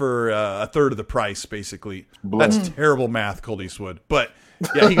got it for a third of the price, basically. That's terrible math, Colt Eastwood. But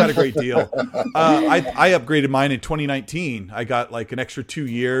yeah, he got a great deal. I upgraded mine in 2019. I got like an extra 2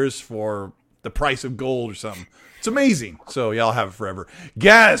 years for the price of gold or something. It's amazing. So yeah, I'll have it forever.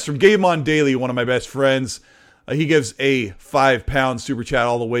 Gaz from Game On Daily, one of my best friends. He gives a £5 super chat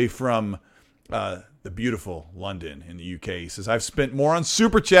all the way from the beautiful London in the UK. He says, I've spent more on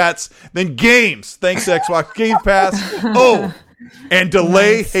super chats than games. Thanks to Xbox Game Pass. Oh, and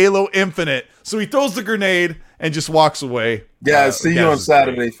delay Halo Infinite. So he throws the grenade and just walks away. Yeah, see you on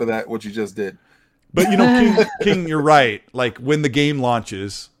Saturday for that, what you just did. But, you know, King, you're right. Like, when the game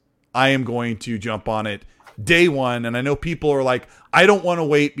launches, I am going to jump on it day one. And I know people are like, I don't want to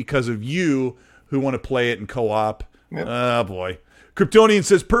wait because of you who want to play it in co-op. Yep. Oh, boy. Kryptonian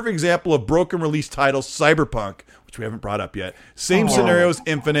says, perfect example of broken release title, Cyberpunk, which we haven't brought up yet. Same scenario as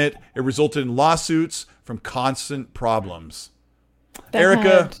Infinite. It resulted in lawsuits from constant problems. That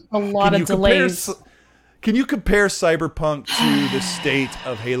Erica, a lot of delays. Can you compare Cyberpunk to the state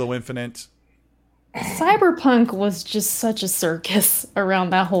of Halo Infinite? Cyberpunk was just such a circus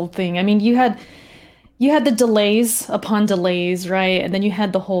around that whole thing. I mean, you had the delays upon delays, right? And then you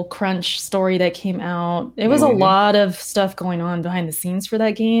had the whole crunch story that came out. It was a lot of stuff going on behind the scenes for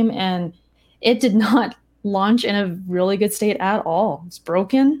that game, and it did not launch in a really good state at all. It's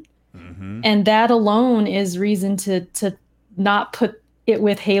broken. And that alone is reason to not put it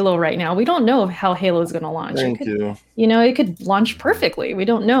with Halo right now. We don't know how Halo is going to launch. Thank you. You know, it could launch perfectly. We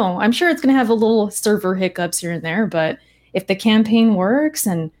don't know. I'm sure it's going to have a little server hiccups here and there, but if the campaign works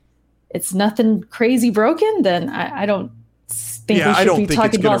and it's nothing crazy broken, then I don't think we should be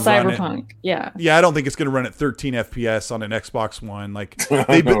talking about Cyberpunk. Yeah, I don't think it's going to run at 13 FPS on an Xbox One. Like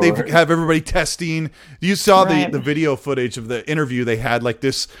they have everybody testing. You saw the video footage of the interview they had, like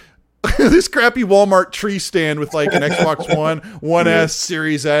this this crappy Walmart tree stand with like an Xbox One S,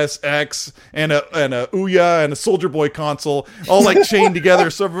 Series S, X, and a Ouya and a Soldier Boy console, all like chained together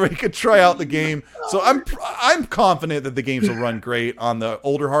so everybody could try out the game. So I'm confident that the games will run great on the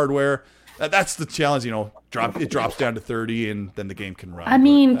older hardware. That's the challenge, you know. It drops down to 30, and then the game can run. I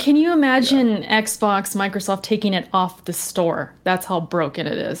mean, can you imagine Xbox, Microsoft taking it off the store? That's how broken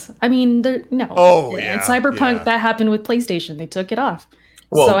it is. I mean, no. Oh yeah. And Cyberpunk, that happened with PlayStation. They took it off.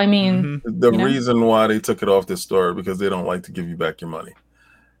 Well, so I mean, the reason why they took it off the store because they don't like to give you back your money.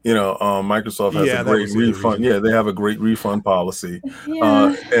 You know, Microsoft has a great refund. Yeah, they have a great refund policy,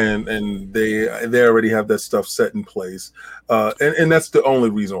 and they already have that stuff set in place, and that's the only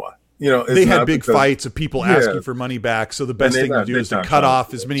reason why. You know, they had big fights of people asking for money back. So the best thing to do is to cut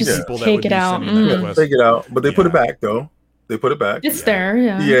off as many people that would be sending that request. Take it out, but they put it back though. They put it back. It's there,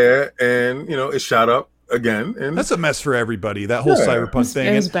 yeah, and you know it shot up again, and that's a mess for everybody. That whole Cyberpunk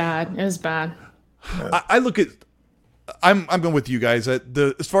thing. It was bad. It was bad. I look at. I'm going with you guys.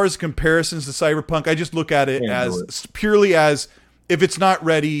 As far as comparisons to Cyberpunk, I just look at it purely as if it's not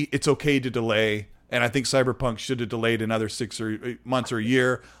ready, it's okay to delay. And I think Cyberpunk should have delayed another 6 or 8 months or a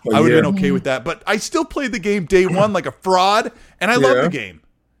year. I would have been okay with that. But I still played the game day one like a fraud, and I love the game.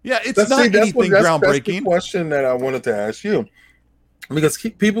 Yeah, it's not anything groundbreaking. That's the question that I wanted to ask you. Because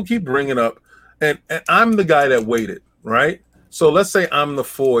people keep bringing up, and I'm the guy that waited, right? So let's say I'm the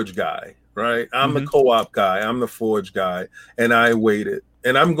Forge guy, right? I'm the co-op guy. I'm the Forge guy, and I waited.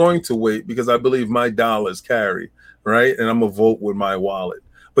 And I'm going to wait because I believe my dollars carry, right? And I'm going to vote with my wallet.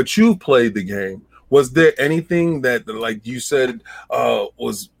 But you played the game. Was there anything that, like you said,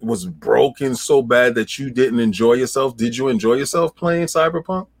 was broken so bad that you didn't enjoy yourself? Did you enjoy yourself playing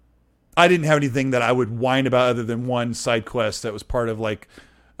Cyberpunk? I didn't have anything that I would whine about other than one side quest that was part of like,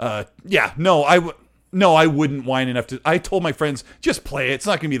 I wouldn't whine enough to. I told my friends just play it. It's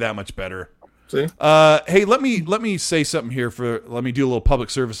not going to be that much better. See? Hey, let me say something here. Let me do a little public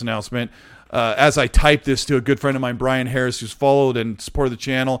service announcement. As I type this to a good friend of mine, Brian Harris, who's followed and supported the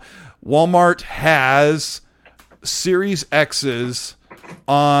channel. Walmart has Series X's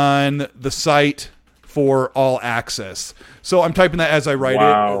on the site for all access. So I'm typing that as I write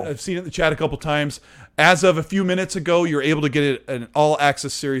it. I've seen it in the chat a couple times. As of a few minutes ago, you're able to get an all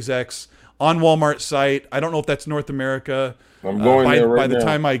access Series X on Walmart site. I don't know if that's North America. I'm going there right now. By the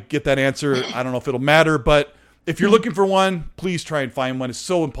time I get that answer, I don't know if it'll matter. But if you're looking for one, please try and find one. It's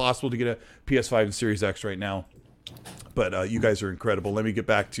so impossible to get a PS5 and Series X right now. But you guys are incredible. Let me get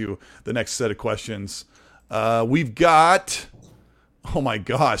back to the next set of questions. We've got... Oh my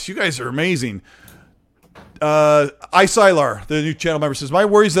gosh, you guys are amazing. Isylar, the new channel member, says, my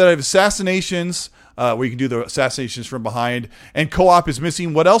worry is that I have assassinations, where you can do the assassinations from behind, and co-op is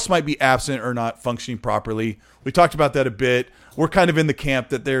missing. What else might be absent or not functioning properly? We talked about that a bit. We're kind of in the camp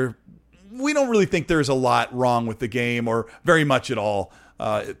that we don't really think there's a lot wrong with the game or very much at all.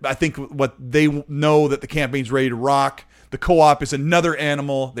 I think what they know that the campaign's ready to rock. The co-op is another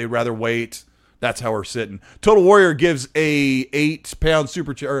animal. They'd rather wait. That's how we're sitting. Total Warrior gives a £8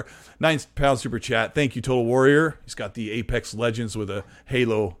 super chat or £9 super chat. Thank you, Total Warrior. He's got the Apex Legends with a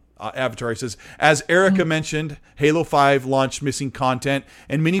Halo avatar. He says, as Erica mentioned, Halo 5 launched missing content,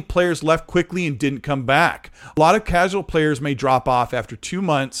 and many players left quickly and didn't come back. A lot of casual players may drop off after 2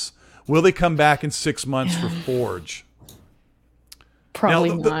 months. Will they come back in 6 months for Forge?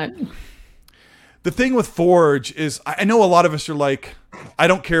 Probably not. The thing with Forge is, I know a lot of us are like, I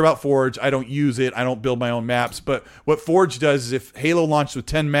don't care about Forge. I don't use it. I don't build my own maps. But what Forge does is if Halo launched with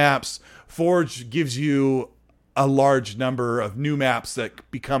 10 maps, Forge gives you a large number of new maps that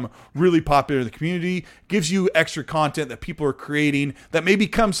become really popular in the community, gives you extra content that people are creating that may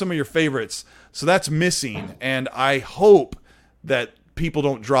become some of your favorites. So that's missing. And I hope that people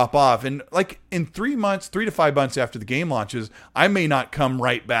don't drop off. And like in 3 to 5 months after the game launches, I may not come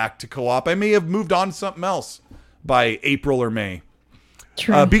right back to co-op. I may have moved on to something else by April or May.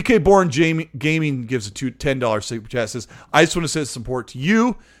 True. BK Born Gaming gives a $10 super chat. Says, I just want to send support to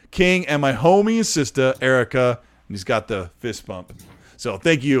you, King, and my homie and sister, Erica. And he's got the fist bump. So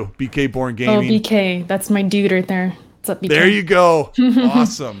thank you, BK Born Gaming. Oh, BK. That's my dude right there. What's up, BK? There you go.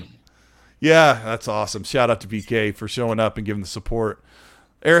 Awesome. Yeah, that's awesome. Shout out to BK for showing up and giving the support.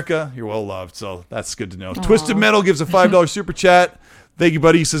 Erica, you're well loved, so that's good to know. Aww. Twisted Metal gives a $5 super chat. Thank you,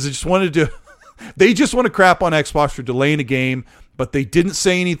 buddy. He says, they just want to crap on Xbox for delaying a game, but they didn't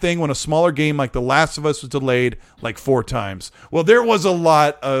say anything when a smaller game like The Last of Us was delayed like 4 times. Well, there was a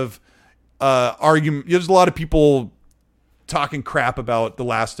lot of argument. There's a lot of people talking crap about The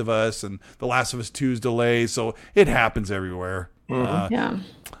Last of Us and The Last of Us 2's delay, so it happens everywhere. Yeah.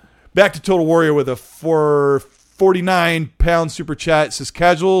 Back to Total Warrior with a £49 super chat. It says,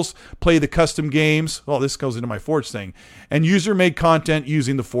 casuals play the custom games. Oh, this goes into my Forge thing. And user-made content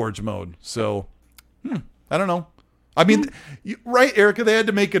using the Forge mode. So, I don't know. I mean, right, Erica, they had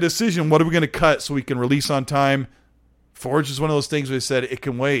to make a decision. What are we going to cut so we can release on time? Forge is one of those things where they said it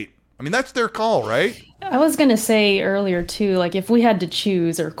can wait. I mean, that's their call, right? I was going to say earlier, too, like if we had to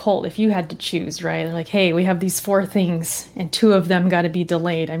choose, or Colt, if you had to choose, right? Like, hey, we have these 4 things and 2 of them got to be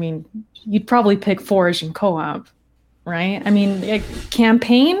delayed. I mean, you'd probably pick Forge and co-op, right? I mean,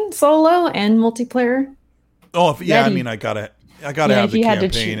 campaign, solo, and multiplayer. Oh, yeah, I mean, I gotta have the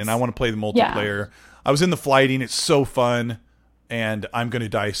campaign, and I want to play the multiplayer. Yeah. I was in the flighting. It's so fun, and I'm going to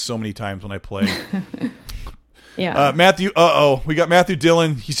die so many times when I play. Yeah. Matthew, we got Matthew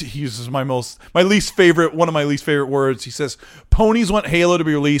Dillon. He uses one of my least favorite words. He says, ponies want Halo to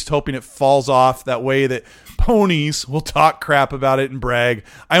be released, hoping it falls off. That way that ponies will talk crap about it and brag.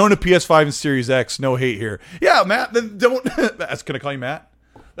 I own a PS5 and Series X. No hate here. Yeah, Matt, then don't. That's going to call you Matt?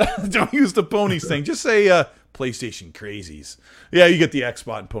 Don't use the ponies thing. Just say PlayStation crazies. Yeah, you get the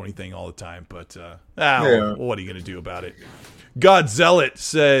Xbox and pony thing all the time. But what are you going to do about it? God Zealot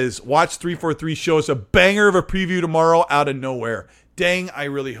says, watch 343 show us a banger of a preview tomorrow out of nowhere. Dang, I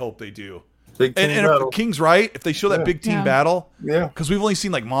really hope they do. Big team and battle. If King's right, if they show that big team battle, because we've only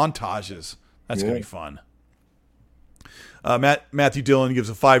seen like montages, that's going to be fun. Matthew Dillon gives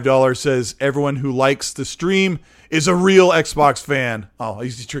a $5, says, everyone who likes the stream is a real Xbox fan. Oh,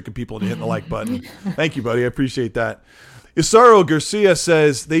 he's tricking people into hitting the like button. Thank you, buddy. I appreciate that. Isaro Garcia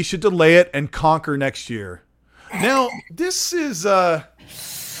says they should delay it and conquer next year. Now, this is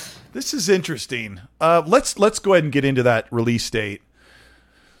interesting. Let's go ahead and get into that release date.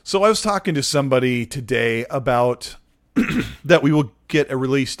 So I was talking to somebody today about that we will get a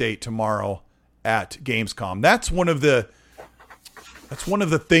release date tomorrow at Gamescom. That's one of the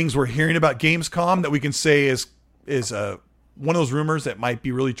things we're hearing about Gamescom that we can say is one of those rumors that might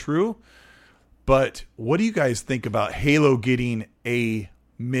be really true. But what do you guys think about Halo getting a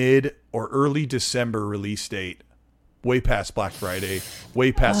mid or early December release date, way past Black Friday,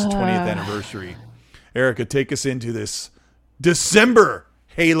 way past the 20th anniversary? Erica, take us into this December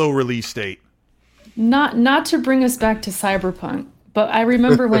Halo release date. Not to bring us back to Cyberpunk, but I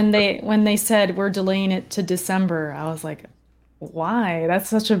remember when they said we're delaying it to December, I was like, why?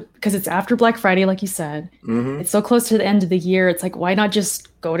 That's because it's after Black Friday, like you said. Mm-hmm. It's so close to the end of the year. It's like, why not just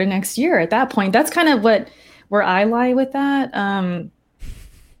go to next year at that point? That's kind of where I lie with that.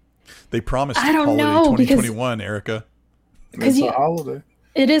 They promised I don't holiday know, 2021, Erica. Because it's a holiday.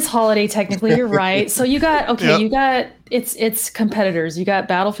 It is holiday technically. You're right. So you got you got it's competitors. You got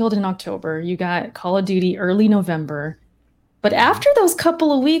Battlefield in October. You got Call of Duty early November. But after those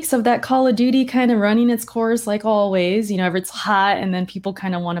couple of weeks of that Call of Duty kind of running its course, like always, if it's hot and then people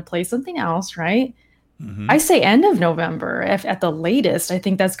kind of want to play something else, right? I say end of November if, at the latest. I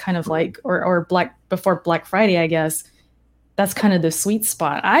think that's kind of like, or before Black Friday, I guess. That's kind of the sweet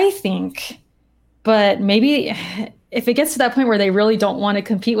spot, I think. But maybe if it gets to that point where they really don't want to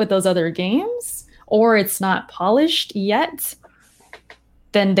compete with those other games, or it's not polished yet,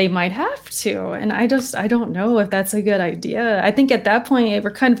 then they might have to. And I don't know if that's a good idea. I think at that point, we're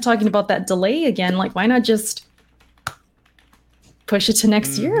kind of talking about that delay again. Like, why not just push it to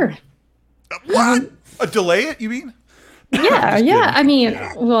next year? What? A delay it, you mean? Yeah. I mean,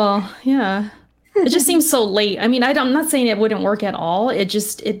 well, yeah. It just seems so late. I mean, I'm not saying it wouldn't work at all. It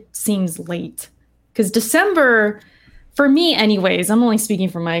seems late. Because December, for me anyways, I'm only speaking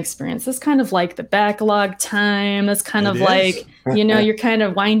from my experience, that's kind of like the backlog time. That's kind of like, you're kind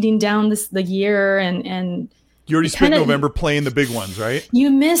of winding down the year and you already spent November playing the big ones, right? You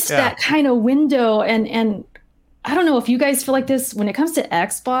missed that kind of window. And I don't know if you guys feel like this when it comes to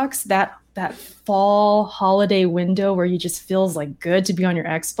Xbox, that fall holiday window where you just feels like good to be on your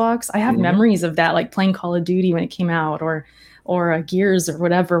Xbox. I have memories of that, like playing Call of Duty when it came out, or Gears or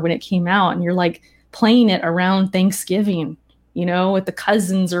whatever when it came out, and you're like playing it around Thanksgiving, with the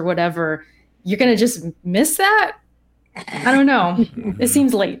cousins or whatever. You're gonna just miss that? I don't know. It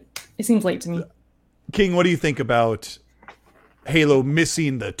seems late. It seems late to me. King, what do you think about Halo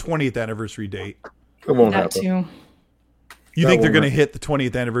missing the 20th anniversary date? It won't happen. Too. You think they're going to hit the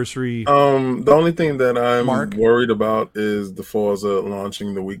 20th anniversary? The only thing that I'm mark? worried about is the Forza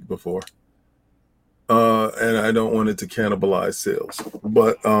launching the week before. And I don't want it to cannibalize sales.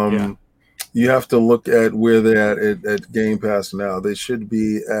 But you have to look at where they're at Game Pass now. They should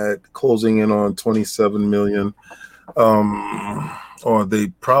be at closing in on 27 million. Or they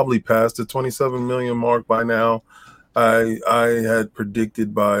probably passed the 27 million mark by now. I had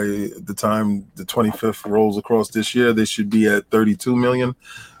predicted by the time the 25th rolls across this year, they should be at 32 million,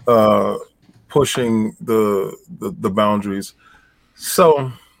 pushing the boundaries.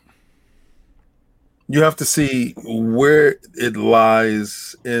 So you have to see where it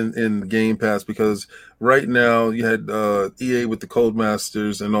lies in Game Pass, because right now you had EA with the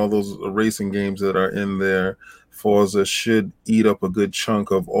Codemasters and all those racing games that are in there. Forza should eat up a good chunk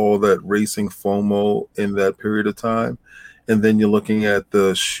of all that racing FOMO in that period of time. And then you're looking at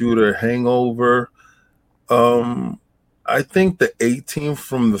the shooter hangover. I think the 18th,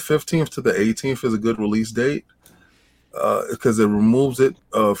 from the 15th to the 18th, is a good release date, because it removes it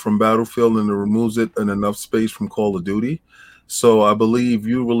from Battlefield and it removes it in enough space from Call of Duty. So I believe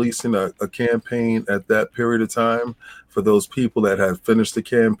you releasing a campaign at that period of time for those people that have finished the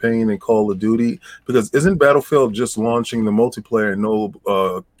campaign in Call of Duty, because isn't Battlefield just launching the multiplayer and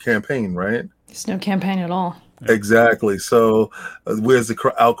no campaign, right? There's no campaign at all. Exactly. So where's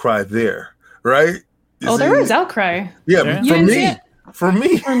the outcry there, right? There is outcry. Yeah, from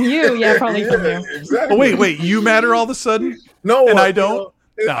me. From you, yeah, probably from you. Exactly. Oh, wait, you matter all of a sudden? No, and I don't?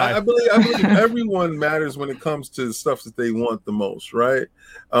 I believe everyone matters when it comes to the stuff that they want the most, right?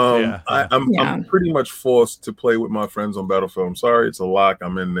 I'm pretty much forced to play with my friends on Battlefield. I'm sorry, it's a lock.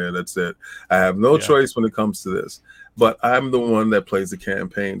 I'm in there. That's it. I have no choice when it comes to this. But I'm the one that plays the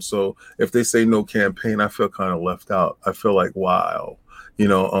campaign. So if they say no campaign, I feel kind of left out. I feel like, wow.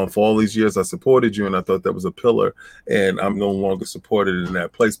 For all these years I supported you and I thought that was a pillar, and I'm no longer supported in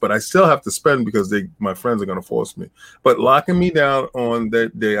that place. But I still have to spend because my friends are going to force me. But locking me down on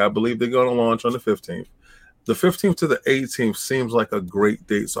that day, I believe they're going to launch on the 15th. The 15th to the 18th seems like a great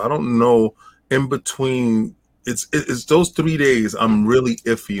date. So I don't know in between. It's those 3 days I'm really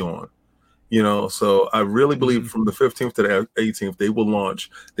iffy on. So I really believe from the 15th to the 18th, they will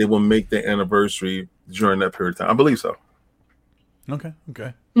launch. They will make their anniversary during that period of time. I believe so. Okay.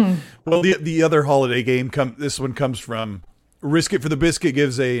 Well, the other holiday game, this one comes from Risk It for the Biscuit,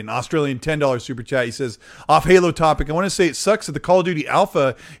 gives an Australian $10 super chat. He says, off Halo topic, I want to say it sucks that the Call of Duty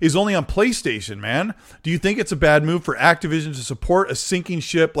Alpha is only on PlayStation, man. Do you think it's a bad move for Activision to support a sinking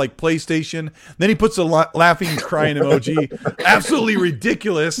ship like PlayStation? Then he puts a laughing and crying emoji. Absolutely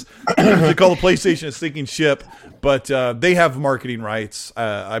ridiculous. They call the PlayStation a sinking ship, but they have marketing rights,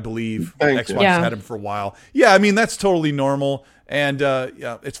 I believe. Xbox had them for a while. Yeah, I mean, that's totally normal. And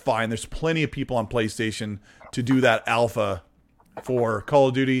it's fine. There's plenty of people on PlayStation to do that alpha for Call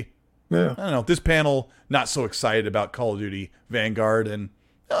of Duty. Yeah. I don't know. This panel, not so excited about Call of Duty Vanguard, and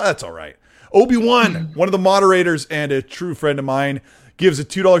that's all right. Obi-Wan, one of the moderators and a true friend of mine, gives a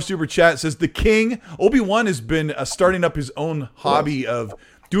 $2 super chat. Says, the King, Obi-Wan has been starting up his own hobby of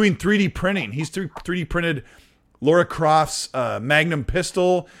doing 3D printing. He's 3D printed Laura Croft's Magnum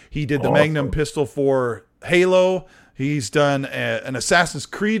pistol. He did the Magnum pistol for Halo. He's done an Assassin's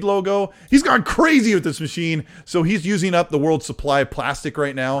Creed logo. He's gone crazy with this machine. So he's using up the world's supply of plastic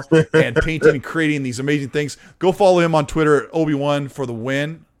right now and painting and creating these amazing things. Go follow him on Twitter at Obi-Wan for the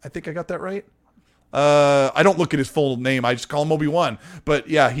win. I think I got that right. I don't look at his full name. I just call him Obi-Wan. But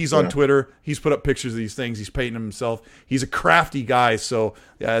yeah, he's on Twitter. He's put up pictures of these things. He's painting them himself. He's a crafty guy. So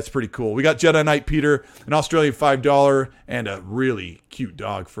yeah, that's pretty cool. We got Jedi Knight Peter, an Australian $5, and a really cute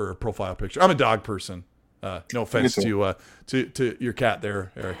dog for a profile picture. I'm a dog person. No offense to your cat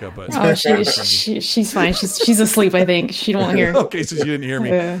there, Erica, but she's fine. She's asleep. I think she won't hear. Okay, so she didn't hear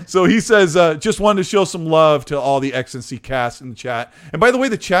me. So he says, just wanted to show some love to all the XNC cast in the chat. And by the way,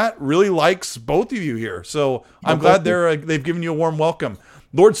 the chat really likes both of you here, so I'm glad they've given you a warm welcome.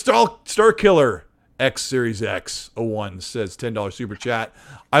 Lord Star Killer X Series X 01 says $10 super chat.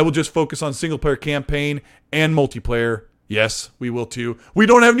 I will just focus on single player campaign and multiplayer. Yes, we will too. We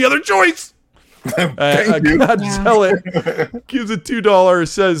don't have any other choice. Godzilla gives it $2.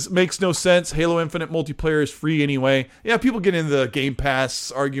 Says makes no sense. Halo Infinite multiplayer is free anyway. Yeah, people get into the Game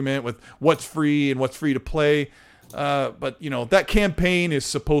Pass argument with what's free and what's free to play. But you know that campaign is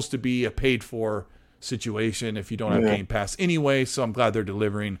supposed to be a paid for situation if you don't have Game Pass anyway. So I'm glad they're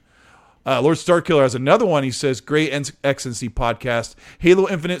delivering. Lord Starkiller has another one. He says great XNC podcast. Halo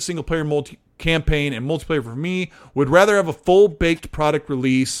Infinite single player campaign and multiplayer for me. Would rather have a full baked product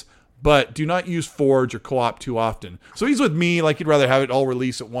release, but do not use Forge or co-op too often. So he's with me, like he'd rather have it all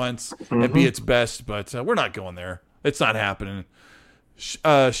release at once and be its best, but we're not going there. It's not happening.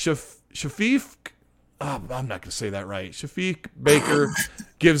 Shafiq, I'm not going to say that right. Shafiq Baker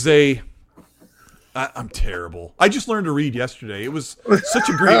gives I'm terrible. I just learned to read yesterday. It was such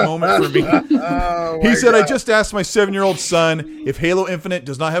a great moment for me. He said, I just asked my 7-year-old son if Halo Infinite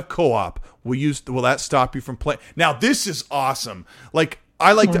does not have co-op, will that stop you from playing? Now, this is awesome. Like,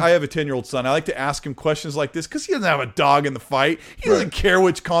 I have a 10-year-old son. I like to ask him questions like this because he doesn't have a dog in the fight. He doesn't care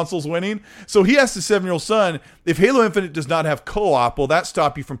which console's winning. So he asked the 7-year-old son, if Halo Infinite does not have co-op, will that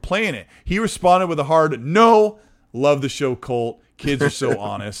stop you from playing it? He responded with a hard no. Love the show, Colt. Kids are so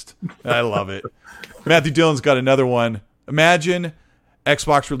honest. I love it. Matthew Dillon's got another one. Imagine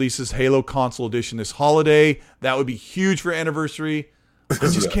Xbox releases Halo Console Edition this holiday. That would be huge for anniversary. I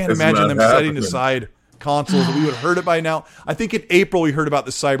just can't imagine them setting aside consoles. We would have heard it by now. I think in April we heard about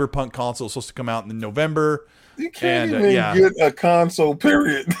the Cyberpunk console supposed to come out in November. You can't even get a console,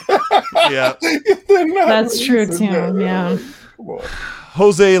 period. Yeah. That's true too. Yeah.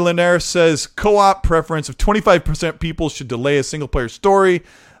 Jose Linares says co-op preference of 25% people should delay a single player story.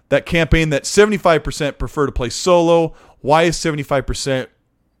 That campaign that 75% prefer to play solo. Why is 75%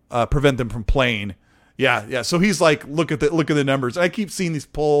 prevent them from playing? Yeah. So he's like, look at the numbers. I keep seeing these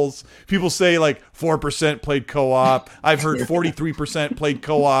polls. People say like 4% played co-op. I've heard 43% played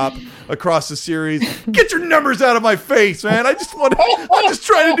co-op across the series. Get your numbers out of my face, man. I'm just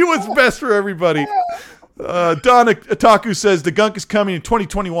trying to do what's best for everybody. Don Otaku says the gunk is coming in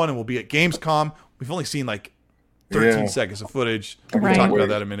 2021 and will be at Gamescom. We've only seen like 13 seconds of footage. We talked about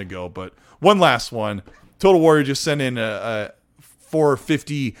that a minute ago. But one last one. Total Warrior just sent in a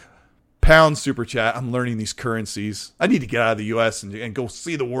 £450 super chat. I'm learning these currencies. I need to get out of the U.S. and go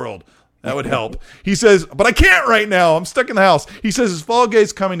see the world. That would help. He says, but I can't right now. I'm stuck in the house. He says, is Fall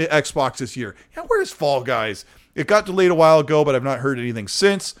Guys coming to Xbox this year? Yeah, where's Fall Guys? It got delayed a while ago, but I've not heard anything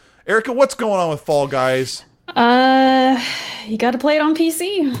since. Erica, what's going on with Fall Guys? You got to play it on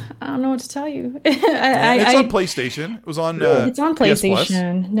PC. I don't know what to tell you. It's on PlayStation. It was on. It's on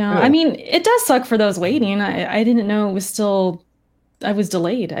PlayStation. No, I mean it does suck for those waiting. I didn't know it was still. I was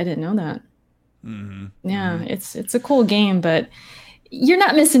delayed. I didn't know that. Mm-hmm. Yeah, it's a cool game, but you're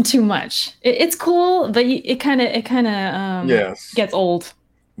not missing too much. It's cool, but it kind of gets old.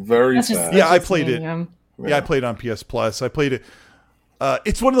 Very fast. I played it. Yeah, I played it on PS Plus. I played it.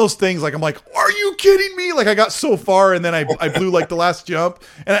 It's one of those things like I'm like, are you kidding me? Like I got so far and then I blew like the last jump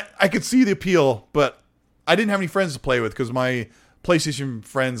and I could see the appeal, but I didn't have any friends to play with because my PlayStation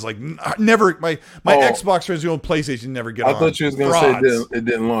friends like never my Xbox friends who own PlayStation never get on. I thought you was going to say it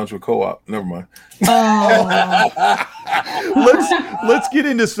didn't launch with co-op. Never mind. Let's get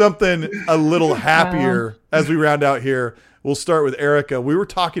into something a little happier as we round out here. We'll start with Erica. We were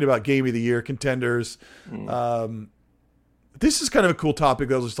talking about Game of the Year contenders. This is kind of a cool topic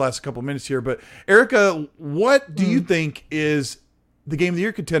that'll just last a couple minutes here. But Erica, what do you think is the Game of the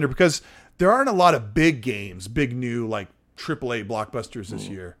Year contender? Because there aren't a lot of big games, big new like AAA blockbusters this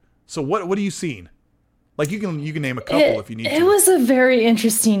year. So what are you seeing? Like you can name a couple if you need to. It was a very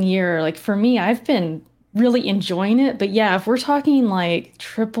interesting year. Like for me, I've been really enjoying it. But yeah, if we're talking like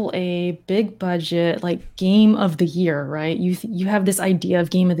triple A, big budget, like game of the year, right? You have this idea of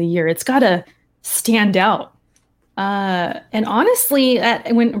game of the year. It's got to stand out. And honestly,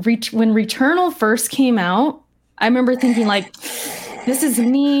 when Returnal first came out, I remember thinking like, this is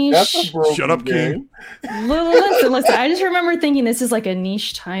niche. That's a broken Shut up, game. Listen. I just remember thinking this is like a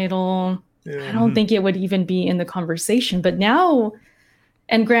niche title. Yeah. I don't think it would even be in the conversation. But now,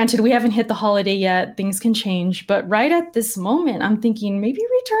 and granted, we haven't hit the holiday yet. Things can change. But right at this moment, I'm thinking maybe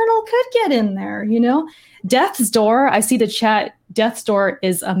Returnal could get in there, you know? Death's Door, I see the chat. Death's Door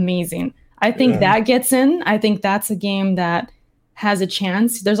is amazing. I think that gets in. I think that's a game that has a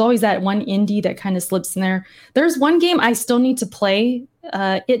chance. There's always that one indie that kind of slips in there. There's one game I still need to play.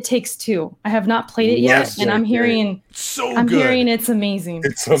 It Takes Two. I have not played it yet, and I'm hearing hearing it's amazing.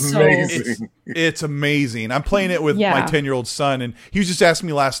 It's amazing. It's amazing. I'm playing it with my 10-year-old son, and he was just asking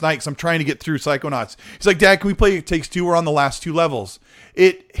me last night because I'm trying to get through Psychonauts. He's like, "Dad, can we play It Takes Two? We're on the last 2 levels."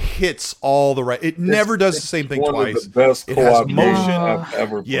 It hits all the right. It never does the same thing twice. Of the best it has co-op motion. I've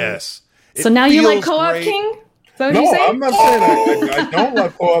ever played. Yes. So now you like co-op, great. King? No, I'm not saying I don't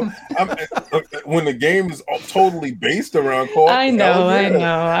like co-op. When the game is totally based around co-op. I know.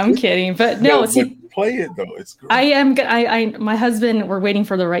 I'm kidding, but no. Play it though. It's great. I am. My husband. We're waiting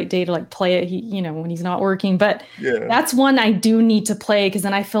for the right day to like play it. He, when he's not working. But that's one I do need to play because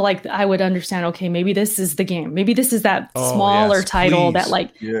then I feel like I would understand. Okay, maybe this is the game. Maybe this is that smaller title that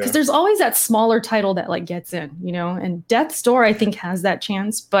like because there's always that smaller title that like gets in. And Death's Door I think has that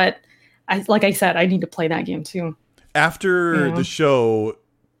chance, but. Like I said, I need to play that game too. After the show,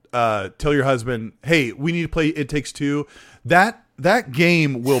 tell your husband, hey, we need to play It Takes Two. That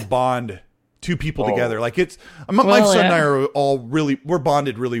game will bond 2 people together. Like my son and I are we're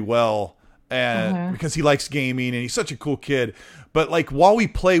bonded really well, and because he likes gaming and he's such a cool kid. But like while we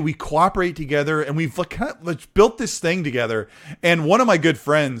play, we cooperate together, and we've kind of built this thing together. And one of my good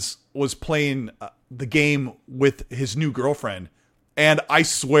friends was playing the game with his new girlfriend. And I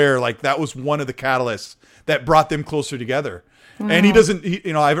swear, like that was one of the catalysts that brought them closer together. And he doesn't,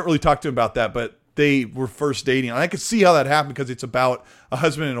 I haven't really talked to him about that, but they were first dating. And I could see how that happened because it's about a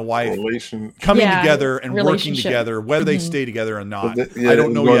husband and a wife coming together and working together, whether they stay together or not. I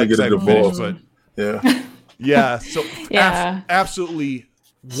don't know yet because I haven't finished, but So absolutely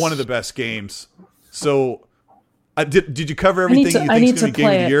one of the best games. So did you cover everything you think is going to be game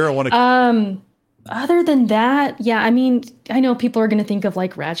of the year? I want to. Other than that, I mean, I know people are going to think of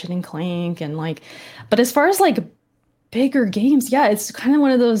like Ratchet and Clank and like, but as far as like bigger games, it's kind of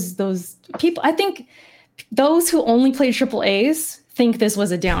one of those people. I think those who only play triple A's think this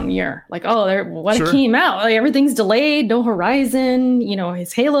was a down year. Like, it came out, like everything's delayed, no Horizon,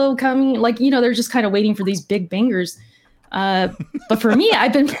 is Halo coming? Like, they're just kind of waiting for these big bangers. But for me,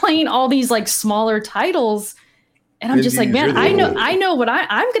 I've been playing all these like smaller titles. And I'm just like, man, I know what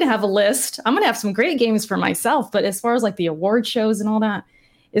I'm going to have a list. I'm going to have some great games for myself. But as far as like the award shows and all that,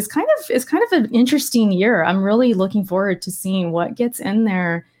 it's kind of an interesting year. I'm really looking forward to seeing what gets in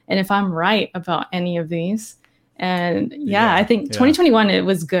there and if I'm right about any of these. And I think 2021, it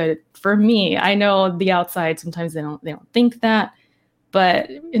was good for me. I know the outside, sometimes they don't think that.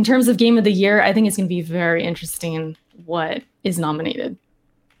 But in terms of game of the year, I think it's going to be very interesting what is nominated.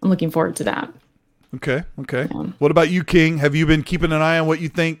 I'm looking forward to that. Okay. What about you, King? Have you been keeping an eye on what you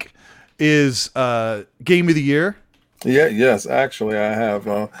think is game of the year? Yes, actually I have.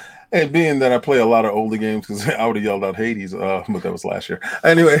 And being that I play a lot of older games, because I would have yelled out Hades, but that was last year.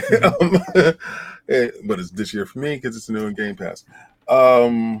 Anyway, but it's this year for me because it's new in Game Pass.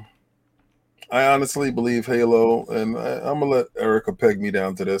 I honestly believe Halo, and I'm going to let Erica peg me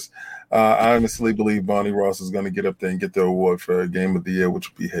down to this. I honestly believe Bonnie Ross is going to get up there and get the award for Game of the Year, which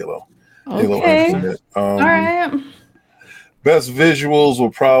would be Halo. Okay. Halo all right. Best visuals will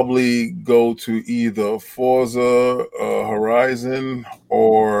probably go to either Forza Horizon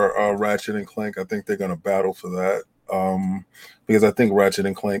or Ratchet and Clank. I think they're going to battle for that because I think Ratchet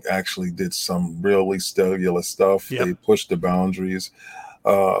and Clank actually did some really stellar stuff. Yep. They pushed the boundaries.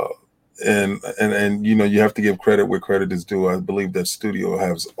 And you have to give credit where credit is due. I believe that studio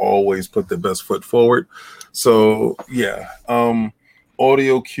has always put their best foot forward. So,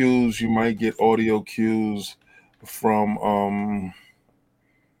 audio cues, you might get audio cues from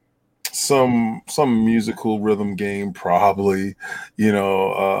some musical rhythm game, probably. We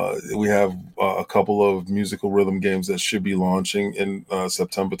have a couple of musical rhythm games that should be launching in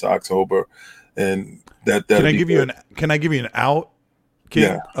September to October, and can I give you an out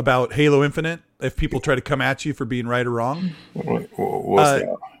about Halo Infinite if people try to come at you for being right or wrong? What's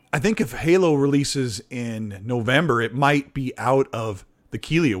that? I think if Halo releases in November, it might be out of the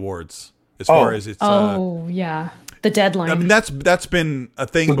Keighley Awards as far as its. Yeah, the deadline. I mean, that's been a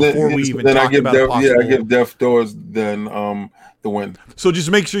thing before we even talked about possible. I give Death Doors then the win. So just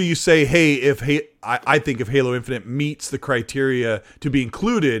make sure you say, hey, I think if Halo Infinite meets the criteria to be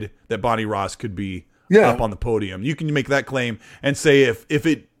included, that Bonnie Ross could be up on the podium. You can make that claim and say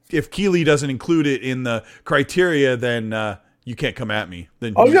if Keighley doesn't include it in the criteria, then you can't come at me.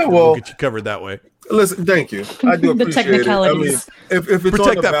 Then we'll get you covered that way. Listen, thank you. I do appreciate the technicalities. It. I mean, if it's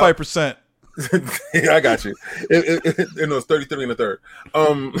protect on that 5%. I got you. It's 33 and a third.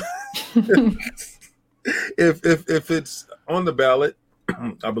 If it's on the ballot,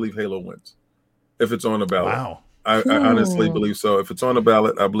 I believe Halo wins. If it's on the ballot, wow. I honestly believe so. If it's on the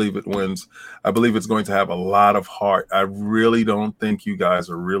ballot, I believe it wins. I believe it's going to have a lot of heart. I really don't think you guys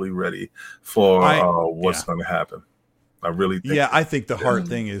are really ready for what's going to happen. I really think. Yeah, I think the heart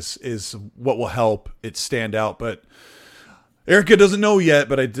thing is what will help it stand out. But Erica doesn't know yet.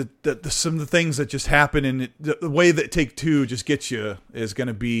 But some of the things that just happen and the way that Take-Two just gets you is going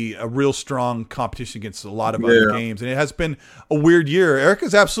to be a real strong competition against a lot of other games. And it has been a weird year.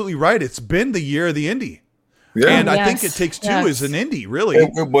 Erica's absolutely right. It's been the year of the indie. Yeah. And I think It Takes Two is an indie, really.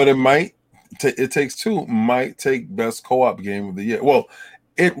 But it might. It Takes Two might take best co-op game of the year. Well,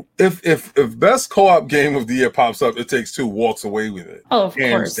 if best co-op game of the year pops up, It Takes Two walks away with it. Oh, of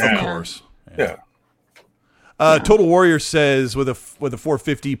course. Of course. Yeah. Total Warrior says with a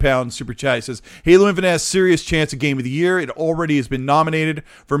 450-pound super chat, he says Halo Infinite has serious chance of Game of the Year. It already has been nominated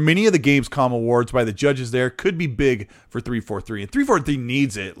for many of the Gamescom awards by the judges. There could be big for 343, and 343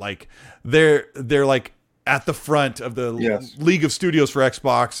 needs it. Like they're like at the front of the League of Studios for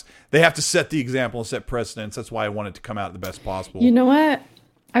Xbox. They have to set the example and set precedents. That's why I want it to come out the best possible. You know what?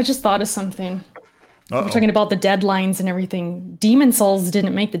 I just thought of something. We're talking about the deadlines and everything. Demon Souls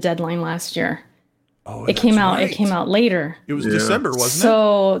didn't make the deadline last year. Oh, it came out. It came out later. It was December, wasn't it?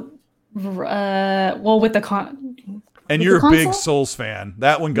 So, with the and you're a big Souls fan.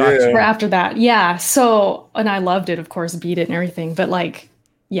 That one got you. Or after that, yeah. So, and I loved it, of course, beat it and everything. But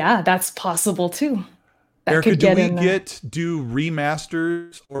that's possible too. That Erica, could get do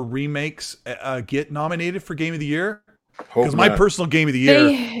remasters or remakes get nominated for Game of the Year? Because my personal Game of the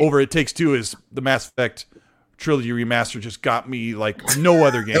Year over It Takes Two is the Mass Effect Trilogy Remaster. Just got me like no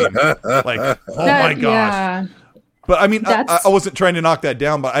other game. Like, my gosh. Yeah. But I mean, I wasn't trying to knock that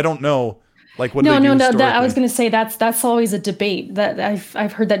down, but I don't know. Like what? No. I was going to say that's always a debate. That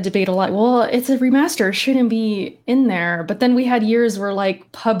I've heard that debate a lot. Well, it's a remaster, it shouldn't be in there. But then we had years where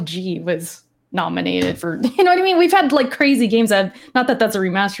like PUBG was nominated for, you know what I mean? We've had like crazy games that, not that that's a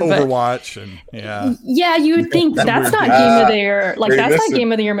remaster, Overwatch but you would think that's not Game of the Year, like that's not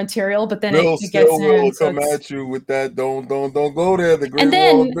Game of the Year material, but then Bill it gets will come at you with that. Don't go there. The Great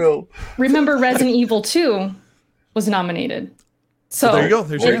Wall of Bill. Remember Resident Evil 2 was nominated. So there you go.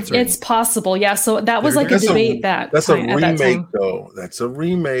 There's your answer. It's possible. Yeah. So that was like a debate that's a remake though. That's a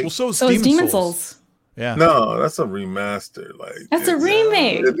remake. Well, so is Demon Souls. Yeah. No, that's a remaster. Like that's a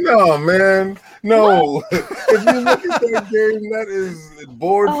remake. No, man. No. If you look at that game, that is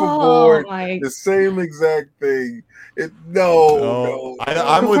board for board, the same exact thing. No.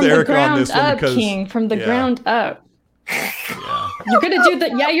 I'm with Erica on this one because from the ground up. Yeah. You're gonna do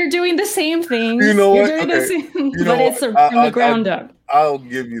that. Yeah, you're doing the same thing. You know what? But it's from the ground up. I'll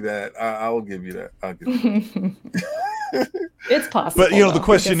give you that. I'll give you that. It's possible. But the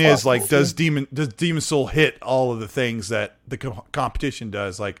question is like, does Demon Soul hit all of the things that the competition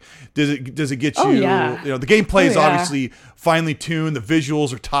does? Like, does it get you? The gameplay is obviously finely tuned. The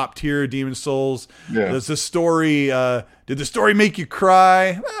visuals are top tier. Demon Souls. Yeah. Does the story? Did the story make you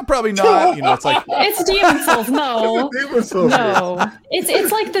cry? Probably not. It's like it's Demon Souls. No, Demon Souls. No.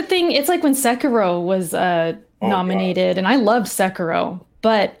 It's like the thing. It's like when Sekiro was nominated, and I loved Sekiro.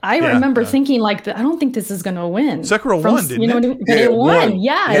 But I remember thinking, like, I don't think this is going to win. Sekiro won, didn't it? But it won.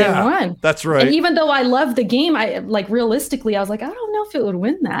 Yeah, it won. That's right. And even though I loved the game, realistically, I was like, I don't know if it would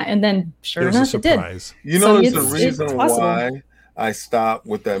win that. And then, sure enough, it did. There's a reason why I stopped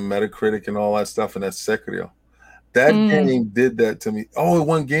with that Metacritic and all that stuff, and that's Sekiro. That game did that to me. Oh, it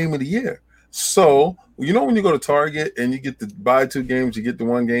won Game of the Year. So, when you go to Target and you get to buy 2 games, you get the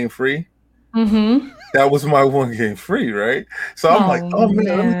 1 game free? Mm-hmm. That was my 1 game free, right? So I'm like, oh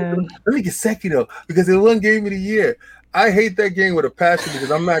man, let me get Sekiro because it won Game of the Year. I hate that game with a passion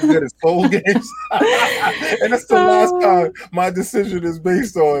because I'm not good at soul games, and that's the last time my decision is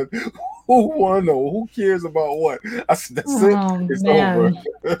based on who won or who cares about what. I said, that's it. It's over.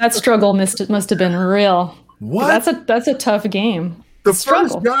 That struggle must have been real. What? That's a tough game. The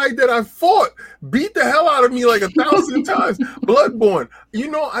first guy that I fought beat the hell out of me like 1,000 times. Bloodborne.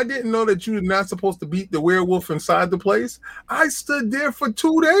 I didn't know that you're not supposed to beat the werewolf inside the place. I stood there for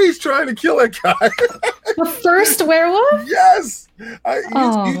 2 days trying to kill that guy. The first werewolf? Yes.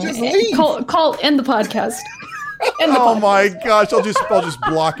 You just leave. Call end the podcast. Oh my gosh! I'll just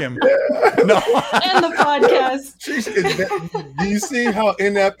block him. No. End the podcast. Do you see how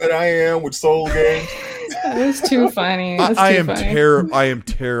inept I am with soul games? That was too funny. I am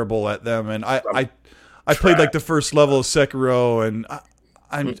terrible at them, and I played like the first level of Sekiro, and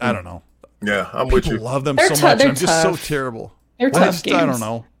I don't know. Yeah, I'm with you. Love them so much. I'm just so terrible. They're tough games. I don't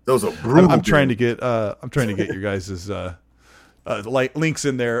know. Those are brutal. I'm trying to get your guys' links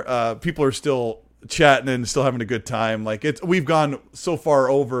in there. People are still chatting and still having a good time. Like we've gone so far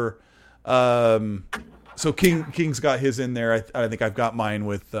over. So King's got his in there. I think I've got mine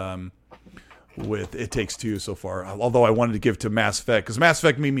with It Takes Two so far. Although I wanted to give to Mass Effect because Mass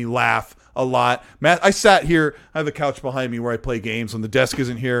Effect made me laugh a lot. I sat here. I have a couch behind me where I play games when the desk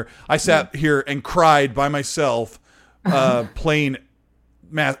isn't here. I sat here and cried by myself playing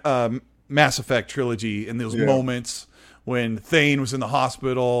Mass Effect trilogy in those moments when Thane was in the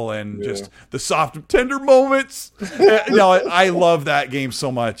hospital and just the soft, tender moments. I love that game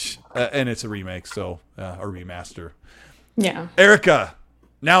so much, and it's a remake, so a remaster. Yeah, Erica,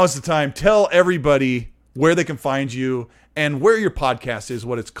 now is the time. Tell everybody where they can find you and where your podcast is,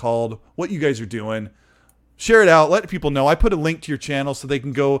 what it's called, what you guys are doing. Share it out. Let people know. I put a link to your channel so they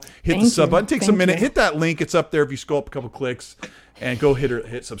can go hit the sub button. Takes a minute. Hit that link. It's up there if you scroll up a couple clicks. And go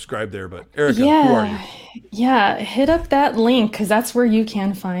hit subscribe there. But Erica, who are you? Yeah, hit up that link because that's where you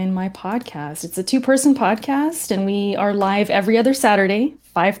can find my podcast. It's a 2-person podcast, and we are live every other Saturday,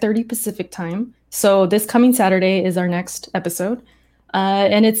 5:30 Pacific time. So this coming Saturday is our next episode.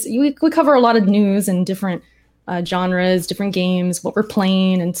 And we cover a lot of news and different genres, different games, what we're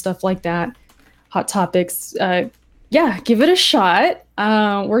playing and stuff like that. Hot topics. Give it a shot.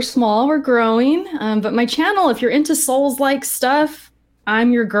 We're small, we're growing. But my channel, if you're into Souls-like stuff,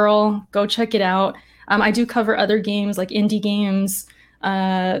 I'm your girl. Go check it out. I do cover other games like indie games,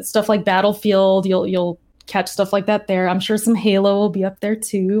 stuff like Battlefield. You'll catch stuff like that there. I'm sure some Halo will be up there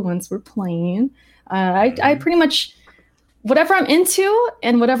too once we're playing. I pretty much, whatever I'm into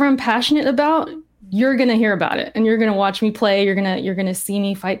and whatever I'm passionate about, you're going to hear about it and you're going to watch me play. You're going to see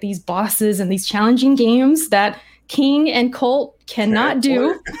me fight these bosses and these challenging games that King and Colt cannot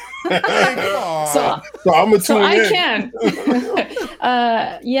do. so I'm a tune I in. can.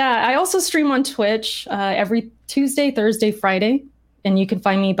 I also stream on Twitch every Tuesday, Thursday, Friday. And you can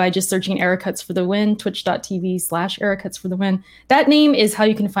find me by just searching Eric Cuts for the Win, twitch.tv/Eric Cuts for the Win. That name is how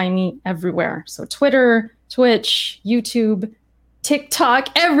you can find me everywhere. So Twitter, Twitch, YouTube,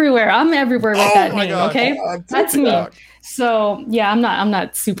 TikTok, everywhere. I'm everywhere with that name. God. Okay. That's me. So yeah, I'm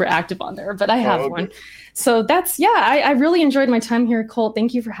not super active on there, but I have one. So that's, I really enjoyed my time here, Colt.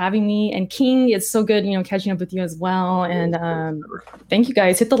 Thank you for having me. And King, it's so good, catching up with you as well. And thank you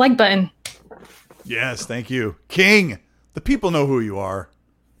guys. Hit the like button. Yes, thank you. King, the people know who you are.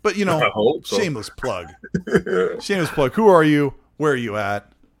 But, I hope so. Shameless plug. Shameless plug. Who are you? Where are you at?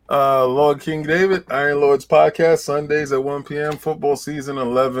 Lord King David, Iron Lords podcast, Sundays at 1 p.m., football season,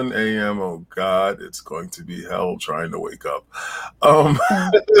 11 a.m. Oh, God, it's going to be hell trying to wake up.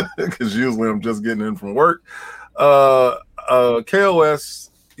 Because usually I'm just getting in from work.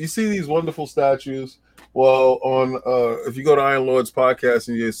 KOS, you see these wonderful statues. Well, if you go to Iron Lords podcast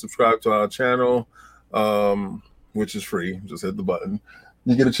and you subscribe to our channel, which is free, just hit the button.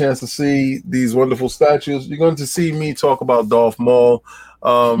 You get a chance to see these wonderful statues. You're going to see me talk about Darth Maul.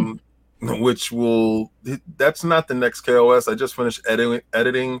 That's not the next KOS. I just finished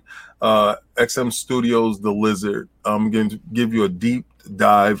editing XM Studios The Lizard. I'm going to give you a deep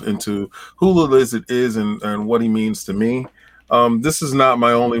dive into who the Lizard is and what he means to me. This is not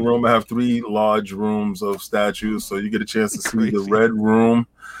my only room. I have 3 large rooms of statues, so you get a chance to see the Red Room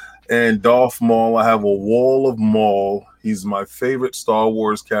and Darth Maul. I have a wall of Maul. He's my favorite Star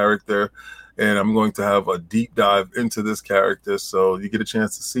Wars character. And I'm going to have a deep dive into this character. So you get a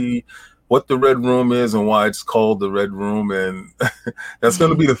chance to see what the Red Room is and why it's called the Red Room. And that's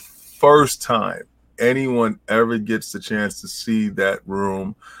going to be the first time anyone ever gets the chance to see that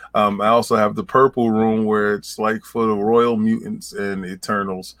room. I also have the Purple Room where it's like for the Royal Mutants and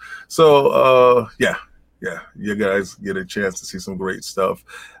Eternals. So, you guys get a chance to see some great stuff.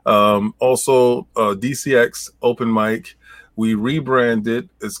 Also, DCX Open Mic. We rebranded.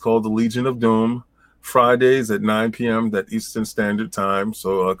 It's called the Legion of Doom. Fridays at 9 p.m. that Eastern Standard Time.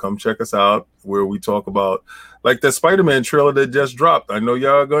 So come check us out where we talk about like that Spider-Man trailer that just dropped. I know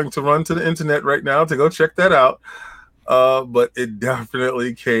y'all are going to run to the internet right now to go check that out. but it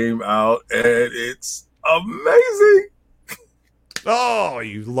definitely came out, and it's amazing. Oh,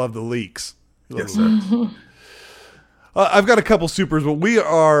 you love the leaks. Yes, sir. I've got a couple supers, but we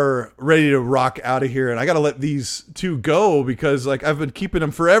are ready to rock out of here, and I got to let these two go because like I've been keeping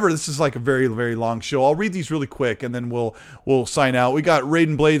them forever. This is like a very, very long show. I'll read these really quick, and then we'll sign out. We got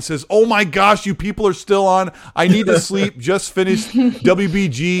Raiden Blade says, "Oh my gosh, you people are still on. I need to sleep. Just finished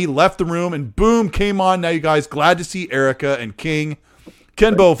WBG, left the room, and boom, came on. Now you guys, glad to see Erica and King."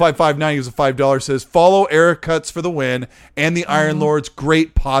 Kenbo559 gives a $5, says, "Follow Eric Cuts for the win and the Iron Lords,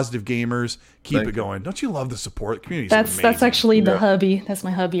 great positive gamers. Keep it going." Don't you love the support? The community's That's actually the hubby. That's my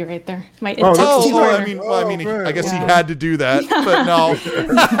hubby right there. My I guess he had to do that, but no.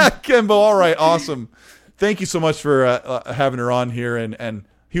 Kenbo, all right, awesome. Thank you so much for having her on here, and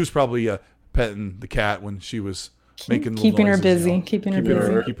he was probably petting the cat when she was making keeping noises, her busy, you know? keeping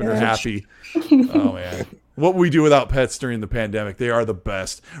her happy. Oh man. What we do without pets during the pandemic, they are the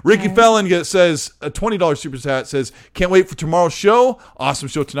best. Ricky Felon says, a $20 super chat says, "Can't wait for tomorrow's show. Awesome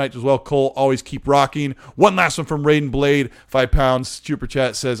show tonight as well. Cole, always keep rocking." One last one from Raiden Blade, £5 super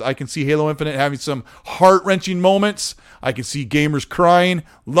chat says, "I can see Halo Infinite having some heart-wrenching moments. I can see gamers crying,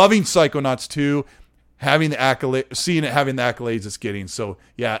 loving Psychonauts 2, having the accolades it's getting." So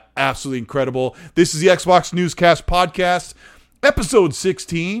yeah, absolutely incredible. This is the Xbox Newscast Podcast, episode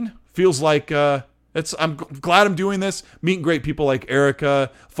 16. Feels like I'm glad I'm doing this, meeting great people like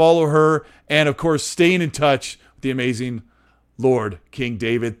Erica, follow her, and of course staying in touch with the amazing Lord King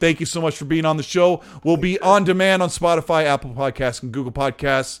David. Thank you so much for being on the show. We'll be on demand on Spotify, Apple Podcasts, and Google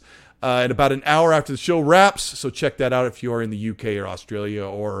Podcasts in about an hour after the show wraps, so check that out if you are in the UK or Australia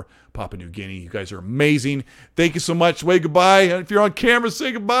or Papua New Guinea. You guys are amazing. Thank you so much. Wave goodbye. And if you're on camera,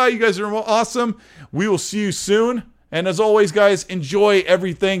 say goodbye. You guys are awesome. We will see you soon. And as always, guys, enjoy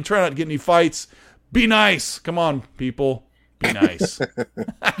everything. Try not to get any fights. Be nice. Come on, people. Be nice.